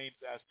bunch of claims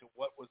as to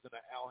what was in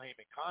an Al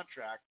Heyman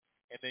contract,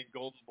 and then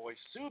Golden Boy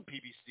sued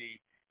PBC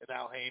and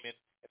Al Heyman,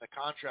 and the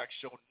contract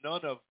showed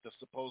none of the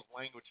supposed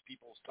language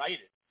people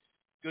cited.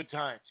 Good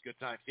times.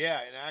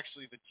 Yeah, and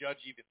actually the judge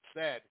even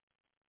said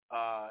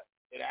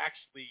it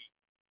actually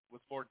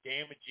was more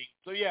damaging.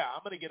 So, yeah,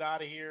 I'm going to get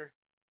out of here.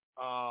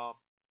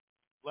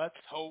 Let's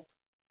hope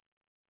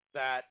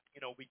that,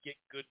 we get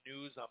good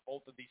news on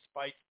both of these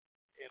fights.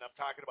 And I'm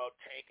talking about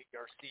Tank and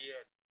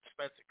Garcia and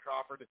Spence and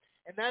Crawford.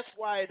 And that's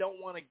why I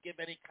don't want to give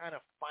any kind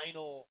of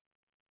final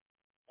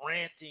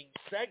ranting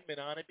segment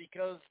on it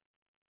because,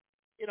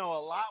 a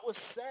lot was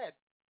said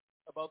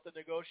about the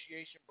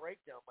negotiation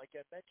breakdown, like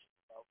I mentioned,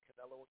 about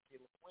Canelo and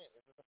Caleb Plant,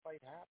 and then the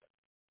fight happened.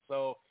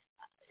 So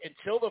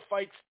until the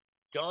fight's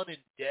done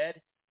and dead,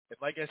 and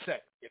like I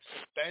said, if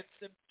Spence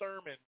and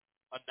Thurman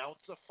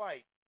announce a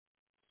fight,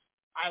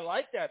 I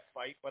like that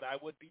fight, but I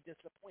would be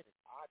disappointed,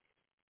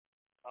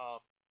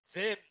 obviously.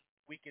 Then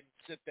we can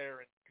sit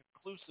there and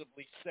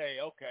conclusively say,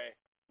 okay,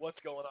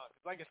 what's going on?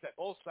 Because like I said,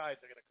 both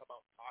sides are going to come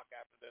out and talk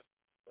after this.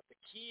 But the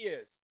key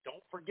is,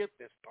 don't forget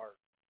this part.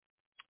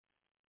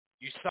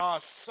 You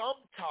saw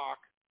some talk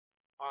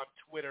on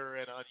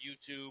Twitter and on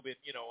YouTube and,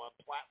 on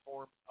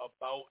platforms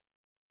about,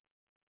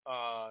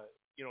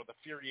 the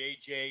Fury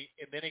AJ,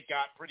 and then it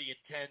got pretty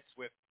intense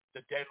with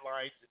the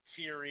deadlines and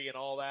Fury and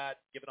all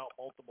that, giving out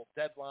multiple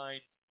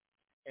deadlines.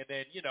 And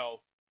then,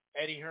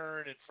 Eddie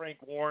Hearn and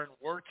Frank Warren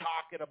were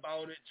talking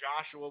about it.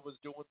 Joshua was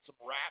doing some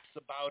raps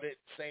about it,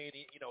 saying,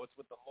 it's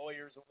with the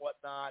lawyers and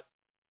whatnot.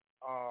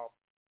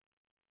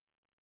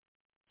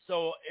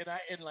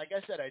 And like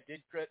I said, I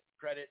did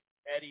credit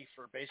Eddie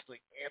for basically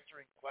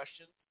answering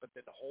questions, but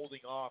then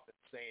holding off and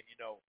saying,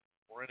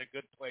 we're in a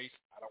good place.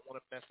 I don't want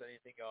to mess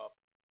anything up,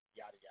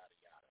 yada, yada,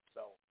 yada.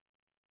 So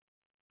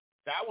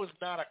that was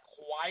not a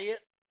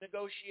quiet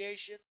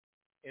negotiation,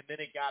 and then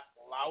it got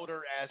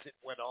louder as it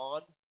went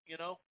on,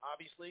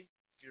 obviously.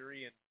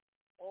 Fury and,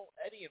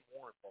 Eddie and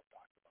Warren both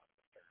talked about it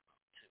a fair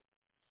amount, too.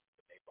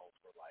 And they both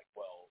were like,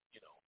 well,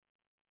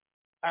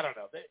 I don't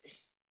know.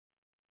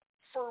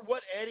 For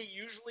what Eddie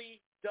usually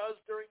does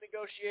during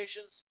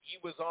negotiations, he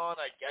was on,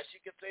 I guess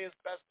you could say, his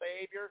best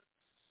behavior.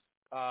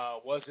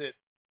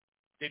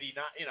 Did he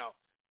not,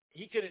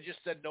 he could have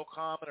just said no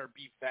comment or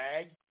be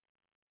vague.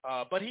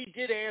 But he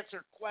did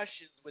answer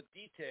questions with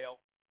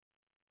detail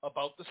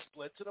about the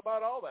splits and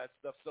about all that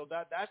stuff. So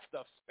that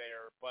stuff's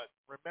fair. But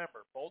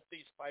remember, both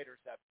these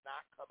fighters have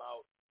not come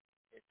out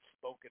and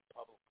spoken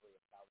publicly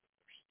about it.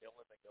 They're still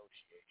in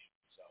negotiations.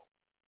 So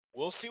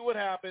we'll see what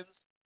happens.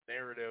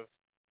 Narrative,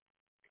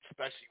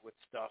 especially with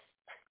stuff,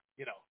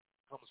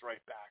 comes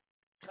right back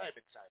time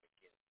and time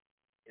again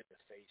in the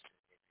face.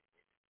 And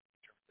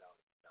it turns out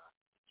it's not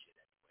legit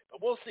anyway.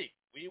 But we'll see.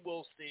 We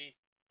will see.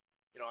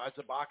 As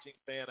a boxing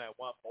fan, I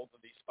want both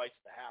of these fights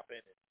to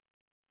happen.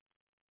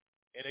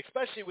 And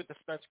especially with the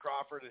Spence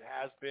Crawford, it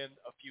has been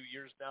a few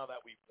years now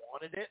that we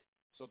wanted it.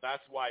 So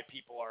that's why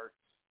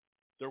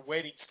they're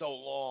waiting so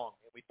long.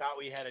 And we thought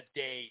we had a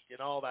date and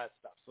all that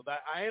stuff. So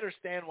that I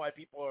understand why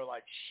people are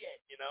like,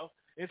 shit,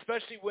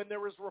 especially when there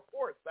was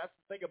reports. That's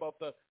the thing about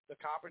the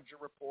Coppinger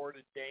report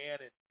and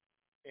Dan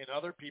and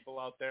other people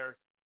out there.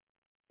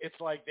 It's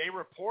like they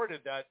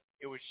reported that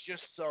it was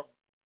just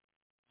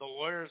the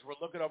lawyers were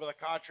looking over the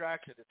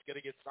contract and it's going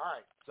to get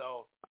signed.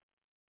 So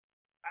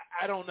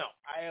I don't know.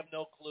 I have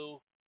no clue.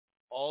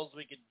 All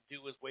we can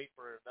do is wait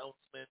for an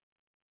announcement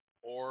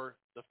or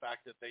the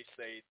fact that they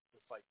say the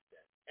fight's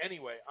dead.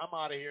 Anyway, I'm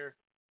out of here.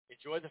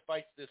 Enjoy the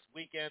fights this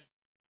weekend,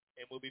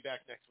 and we'll be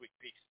back next week.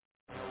 Peace.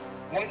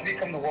 Once you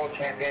become the world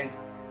champion,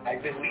 I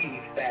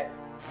believe that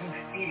you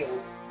feel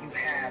you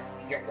have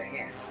the upper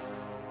hand.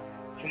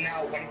 So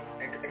now,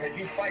 as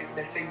you fight,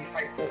 let's say you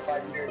fight 4 or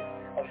 5 years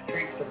of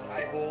straight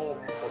survival,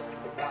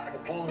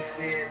 the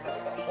bullshit,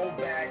 the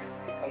holdback,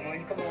 and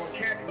when you become a world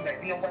champion, you're like,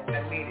 you know what?